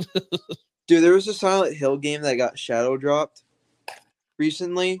 Dude, there was a Silent Hill game that got shadow dropped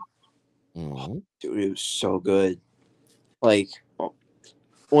recently. Mm-hmm. Dude, it was so good. Like,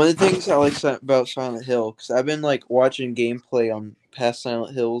 one of the things I like about Silent Hill, because I've been like watching gameplay on past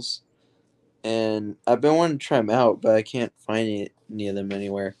Silent Hills, and I've been wanting to try them out, but I can't find any of them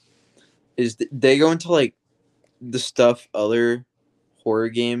anywhere. Is they go into like the stuff other horror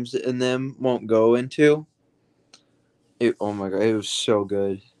games in them won't go into. Oh my god, it was so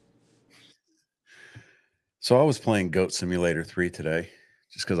good. So I was playing Goat Simulator 3 today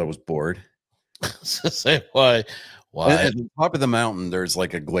just because I was bored. Say why? Why? At the top of the mountain, there's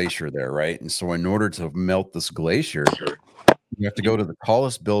like a glacier there, right? And so in order to melt this glacier, you have to go to the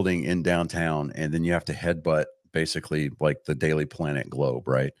tallest building in downtown, and then you have to headbutt basically like the Daily Planet globe,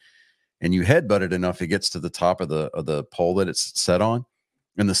 right? And you headbutt it enough, it gets to the top of the pole that it's set on,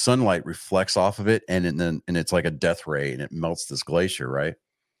 and the sunlight reflects off of it, and it's like a death ray, and it melts this glacier, right?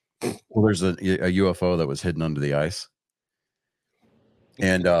 Well, there's a UFO that was hidden under the ice,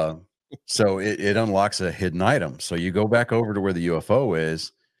 and so it unlocks a hidden item. So you go back over to where the UFO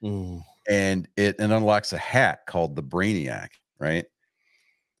is, and it unlocks a hat called the Brainiac, right?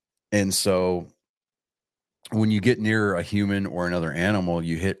 And so when you get near a human or another animal,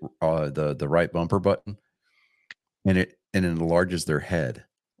 you hit the right bumper button, and it enlarges their head,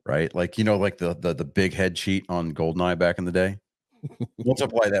 right? Like, you know, like the big head cheat on GoldenEye back in the day.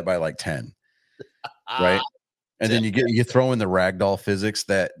 Multiply that by like 10, right? And then you throw in the ragdoll physics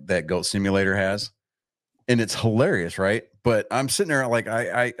that Goat Simulator has, and it's hilarious, right? But I'm sitting there like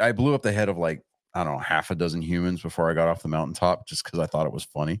I blew up the head of like, I don't know, half a dozen humans before I got off the mountaintop, just because I thought it was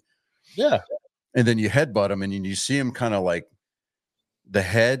funny. Yeah. And then you headbutt them, and you see them kind of like, the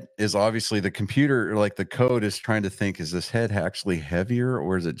head is obviously the computer, like the code is trying to think, is this head actually heavier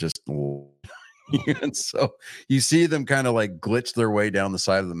or is it just? And so you see them kind of like glitch their way down the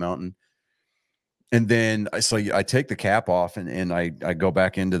side of the mountain. And then I take the cap off and I go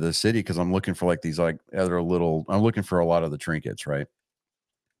back into the city because I'm looking for like these like other little, I'm looking for a lot of the trinkets, right,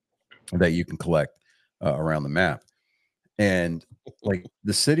 that you can collect around the map. And like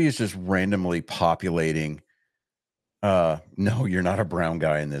the city is just randomly populating. No, you're not a brown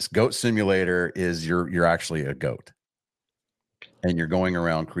guy in this. Goat Simulator is you're actually a goat. And you're going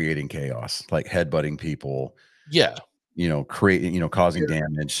around creating chaos, like headbutting people. Yeah. You know, causing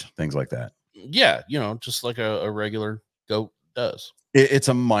damage, things like that. Yeah, just like a regular goat does. It's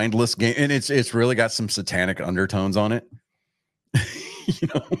a mindless game, and it's really got some satanic undertones on it.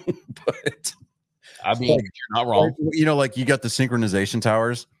 But I mean, you're not wrong. Like you got the synchronization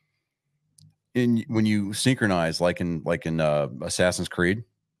towers, and when you synchronize, like in Assassin's Creed,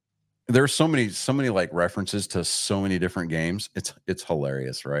 there's so many like references to so many different games. It's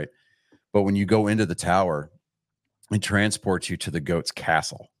hilarious, right? But when you go into the tower, it transports you to the goat's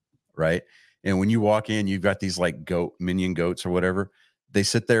castle, right? And when you walk in, you've got these like minion goats or whatever. They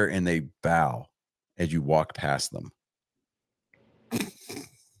sit there and they bow as you walk past them.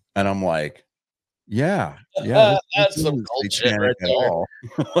 And I'm like, yeah, that's some cult shit right there.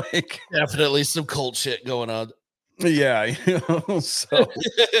 Like, definitely some cult shit going on. Yeah, so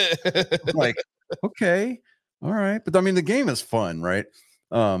like, okay, all right. But I mean, the game is fun, right?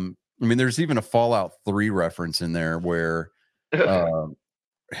 I mean, there's even a Fallout 3 reference in there where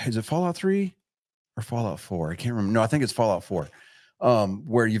is it Fallout 3 or Fallout 4? I can't remember. No, I think it's Fallout 4.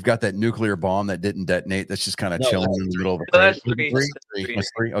 Where you've got that nuclear bomb that didn't detonate, that's just kind of chilling in the middle of a three.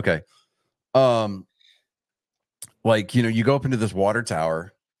 Okay. Like, you go up into this water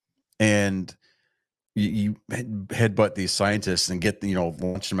tower and you headbutt these scientists and get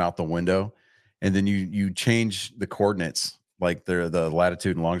launch them out the window, and then you change the coordinates, like they're the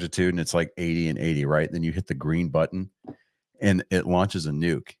latitude and longitude, and it's like 80 and 80, right? Then you hit the green button and it launches a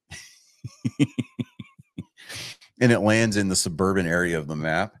nuke. And it lands in the suburban area of the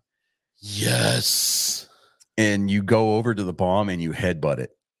map. Yes. And you go over to the bomb and you headbutt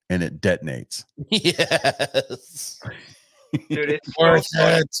it and it detonates. Yes. Dude, it's worth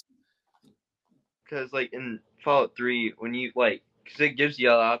it. Because like in Fallout 3, when you because it gives you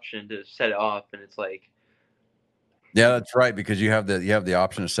the option to set it off, and it's like, yeah, that's right, because you have the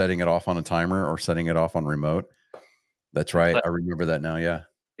option of setting it off on a timer or setting it off on remote. That's right. I remember that now. Yeah.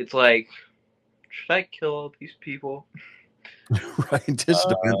 It's like, should I kill all these people? Right. It just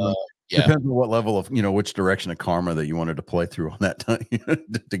depends on what level of which direction of karma that you wanted to play through on that time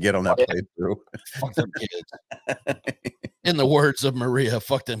to get on that playthrough. Fuck them kids. In the words of Maria,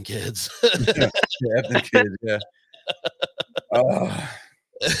 fuck them kids. Yeah, them kids. Yeah.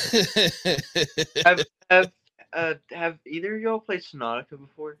 Have either of y'all played Subnautica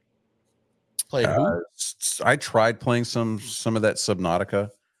before? Played who? I tried playing some of that Subnautica.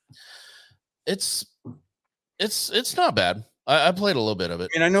 It's not bad. I played a little bit of it.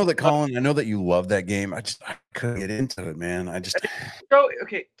 I mean, I know that Colin. I know that you love that game. I couldn't get into it, man. So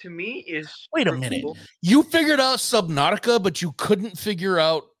okay, to me is wait a minute. Cool. You figured out Subnautica, but you couldn't figure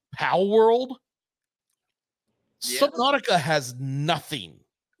out Pal World. Yeah. Subnautica has nothing.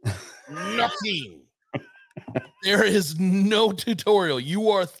 Nothing. There is no tutorial. You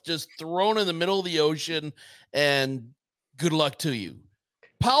are just thrown in the middle of the ocean, and good luck to you.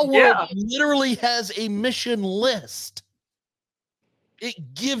 Pal World literally has a mission list.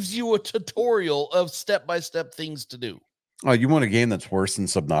 It gives you a tutorial of step-by-step things to do. Oh, you want a game that's worse than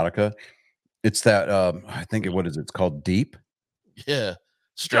Subnautica? It's that I think what is it? It's called Deep. Yeah.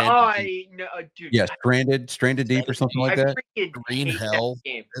 Dude. Yeah, Stranded Deep or something like that. Green Hell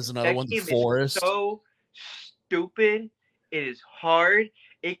is another one. The Forest. So stupid. It is hard.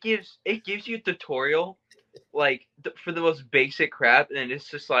 It gives you a tutorial like for the most basic crap, and it's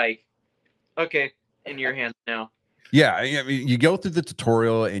just like, okay, in your hands now. Yeah, I mean, you go through the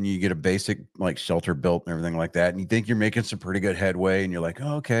tutorial and you get a basic like shelter built and everything like that, and you think you're making some pretty good headway, and you're like,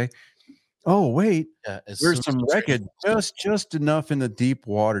 oh, okay. Oh wait, there's some wreckage just enough in the deep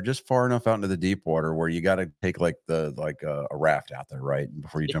water, just far enough out into the deep water where you got to take like a raft out there, right,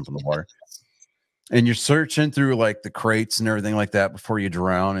 before you jump in the water. And you're searching through like the crates and everything like that before you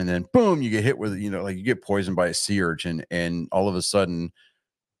drown, and then boom, you get hit with like you get poisoned by a sea urchin, and all of a sudden,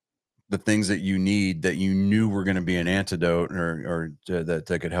 the things that you need that you knew were going to be an antidote or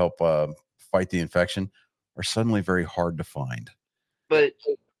that could help fight the infection are suddenly very hard to find. But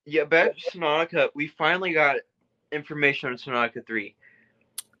yeah, back to Subnautica, we finally got information on Subnautica 3.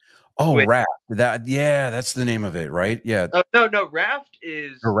 Oh, Raft. That's the name of it, right? Yeah. No, Raft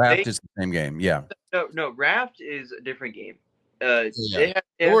is is the same game. Yeah. No, Raft is a different game. It has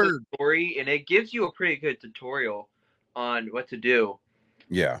a story, and it gives you a pretty good tutorial on what to do.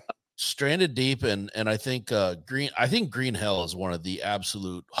 Yeah. Stranded Deep and I think Green Hell is one of the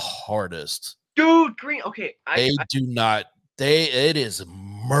absolute hardest. Dude, okay. It is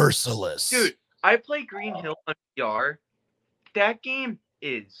merciless. Dude, I play Green Hill on VR. That game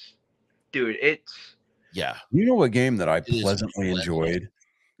is, it's. Yeah. You know what game that I pleasantly enjoyed?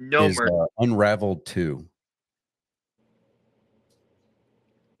 Is Unraveled 2.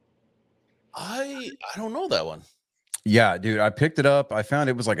 I don't know that one. Yeah, dude, I picked it up. I found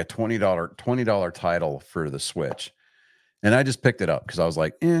it was like a $20 title for the Switch. And I just picked it up because I was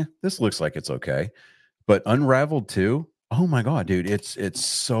like, this looks like it's okay. But Unraveled 2, oh my God, dude, it's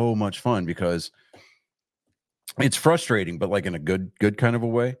so much fun because it's frustrating, but like in a good kind of a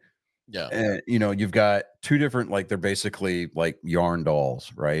way. Yeah. And you've got two different, like they're basically like yarn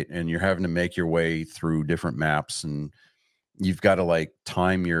dolls, right? And you're having to make your way through different maps, and you've got to like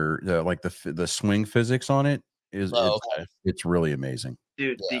time your the swing physics on it. It's really amazing,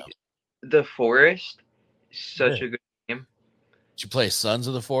 dude. Yeah. The Forest, such a good game. Did you play Sons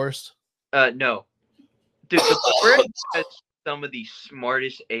of the Forest? No, dude. The Forest has some of the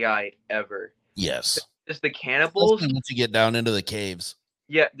smartest AI ever. Yes, just the cannibals. Once you get down into the caves,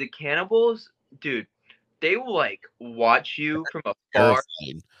 yeah, the cannibals, dude. They will like watch you from afar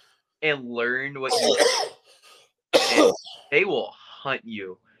and learn what you. And they will hunt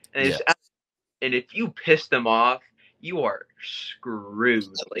you, and and if you piss them off, you are screwed.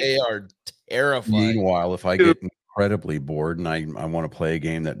 They are terrifying. Meanwhile, if I get incredibly bored and I want to play a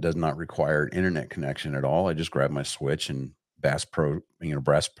game that does not require internet connection at all, I just grab my Switch and Bass Pro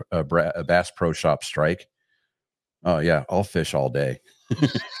Shop Strike. Oh yeah, I'll fish all day.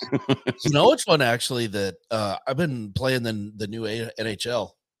 It's fun actually that I've been playing the new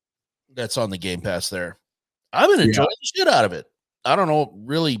NHL that's on the Game Pass there. I've been enjoying the shit out of it. I don't know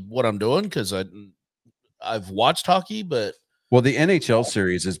really what I'm doing because I've watched hockey, but the NHL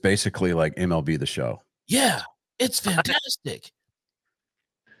series is basically like MLB The Show. Yeah, it's fantastic.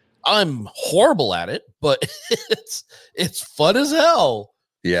 I'm horrible at it, but it's fun as hell.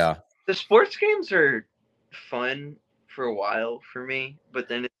 Yeah, the sports games are fun for a while for me, but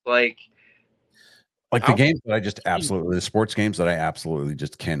then it's like the games that the sports games that I absolutely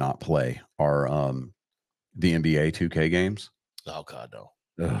just cannot play are the NBA 2K games. Oh God, no.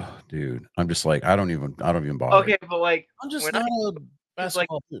 Oh, dude, I'm just like I don't even bother. Okay, but like I'm just not a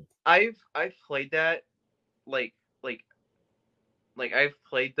basketball dude. I've played that like I've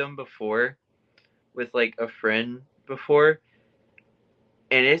played them before with like a friend before,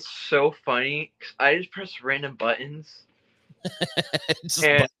 and it's so funny because I just press random buttons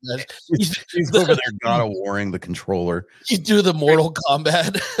And he's over there God of Warring the controller. You do the Mortal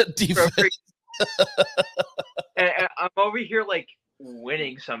Kombat defense. And I'm over here like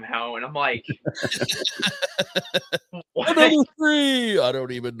winning somehow, and I'm like, Number 3. I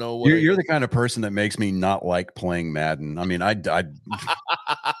don't even know what you're the kind of person that makes me not like playing Madden. I mean, I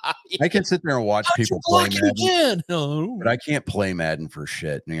can sit there and watch people play Madden, but I can't play Madden for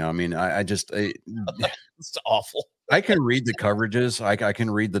shit. You know, I mean, I just it's awful. I can read the coverages. I can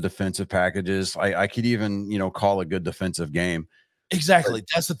read the defensive packages. I could even, you know, call a good defensive game. Exactly.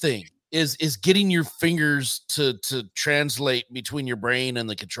 That's the thing. Is getting your fingers to translate between your brain and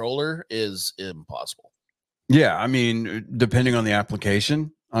the controller is impossible. Yeah, I mean, depending on the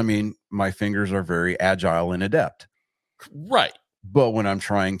application, I mean, my fingers are very agile and adept. Right. But when I'm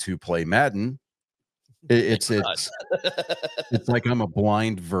trying to play Madden, it's like I'm a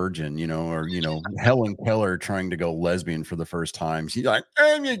blind virgin, you know, or, you know, Helen Keller trying to go lesbian for the first time. She's like,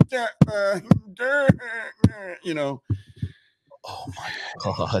 you know. Oh my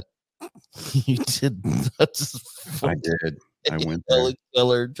God. You did that. I did. I went Helen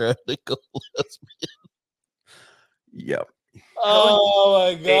Keller trying to go lesbian. Yep.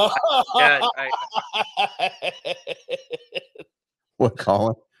 Oh my God. What,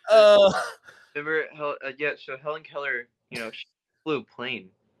 Colin? Remember, so Helen Keller, you know, she flew a plane.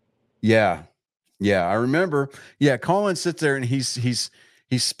 Yeah, I remember. Yeah, Colin sits there and he's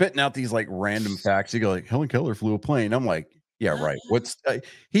spitting out these like random facts. He go like, Helen Keller flew a plane. I'm like, yeah, right. What's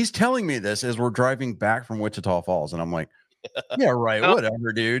he's telling me this as we're driving back from Wichita Falls, and I'm like, yeah, right.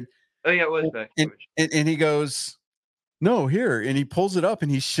 Whatever, dude. Oh yeah, it was back. And he goes, no, here, and he pulls it up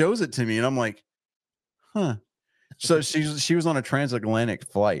and he shows it to me, and I'm like, huh. So she was on a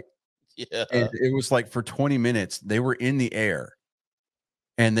transatlantic flight. Yeah, and it was like for 20 minutes they were in the air,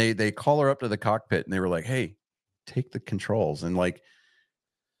 and they call her up to the cockpit and they were like, hey, take the controls, and like,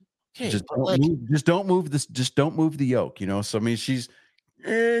 okay, just don't move this, just don't move the yoke, you know. So I mean, she's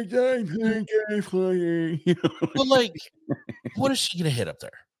you know? But like, what is she gonna hit up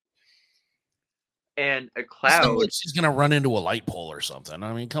there? And a cloud. Like she's gonna run into a light pole or something.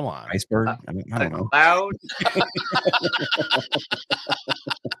 I mean, come on, iceberg. I don't know. Cloud.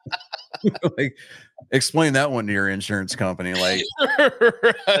 Like, explain that one to your insurance company. Like,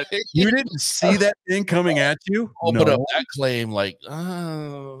 right. You didn't see that thing coming at you. Open up that claim. Like, I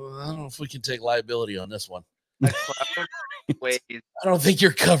don't know if we can take liability on this one. A cloud weighs. I don't think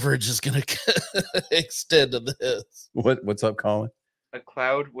your coverage is gonna extend to this. What's up, Colin? A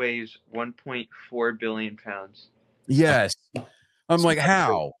cloud weighs 1.4 billion pounds. Yes. I'm like,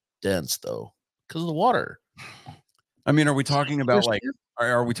 how? Dense though, because of the water. I mean, are we talking about like,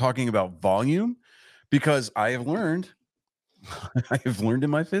 are we talking about volume? Because I have learned in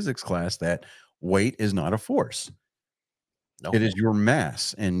my physics class that weight is not a force. No. It is your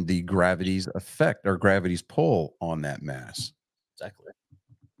mass and the gravity's effect or gravity's pull on that mass. Exactly.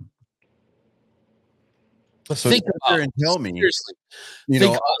 But so think about and tell me, seriously, you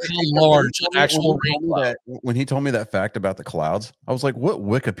think know, how large an actual rain cloud. When he told me that fact about the clouds, I was like, what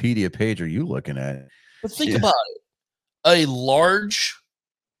Wikipedia page are you looking at? But think about it. A large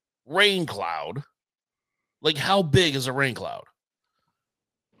rain cloud, like how big is a rain cloud?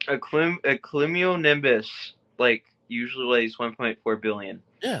 A cumulonimbus, like usually weighs 1.4 billion.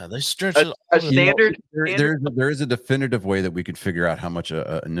 Yeah, they stretch a standard. There is a definitive way that we could figure out how much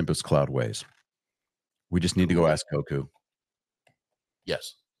a nimbus cloud weighs. We just need to go ask Goku.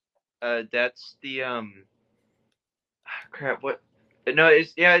 Yes. That's the crap. What? No,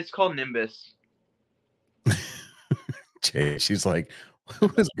 it's called Nimbus. Jay, she's like,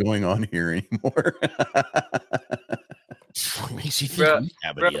 what is going on here anymore? What makes you think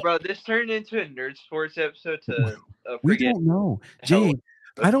bro, this turned into a nerd sports episode to we don't know. Jay,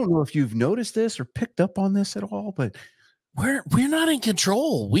 I don't know if you've noticed this or picked up on this at all, but we're not in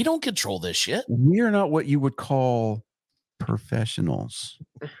control. We don't control this shit. We are not what you would call professionals.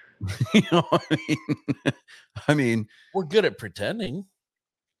 You know what I mean? I mean, we're good at pretending.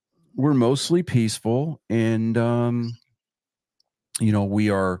 We're mostly peaceful, and you know, we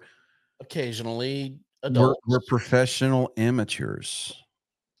are occasionally adults. We're professional amateurs.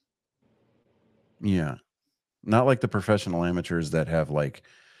 Yeah. Not like the professional amateurs that have like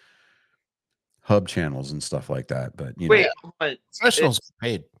hub channels and stuff like that, but you know, professionals get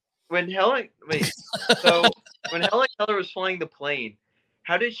paid. When Helen Keller was flying the plane,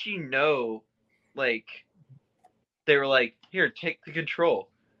 how did she know? Like, they were like, "Here, take the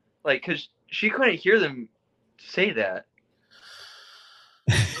control," like, because she couldn't hear them say that.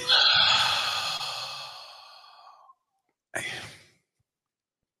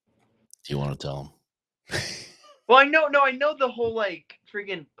 Do you want to tell him? Well, I know the whole like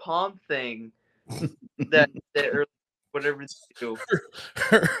freaking palm thing that or whatever they do.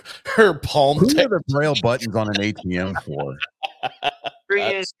 Her palm. Who are the braille buttons on an ATM for?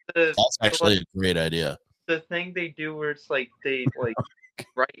 That's actually a great idea. The thing they do where it's like they like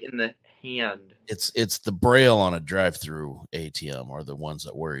right in the hand. It's the braille on a drive-through ATM are the ones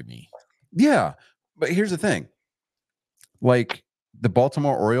that worry me. Yeah, but here's the thing. Like the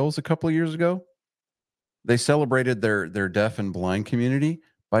Baltimore Orioles a couple of years ago, they celebrated their deaf and blind community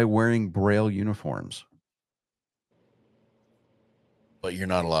by wearing braille uniforms. But you're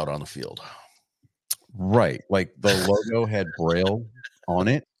not allowed on the field. Right. Like the logo had braille on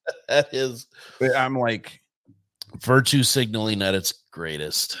it. That is, I'm like, virtue signaling at its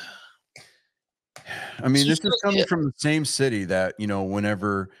greatest. I mean, this is coming from the same city that,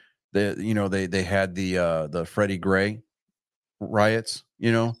 whenever they had the Freddie Gray riots,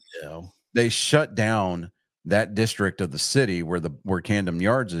 Yeah. They shut down that district of the city where Camden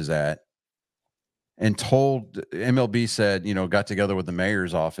Yards is at, and told MLB said, got together with the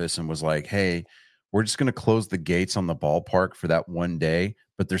mayor's office and was like, hey, we're just going to close the gates on the ballpark for that one day,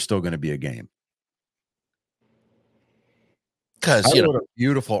 but there's still going to be a game. Because I wrote a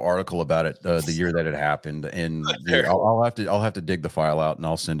beautiful article about it the year that it happened, and I'll have to dig the file out and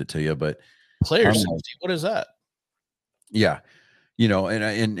I'll send it to you. But player safety, what is that? Yeah,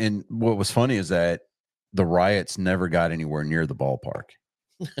 and what was funny is that the riots never got anywhere near the ballpark.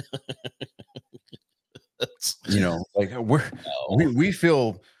 Like we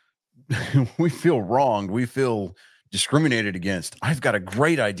feel we feel wronged, we feel discriminated against. I've got a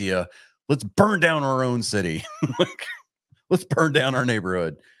great idea. Let's burn down our own city. Let's burn down our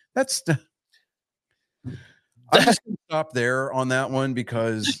neighborhood. I'm just gonna stop there on that one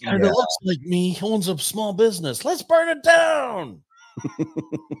because it looks like me. He owns a small business. Let's burn it down.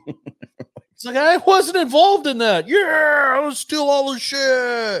 It's like I wasn't involved in that. Yeah, let's steal all the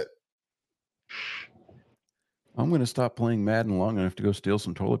shit. I'm going to stop playing Madden long enough to go steal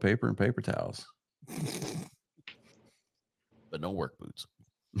some toilet paper and paper towels. But no work boots.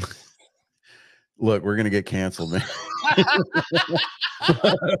 Look, we're going to get canceled, man.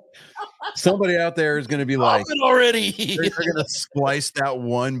 Somebody out there is going to be like, already. They're going to splice that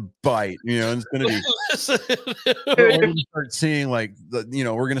one bite. It's going to be. We're going to start seeing we're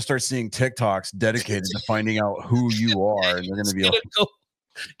going to start seeing TikToks dedicated to finding out who you are, and they're going to be like,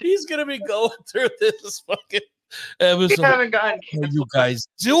 he's going to be going through this fucking episode. We haven't gotten what are you guys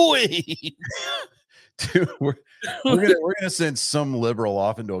doing? Dude, we're gonna send some liberal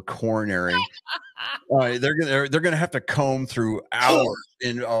off into a coronary. They're gonna have to comb through hours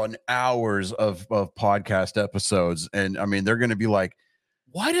on hours of podcast episodes, and I mean they're gonna be like,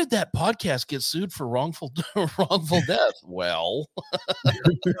 why did that podcast get sued for wrongful death? Well,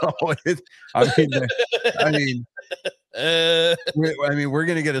 we're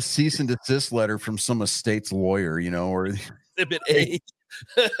gonna get a cease and desist letter from some state's lawyer, or Exhibit A.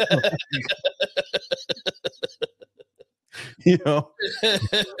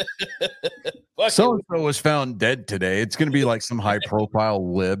 So-and-so was found dead today. It's going to be like some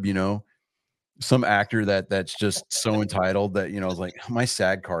high-profile lib, some actor that's just so entitled that is like, my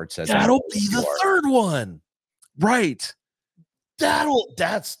SAG card says that'll be the third one, right?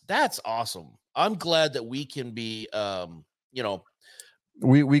 That's awesome. I'm glad that we can be,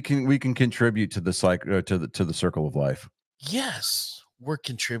 we can contribute to the cycle to the circle of life. Yes, we're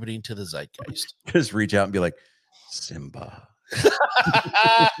contributing to the zeitgeist. Just reach out and be like, Simba.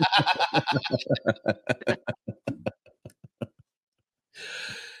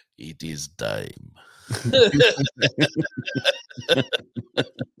 It is time.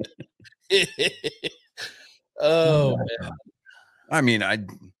 Oh man. I mean,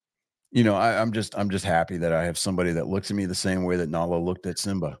 I'm just happy that I have somebody that looks at me the same way that Nala looked at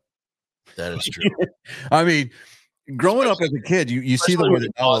Simba. That is true. I mean, growing up as a kid, you see the way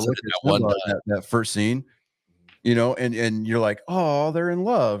that Nala looked at Simba that first scene, and you're like, oh, they're in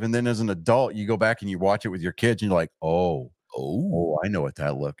love. And then as an adult, you go back and you watch it with your kids and you're like, oh, I know what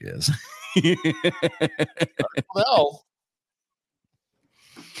that look is. Well,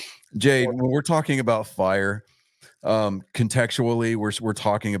 Jade, when we're talking about fire, contextually, we're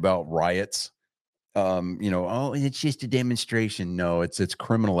talking about riots. It's just a demonstration. No, it's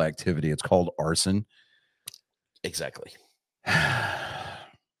criminal activity. It's called arson. Exactly.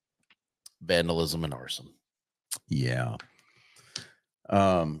 Vandalism and arson. Yeah.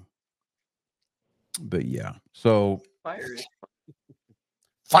 But yeah. So fire.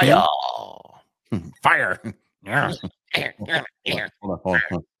 Fire. Yeah. Hold on.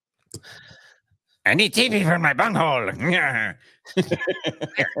 I need TV for my bunghole. Yeah.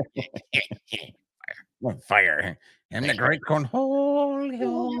 fire and the great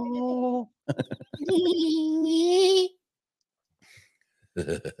cornhole.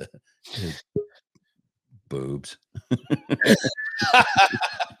 Boobs.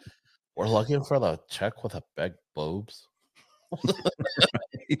 We're looking for the chick with a big boobs.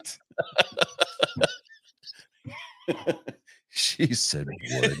 Right. She said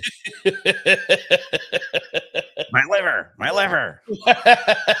wood. My liver.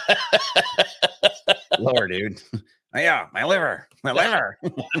 Lower, dude. Yeah, my liver.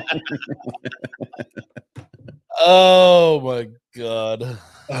 Oh my God.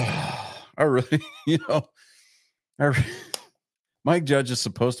 I really, Mike Judge is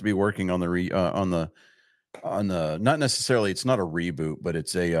supposed to be working on the not necessarily, it's not a reboot, but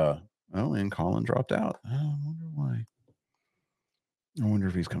it's and Colin dropped out. I wonder why. I wonder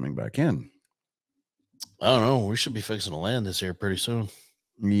if he's coming back in. I don't know. We should be fixing to land this here pretty soon.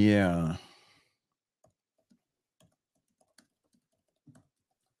 Yeah.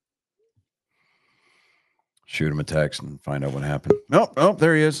 Shoot him a text and find out what happened. Oh,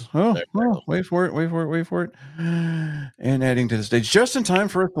 there he is. Wait for it. And heading to the stage just in time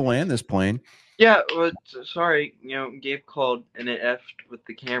for us to land this plane. Yeah, well, sorry, Gabe called and it effed with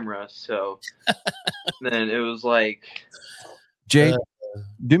the camera, so then it was like, Jay,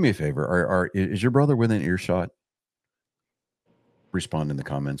 do me a favor. Is your brother within earshot? Respond in the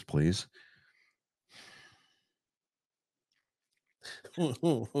comments, please.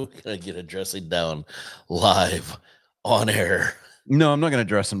 We're gonna get a dressing down live on air. No, I'm not gonna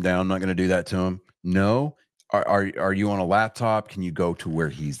dress him down. I'm not gonna do that to him. No. Are you on a laptop? Can you go to where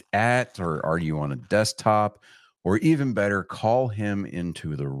he's at, or are you on a desktop? Or even better, call him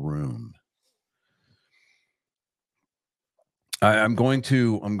into the room. I'm going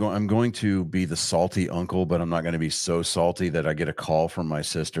to be the salty uncle, but I'm not going to be so salty that I get a call from my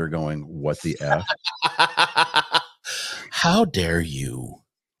sister going, "What the F?" How dare you?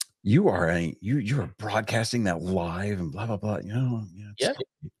 You are broadcasting that live and blah blah blah. Yeah.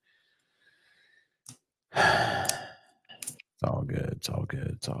 It's all good.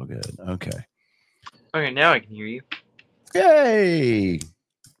 Okay, now I can hear you. Yay!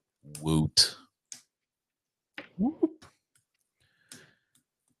 Woot. Whoop.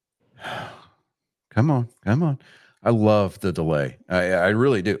 Come on. I love the delay. I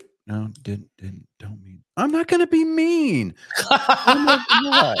really do. No, don't mean. I'm not gonna be mean.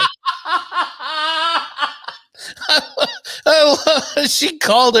 She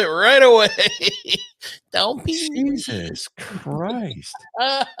called it right away. Don't be Jesus Christ.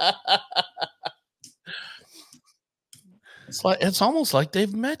 It's almost like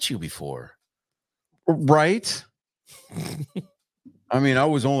they've met you before. Right? I mean, I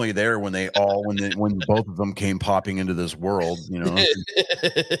was only there when when both of them came popping into this world,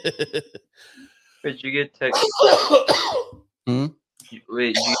 Did you get text?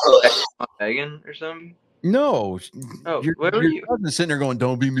 Wait, you text Megan or something? No. Oh, your cousin's sitting there going,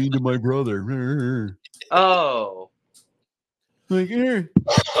 "Don't be mean to my brother." Oh. Like, here.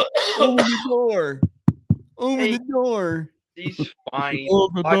 Open the door. Open the door. He's fine.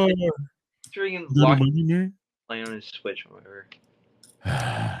 Open the door. Playing on his Switch or whatever.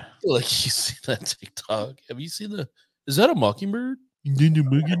 Like, you see that TikTok? Have you seen is that a mockingbird? I've been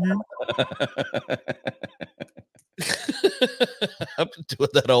doing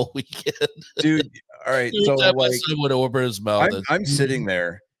that all weekend, dude. All right, so like, would open his mouth. I'm sitting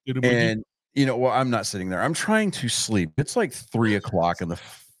there, and I'm not sitting there. I'm trying to sleep. It's like 3:00 in the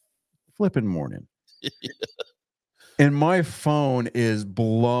flipping morning, and my phone is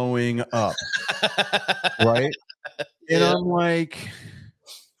blowing up, right? And I'm like,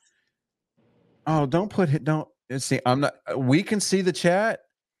 oh, don't see. I'm not. We can see the chat,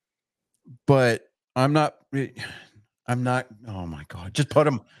 but I'm not. Oh my God! Just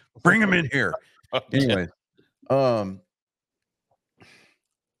bring him in here. Anyway,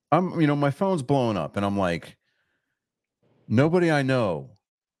 my phone's blowing up, and I'm like, nobody I know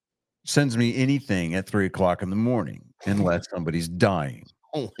sends me anything at 3:00 in the morning unless somebody's dying.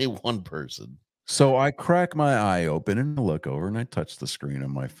 Only one person. So I crack my eye open and I look over and I touch the screen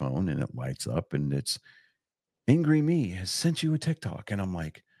on my phone and it lights up and it's Angry Me has sent you a TikTok. And I'm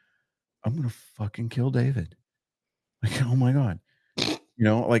like, I'm going to fucking kill David. Like, oh my God.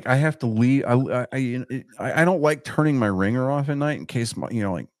 Like I have to leave. I don't like turning my ringer off at night in case my,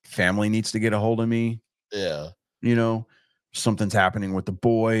 like family needs to get a hold of me. Yeah. Something's happening with the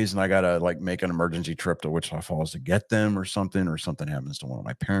boys and I got to like make an emergency trip to Wichita Falls to get them or something happens to one of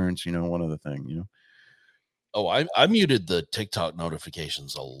my parents, one other thing, Oh, I muted the TikTok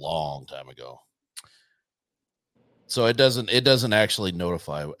notifications a long time ago. So it doesn't actually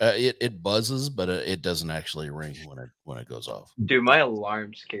notify. It buzzes, but it doesn't actually ring when it goes off. Dude, my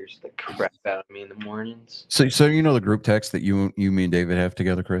alarm scares the crap out of me in the mornings. So you know the group text that you, me, and David have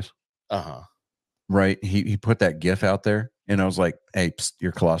together, Chris? Right. He put that GIF out there, and I was like, "Hey, psst,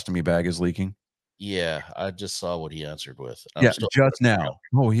 your colostomy bag is leaking." Yeah, I just saw what he answered with. Yeah, just now.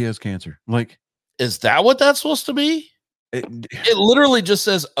 Oh, he has cancer. Like, is that what that's supposed to be? It literally just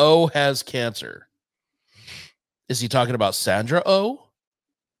says O has cancer. Is he talking about Sandra O?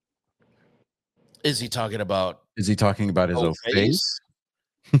 Is he talking about his O face?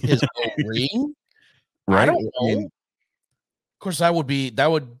 His O ring? Right. I don't know. Of course, that would be.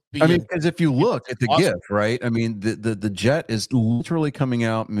 I mean, because if you look at the GIF, right? I mean, the jet is literally coming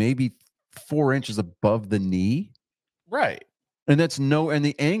out maybe 4 inches above the knee. Right. And and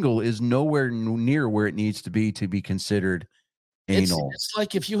the angle is nowhere near where it needs to be considered anal. It's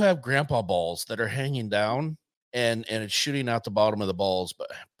like if you have grandpa balls that are hanging down and it's shooting out the bottom of the balls, but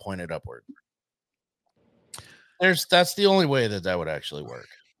pointed upward. That's the only way that would actually work.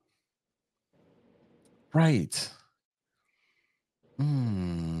 Right. I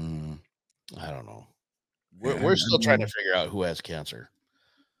don't know. We're still trying to figure out who has cancer.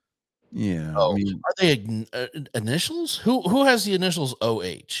 Yeah. Oh, are they initials? Who has the initials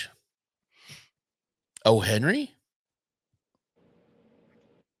OH? O. Henry?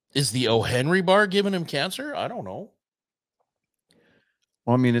 Is the O. Henry bar giving him cancer? I don't know.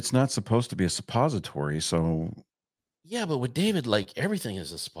 Well, I mean, it's not supposed to be a suppository, so. Yeah, but with David, like, everything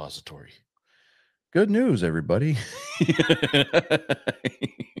is a suppository. Good news, everybody.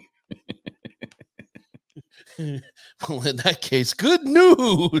 Well, in that case, good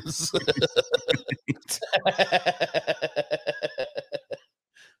news.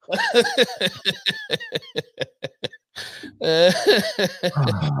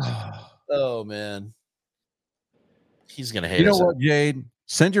 Oh man, he's gonna hate us. You know what, Jade?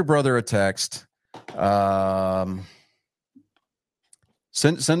 Send your brother a text.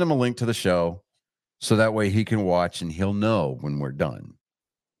 Send him a link to the show, so that way he can watch and he'll know when we're done.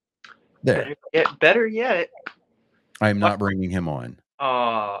 There. Better yet. I'm not bringing him on.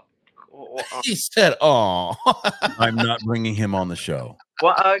 He said, "Oh, I'm not bringing him on the show."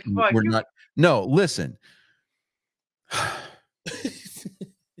 Well, we're not. No, listen.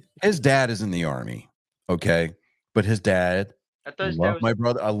 His dad is in the army, okay, but his dad. I love my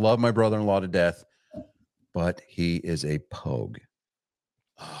brother-in-law to death, but he is a pogue.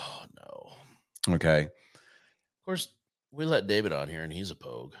 Oh no. Okay. Of course, we let David on here, and he's a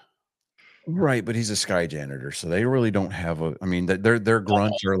pogue. Right, but he's a sky janitor, so they really don't have a. I mean, their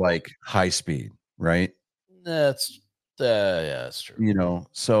grunts are like high speed, right? That's true. You know,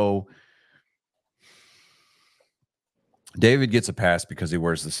 so David gets a pass because he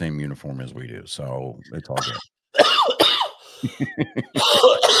wears the same uniform as we do, so it's all good.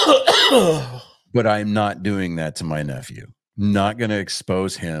 But I'm not doing that to my nephew. Not going to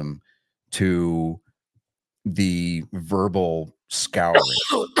expose him to the verbal scouring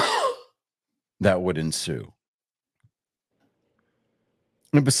that would ensue.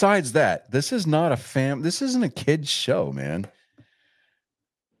 And besides that, this is not this isn't a kid's show, man.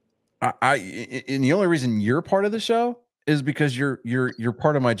 And the only reason you're part of the show is because you're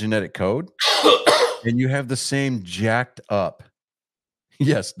part of my genetic code, and you have the same jacked up,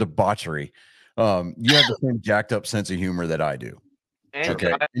 yes, debauchery. You have the same jacked up sense of humor that I do.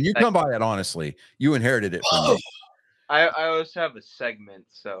 Okay, and you come by it honestly. You inherited it from me. I always have a segment,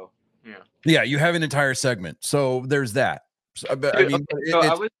 so. Yeah, you have an entire segment, so there's that. So, I mean,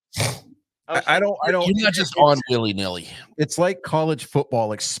 I don't. You're not just on willy nilly. It's like college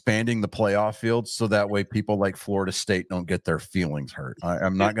football expanding the playoff field, so that way people like Florida State don't get their feelings hurt.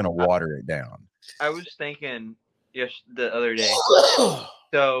 I'm not going to water it down. I was thinking the other day,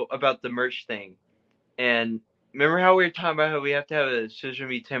 so about the merch thing, and remember how we were talking about how we have to have a Scissor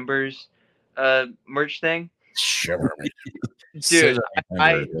Me Timbers merch thing? Sure. Dude,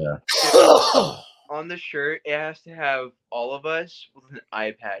 on the shirt, it has to have all of us with an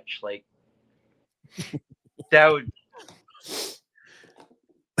eye patch. Like, that would.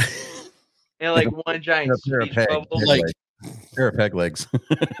 And like one giant speech bubble. Like, pair of peg legs.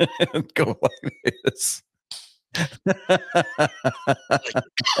 Go like this.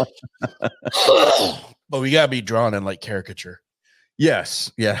 But we gotta be drawn in like caricature.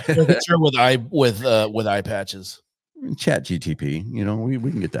 Yes, yeah. Caricature with eye patches. Chat GTP, you know, we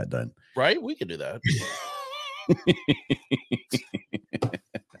can get that done. Right? We can do that.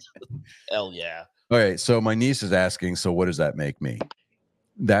 Hell yeah. All right. So my niece is asking, so what does that make me?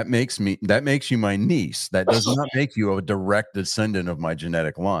 That makes you my niece. That does not make you a direct descendant of my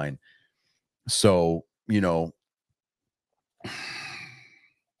genetic line. So, you know,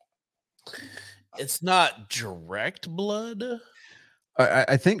 It's not direct blood.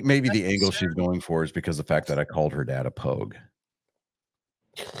 I think maybe the angle she's going for is because of the fact that I called her dad a pogue.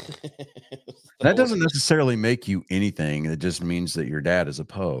 That doesn't necessarily make you anything. It just means that your dad is a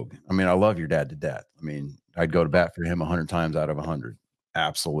pogue. I mean, I love your dad to death. I mean, I'd go to bat for him 100 times out of 100.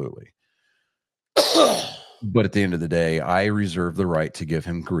 Absolutely. But at the end of the day, I reserve the right to give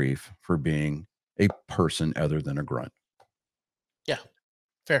him grief for being a person other than a grunt. Yeah.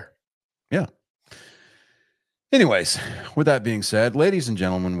 Fair. Yeah. Anyways, with that being said, ladies and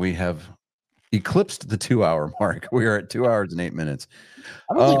gentlemen, we have eclipsed the 2-hour mark. We are at 2 hours and 8 minutes.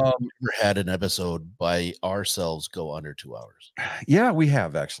 I don't think we've ever had an episode by ourselves go under 2 hours. Yeah, we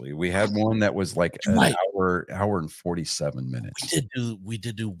have actually. We had one that was like an hour and 47 minutes. We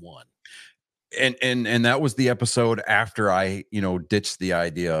did do one. And that was the episode after I, ditched the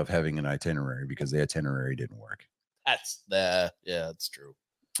idea of having an itinerary because the itinerary didn't work. That's true.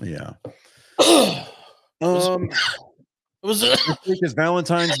 Yeah. It was this week is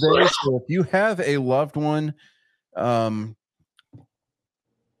Valentine's Day, so if you have a loved one,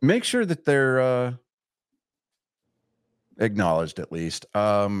 make sure that they're acknowledged at least.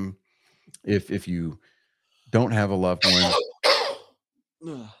 If you don't have a loved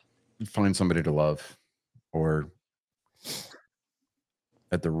one, find somebody to love, or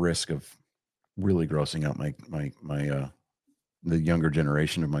at the risk of really grossing out my the younger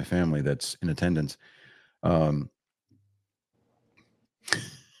generation of my family that's in attendance.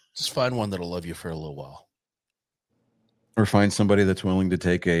 Just find one that'll love you for a little while. Or find somebody that's willing to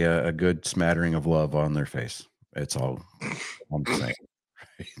take a good smattering of love on their face. It's all I'm saying.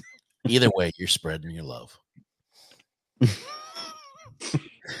 Either way, you're spreading your love.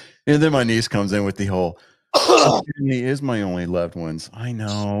 And then my niece comes in with the whole, he is my only loved ones. I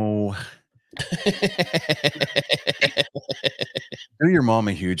know. Do your mom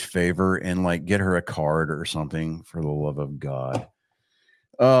a huge favor and get her a card or something, for the love of God.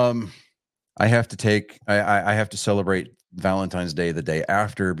 I have to celebrate Valentine's Day the day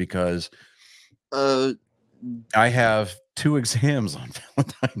after because I have 2 exams on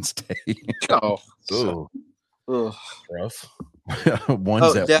Valentine's Day. Rough.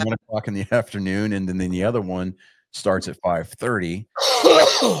 One's at 1 o'clock in the afternoon, and then the other one starts at 5:30.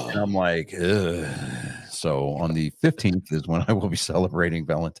 And I'm like, ugh. So on the 15th is when I will be celebrating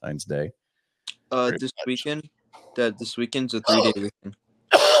Valentine's Day. This weekend. This weekend's a 3-day weekend.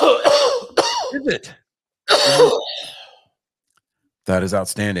 Is it? That is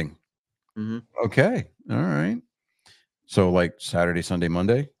outstanding. Mm-hmm. Okay. All right. So Saturday, Sunday,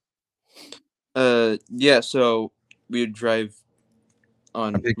 Monday? Yeah, so we would drive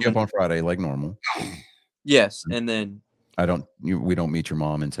on. I pick you up on Friday like normal. Yes, and then we don't meet your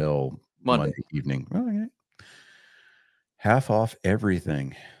mom until Monday evening. Okay. Half off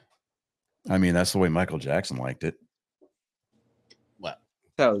everything. I mean, that's the way Michael Jackson liked it. What?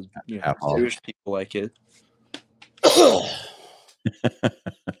 That was Jewish people like it.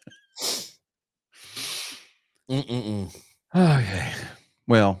 Okay.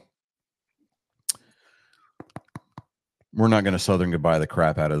 Well, we're not going to Southern goodbye the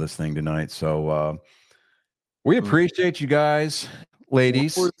crap out of this thing tonight. So we appreciate you guys,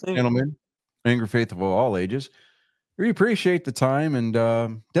 ladies, gentlemen, Angry Faith of all ages. We appreciate the time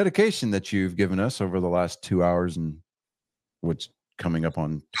and dedication that you've given us over the last 2 hours and what's coming up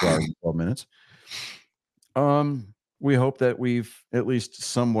on 2 hours and 12 minutes. We hope that we've at least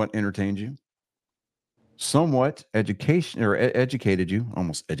somewhat entertained you, somewhat educated you,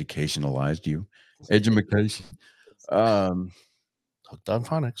 almost educationalized you, education. Hooked on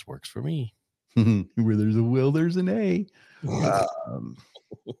Phonics works for me. Where there's a will, there's an A.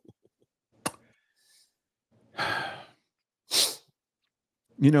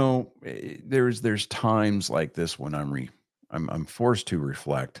 There's times like this when I'm forced to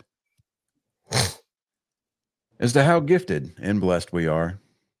reflect as to how gifted and blessed we are.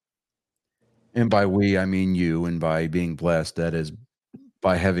 And by we, I mean you, and by being blessed, that is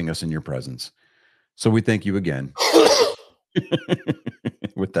by having us in your presence. So we thank you again.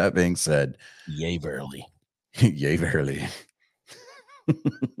 With that being said, yay verily. Yay verily.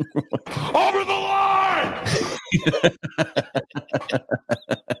 Over the line!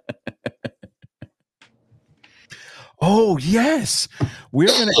 Oh, yes. We're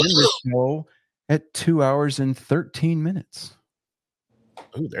going to end this show at 2 hours and 13 minutes.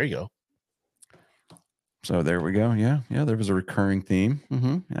 Oh, there you go. So there we go. Yeah. There was a recurring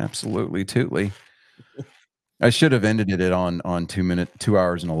theme. Absolutely. Tootly. I should have ended it on 2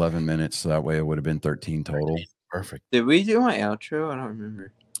 hours and 11 minutes. So that way it would have been 13 total. Perfect. Did we do my outro? I don't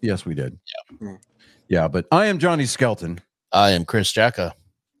remember. Yes, we did. Yeah. But I am Johnny Skelton. I am Chris Jacka.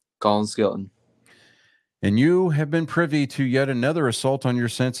 Colin Skeleton. And you have been privy to yet another assault on your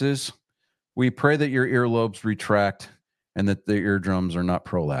senses. We pray that your earlobes retract and that the eardrums are not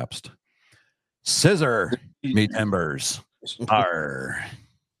prolapsed. Scissor me timbers. Arr.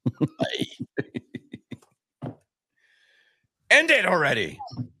 End it already.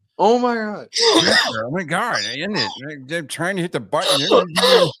 Oh my god. Oh my god. End it. I'm trying to hit the button.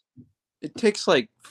 It takes like